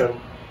Destruction.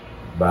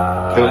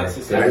 Va.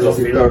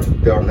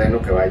 Te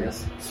ordeno que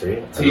vayas. Sí,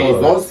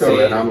 los dos te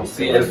ordenamos.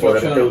 Sí, el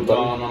poder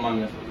no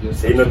mames.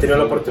 Sí, no he tenido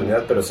la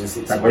oportunidad, pero sí.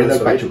 ¿Te acuerdas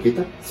del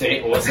Pachuquita? Sí,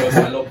 eso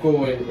está loco,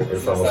 güey. El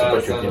famoso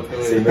Pachuquita.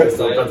 Sí, me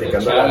estoy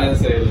platicando.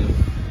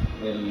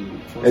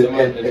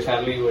 El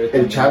Charlie, güey.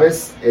 El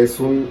Chávez es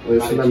un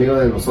amigo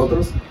de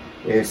nosotros,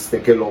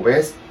 que lo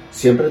ves,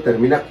 siempre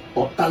termina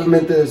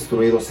totalmente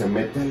destruido, se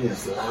mete en el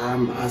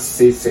slam,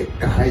 así se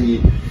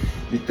cae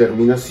y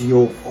termina así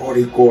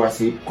eufórico,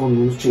 así con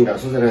unos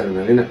chingazos de la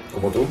adrenalina.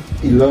 Como tú.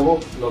 Y luego...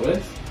 ¿Lo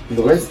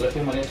ves?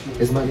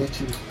 Es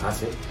mariachi. Ah,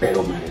 sí.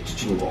 Pero mariachi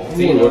chingón.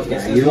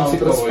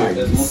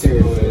 Sí,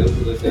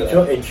 de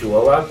hecho, en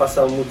Chihuahua ha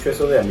pasado mucho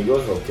eso de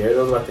amigos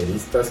rockeros,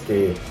 bateristas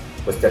que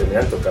pues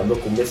terminan tocando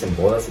cumbias en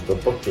bodas y todo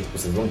porque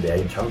pues es donde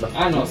hay chamba.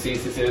 No, sí.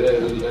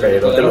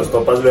 Pero te los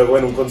topas luego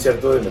en un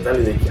concierto de metal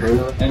y de que...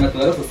 El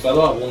metalero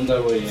frustrado abunda,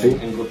 güey,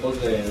 en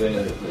grupos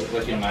de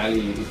regional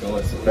y todo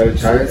eso. Pero el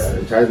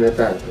Chávez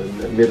neta,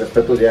 mi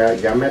respeto,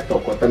 ya me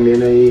tocó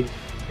también ahí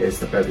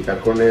platicar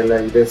con él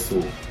ahí de su...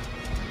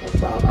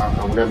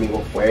 A un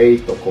amigo fue y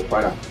tocó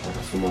para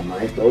su mamá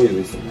y todo, y le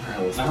dice,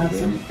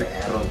 bien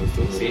perros.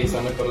 Sí,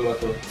 son mejor el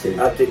vato. Sí.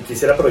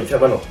 Quisiera aprovechar,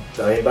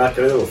 también va a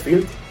Credible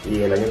Field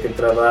y el año que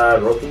entraba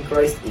Rotting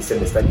Christ y se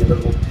me están yendo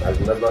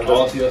algunas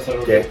bandas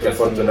que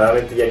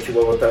afortunadamente ya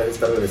Chihuahua otra vez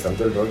está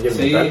regresando el rock y el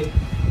metal.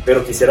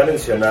 Pero quisiera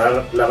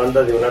mencionar la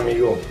banda de un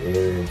amigo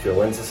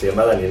chihuahuense, se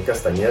llama Daniel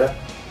Castañeda,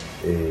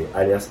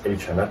 alias El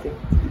Chanate.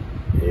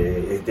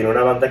 tiene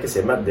una banda que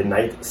se llama The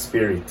Night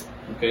Spirit.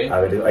 Okay. A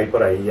ver, hay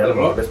por ahí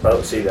algo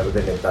rock? sí, de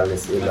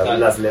metales. Metal.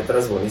 Las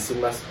letras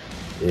buenísimas,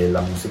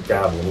 la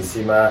música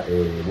buenísima.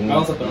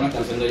 Vamos a poner una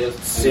canción de ellos.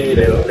 Sí,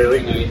 le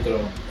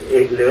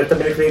doy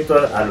también el crédito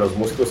a los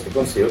músicos que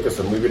considero que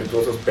son muy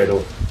virtuosos,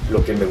 pero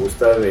lo que me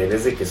gusta de él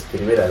es de que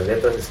escribe las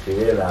letras,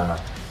 escribe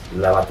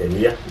la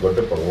batería,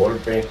 golpe por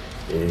golpe,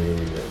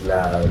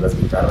 las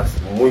guitarras.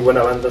 Muy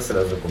buena banda, se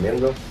las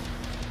recomiendo.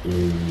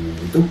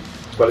 ¿Y tú?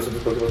 ¿Cuáles son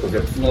tus próximos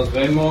conciertos? Nos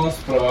vemos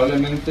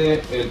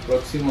probablemente el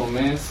próximo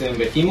mes en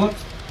Behemoth.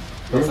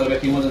 Va a estar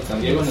Behemoth en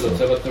San Diego, en el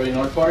Observatory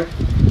North Park.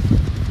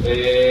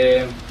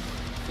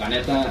 La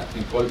neta,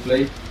 en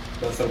Coldplay.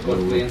 Va a estar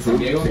Coldplay en San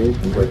Diego. Sí,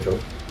 un buen show.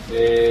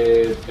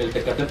 El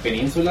Tecate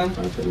Península.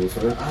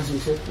 Sí,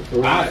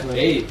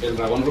 cierto. El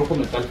Dragón Rojo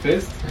Metal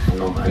Fest.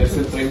 No manches. Es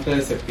el 30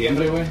 de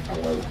septiembre, güey.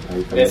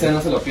 Bueno, Ese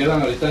no se lo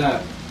pierdan.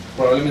 Ahorita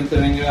probablemente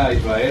venga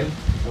Israel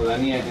o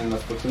Dani en los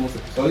próximos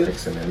episodios.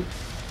 Excelente.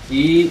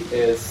 Y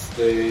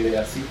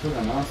así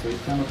programados,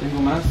 ahorita no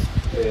tengo más,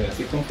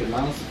 así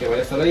confirmados, que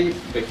vaya a estar ahí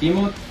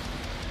Behemoth,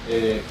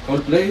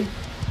 Coldplay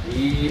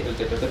y el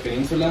Tecate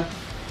Península.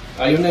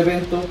 Hay un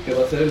evento que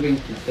va a ser el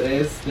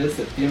 23 de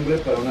septiembre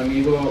para un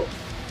amigo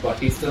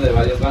bajista de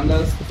varias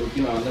bandas. Su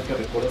última banda que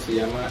recuerdo se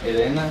llama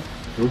Edena.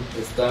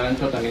 Está en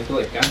tratamiento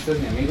de cáncer,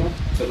 mi amigo.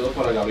 Un saludo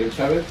para Gabriel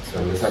Chávez.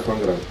 Está con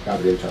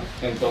Gabriel Chávez.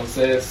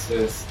 Entonces,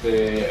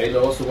 ahí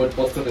luego subo el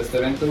póster de este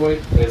evento, güey.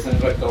 Es en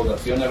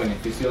recaudación a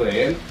beneficio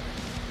de él,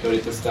 que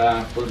ahorita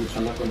está pues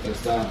luchando contra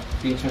esta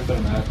pinche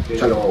enfermedad que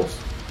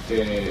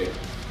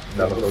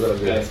La mejor de las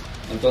vidas.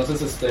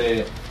 entonces,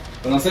 pues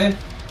no sé,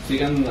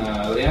 sigan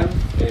a Adrian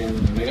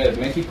en Megadeth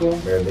México.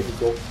 Megadeth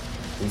México,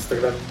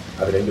 Instagram,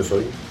 Adrian Yo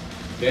Soy.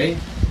 Ok.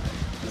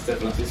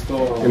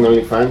 Francisco en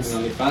OnlyFans.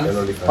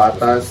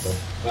 Patas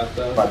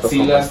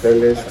con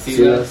pasteles,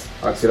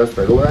 axilas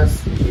peludas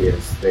y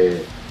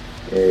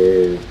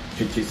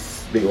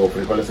chichis,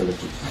 frijoles en las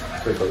chichis.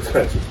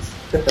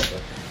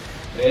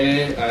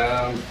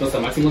 Pues a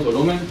máximos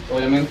volumen,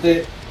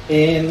 obviamente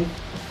en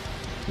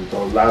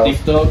todos lados.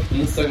 TikTok,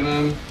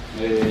 Instagram,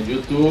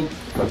 YouTube,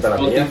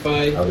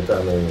 Spotify.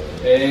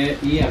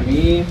 Y a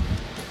mí,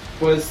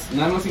 pues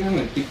nada más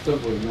síganme en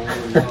TikTok, güey.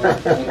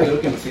 No quiero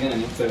que me sigan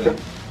en Instagram.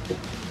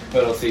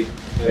 Pero sí.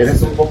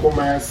 Eres un poco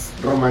más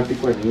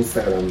romántico en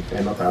Instagram,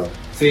 he notado.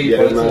 Sí,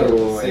 por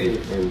eso. Sí.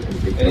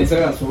 En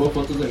Instagram subo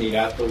fotos de mi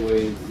gato,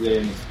 güey,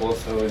 de mi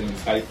esposa, güey, de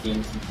mis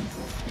hikings.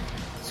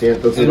 Sí,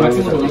 entonces. En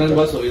máximo volumen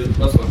voy a subir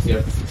los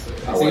conciertos.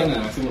 Sigan en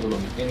el máximo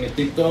volumen. En mi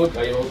TikTok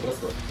hay otras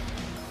cosas.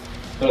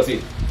 Pero sí,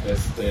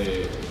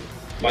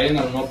 vayan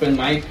a un open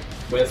mic.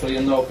 Voy a estar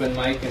yendo a open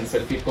mic en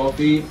Selfie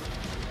Coffee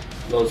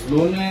los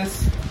lunes,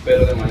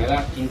 pero de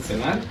manera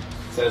quincenal.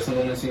 O sea, es un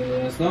lunes sí, un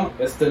lunes no.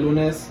 Este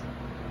lunes.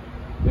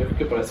 Yo creo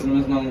que para este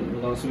lunes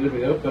no subí el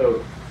video,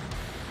 pero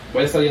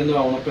voy a estar yendo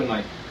a un open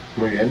mic.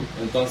 Muy bien.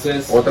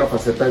 Entonces, otra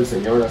faceta del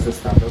señor hace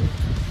stand-up.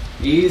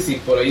 Y si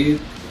por ahí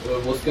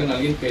buscan a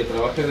alguien que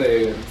trabaje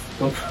de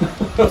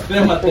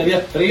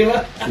materia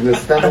prima, si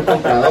necesitan un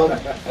comprador,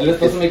 ahí les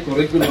paso mi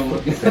currículum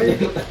porque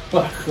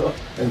trabajo.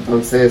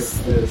 Entonces,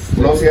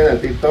 no sigan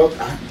el TikTok.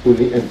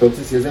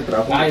 Entonces si es de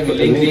trabajo. Ay, mi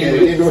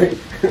LinkedIn, güey.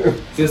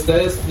 Si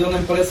ustedes de una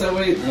empresa,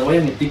 güey, no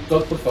vaya a mi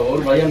TikTok, por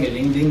favor, vaya a mi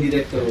LinkedIn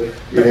directo, güey.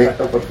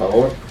 Directo, por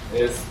favor.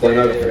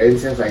 Buenas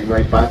referencias, ahí no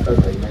hay patas,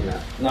 ahí no hay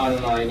nada. No,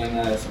 ahí no hay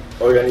nada de eso.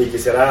 Oigan, y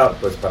quisiera,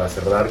 pues para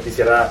cerrar,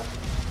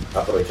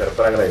 aprovechar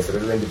para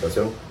agradecerles la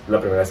invitación. La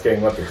primera vez que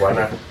vengo a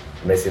Tijuana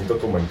me siento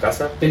como en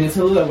casa. Tenía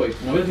esa duda, güey.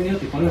 ¿No habías venido a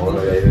Tijuana? No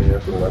había venido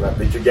a Tijuana.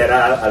 De hecho, ya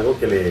era algo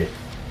que le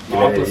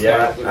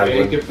debía.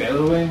 ¿Qué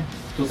pedo, güey?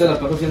 ¿Tú te la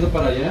estás haciendo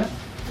para allá?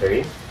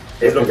 Sí.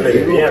 Es lo que le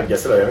debía, ya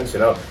se lo había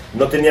mencionado.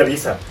 No tenía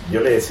visa.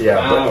 Yo le decía,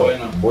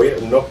 voy,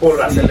 no por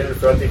hacerle el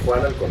feo a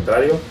Tijuana, al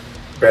contrario,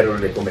 pero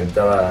le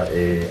comentaba,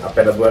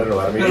 apenas voy a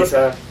renovar mi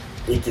visa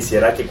y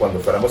quisiera que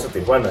cuando fuéramos a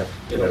Tijuana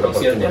tener la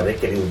oportunidad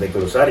de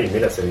cruzar, y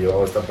mira, se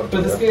dio esta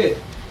oportunidad. Pues es que,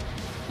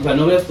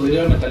 no hubieras podido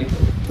ir a Metallica.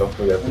 No,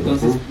 hubiera podido.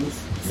 Entonces,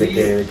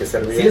 ¿De qué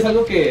servía? Sí, es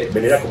algo que...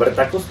 Venir a comer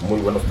tacos, muy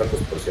buenos tacos,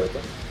 por cierto.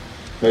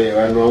 Me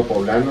llevar al nuevo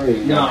poblano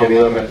y no, ha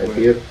querido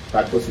repetir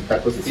tacos y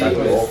tacos y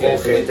tacos.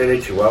 Ojo, gente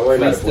de Chihuahua y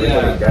la República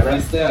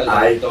Dominicana,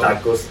 hay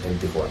tacos en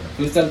Tijuana.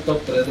 Fuiste al top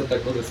 3 de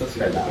tacos de esta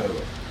ciudad,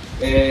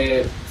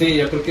 pero, sí,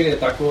 yo creo que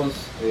tacos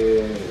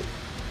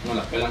nos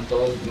la pelan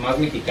todos, más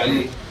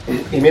Mexicali.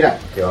 Y mira,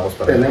 que vamos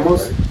para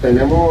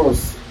tenemos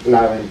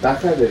la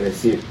ventaja de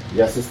decir,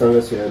 ya se está en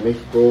la Ciudad de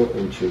México,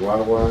 en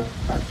Chihuahua,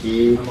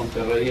 aquí, en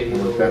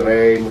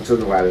Monterrey, muchos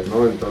lugares,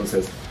 ¿no?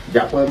 Entonces,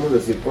 ya podemos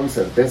decir con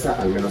certeza,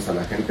 al menos a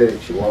la gente de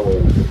Chihuahua y a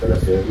la gente de la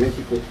Ciudad de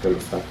México, que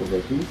los tacos de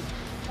aquí,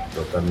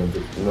 totalmente,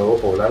 nuevo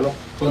poblano.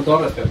 Con todo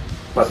respeto.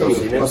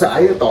 Sí, o sea,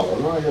 hay de todo,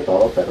 ¿no? Hay de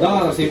todo, pero...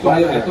 No, sí,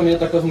 he comido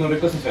tacos muy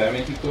ricos en Ciudad de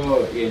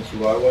México y en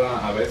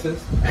Chihuahua a veces.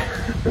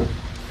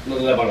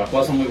 Los de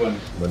barbacoa son muy buenos.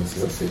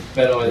 Buenísimos, sí.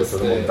 Pero los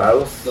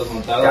montados.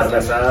 Carne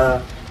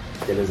asada,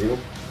 ¿qué les digo?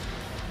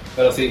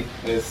 Pero sí,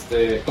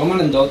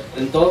 coman en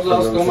todos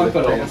lados, coman,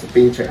 pero...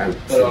 pinche gana.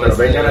 Pero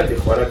vengan a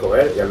Tijuana a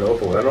comer y al nuevo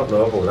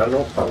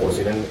poblano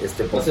patrocinen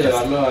este podcast.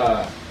 Vamos a llevarlo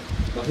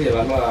 ¿Vas a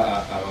llevarlo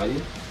a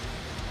Valle?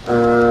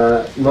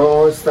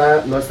 No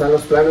están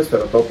los planes,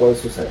 pero todo puede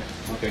suceder.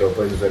 Okay. Todo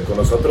puede suceder con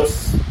nosotros,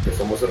 que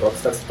somos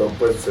rockstars, todo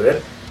puede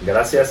suceder.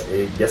 Gracias,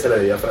 ya se la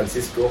debía a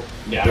Francisco.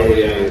 Ya.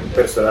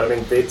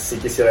 Personalmente, sí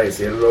quisiera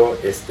decirlo,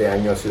 este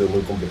año ha sido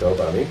muy complicado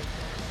para mí.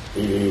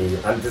 Y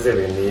antes de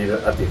venir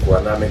a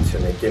Tijuana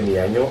mencioné que mi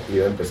año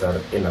iba a empezar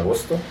en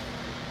agosto.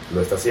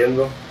 Lo está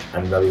haciendo,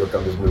 han habido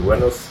cambios muy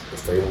buenos.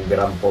 Estoy en un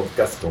gran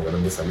podcast con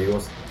grandes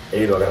amigos.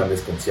 He ido a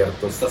grandes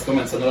conciertos. ¿Estás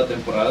comenzando la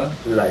temporada?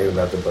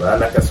 La temporada,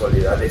 la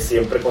casualidad de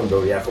siempre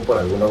cuando viajo por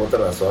alguna u otra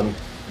razón,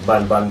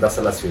 van bandas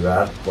a la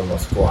ciudad,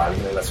 conozco a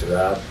alguien en la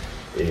ciudad,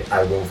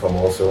 algún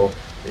famoso,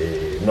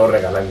 nos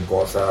regalan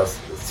cosas,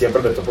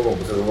 siempre me topo con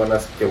cosas muy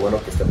buenas. Qué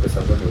bueno que está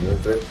empezando el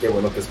 2023, qué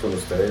bueno que es con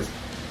ustedes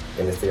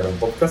en este gran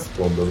podcast,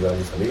 con dos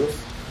grandes amigos,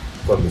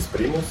 con mis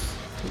primos,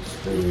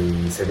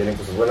 y se vienen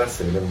cosas buenas,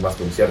 se vienen más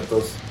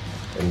conciertos.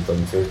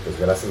 Entonces, pues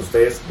gracias a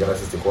ustedes,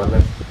 gracias Tijuana,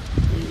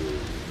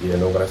 y de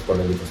nuevo gracias por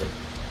la invitación.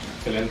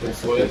 Excelente,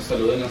 pues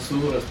saluden a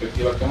su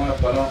respectiva cámara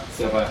para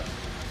cerrar.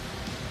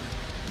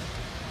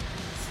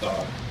 Hasta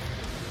ahora.